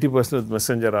be 90% with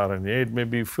messenger RNA. It may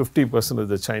be 50% with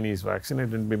the Chinese vaccine. It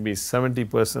may be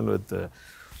 70% with the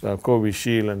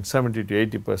Covishield and 70 to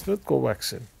 80% with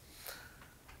Covaxin.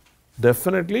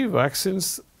 Definitely,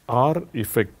 vaccines are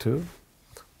effective,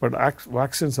 but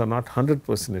vaccines are not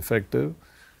 100% effective,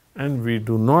 and we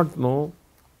do not know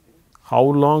how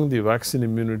long the vaccine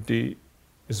immunity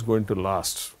is going to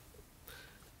last.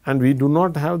 And we do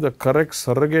not have the correct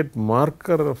surrogate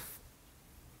marker of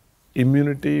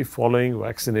immunity following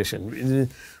vaccination.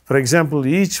 For example,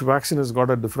 each vaccine has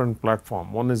got a different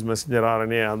platform. One is messenger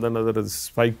RNA, and another is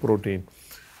spike protein.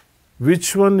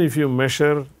 Which one, if you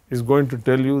measure, is going to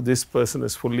tell you this person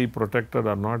is fully protected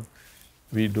or not?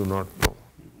 We do not know.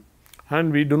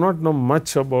 And we do not know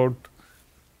much about,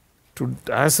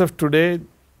 as of today,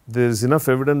 there is enough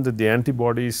evidence that the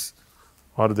antibodies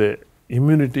or the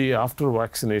immunity after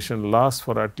vaccination lasts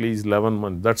for at least 11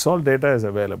 months. That's all data is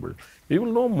available. We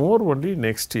will know more only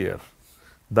next year.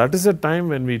 That is a time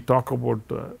when we talk about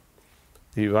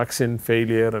the vaccine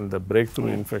failure and the breakthrough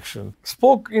infection.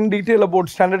 Spoke in detail about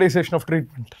standardization of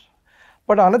treatment.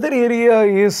 But another area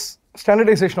is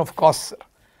standardization of costs.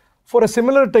 For a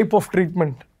similar type of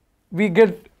treatment, we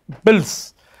get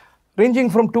bills ranging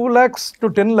from 2 lakhs to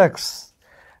 10 lakhs.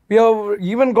 We have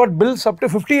even got bills up to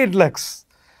 58 lakhs.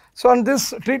 So, and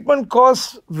this treatment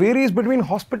cost varies between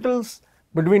hospitals,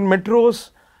 between metros,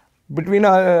 between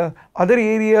other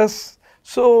areas.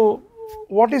 So,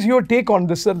 what is your take on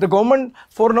this? The government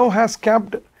for now has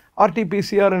capped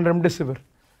RT-PCR and remdesivir.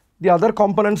 the other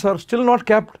components are still not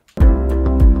capped.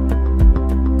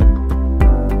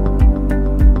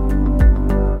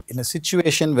 In a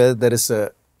situation where there is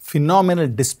a phenomenal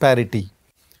disparity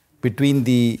between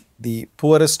the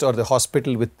poorest or the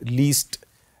hospital with least,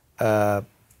 shall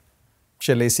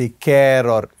I say, care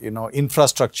or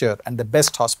infrastructure, and the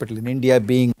best hospital in India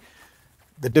being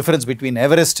the difference between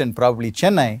Everest and probably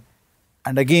Chennai.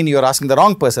 And again, you are asking the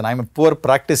wrong person. I'm a poor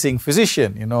practicing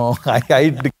physician, I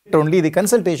get only the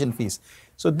consultation fees.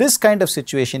 So this kind of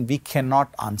situation we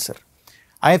cannot answer.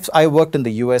 I worked in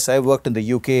the US, I worked in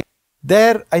the UK.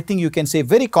 There, I think you can say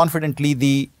very confidently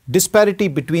the disparity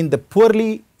between the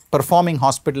poorly performing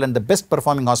hospital and the best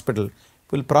performing hospital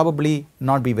will probably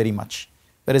not be very much.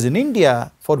 Whereas in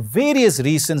India, for various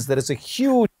reasons, there is a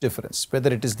huge difference,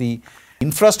 whether it is the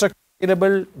infrastructure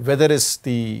available, whether it's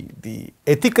the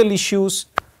ethical issues.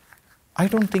 I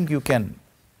don't think you can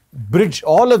bridge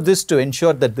all of this to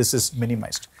ensure that this is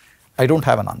minimized. I don't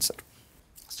have an answer.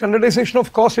 Standardization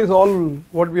of cost is all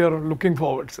what we are looking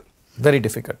forward to. Very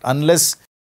difficult. Unless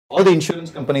all the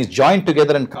insurance companies join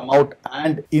together and come out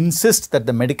and insist that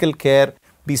the medical care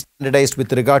be standardized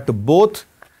with regard to both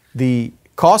the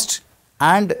cost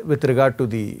and with regard to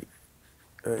the,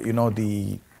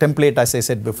 the template, as I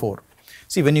said before.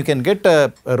 See, when you can get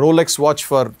a Rolex watch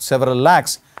for several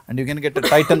lakhs, and you can get a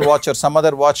Titan watch or some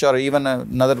other watch or even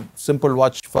another simple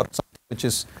watch for something which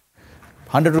is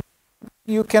 100 rupees,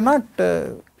 you cannot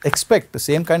expect the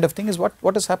same kind of thing as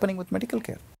what is happening with medical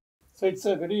care. So it's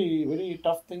a very, very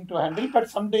tough thing to handle, but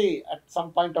someday at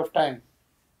some point of time,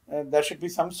 there should be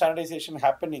some standardization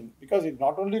happening, because it's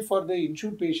not only for the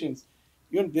insured patients,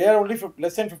 even they are only for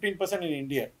less than 15% in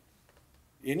India.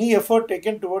 Any effort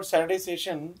taken towards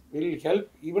standardization will help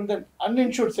even the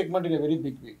uninsured segment in a very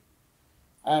big way.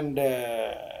 And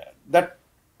that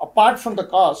apart from the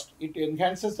cost, it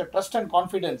enhances the trust and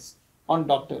confidence on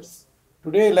doctors.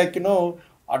 Today,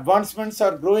 advancements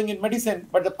are growing in medicine,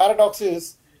 but the paradox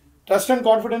is trust and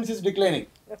confidence is declining.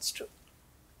 That's true.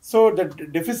 So the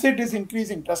deficit is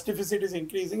increasing, trust deficit is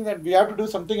increasing, and we have to do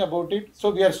something about it. So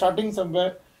we are starting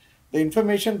somewhere. The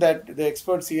information that the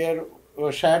experts here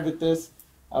shared with us,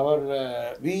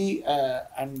 our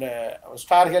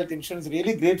Star Health Insurance,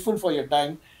 really grateful for your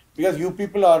time, because you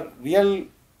people are real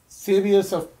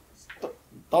saviors of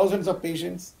thousands of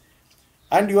patients,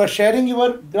 and you are sharing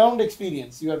your ground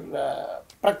experience, your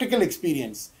practical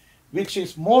experience, which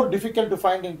is more difficult to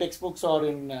find in textbooks or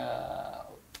in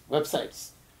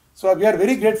websites. So we are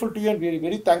very grateful to you and very,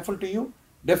 very thankful to you.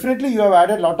 Definitely you have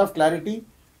added a lot of clarity.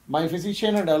 My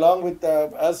physician and along with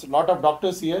us, a lot of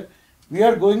doctors here, we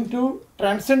are going to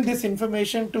transcend this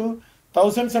information to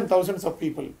thousands and thousands of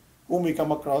people whom we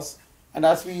come across. And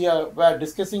as we were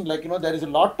discussing, there is a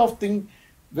lot of things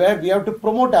where we have to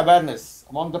promote awareness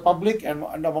among the public and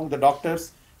among the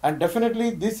doctors. And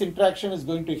definitely this interaction is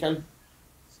going to help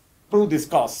prove this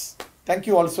cause. Thank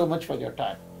you all so much for your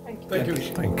time. Thank you. Thank you.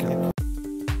 Thank you.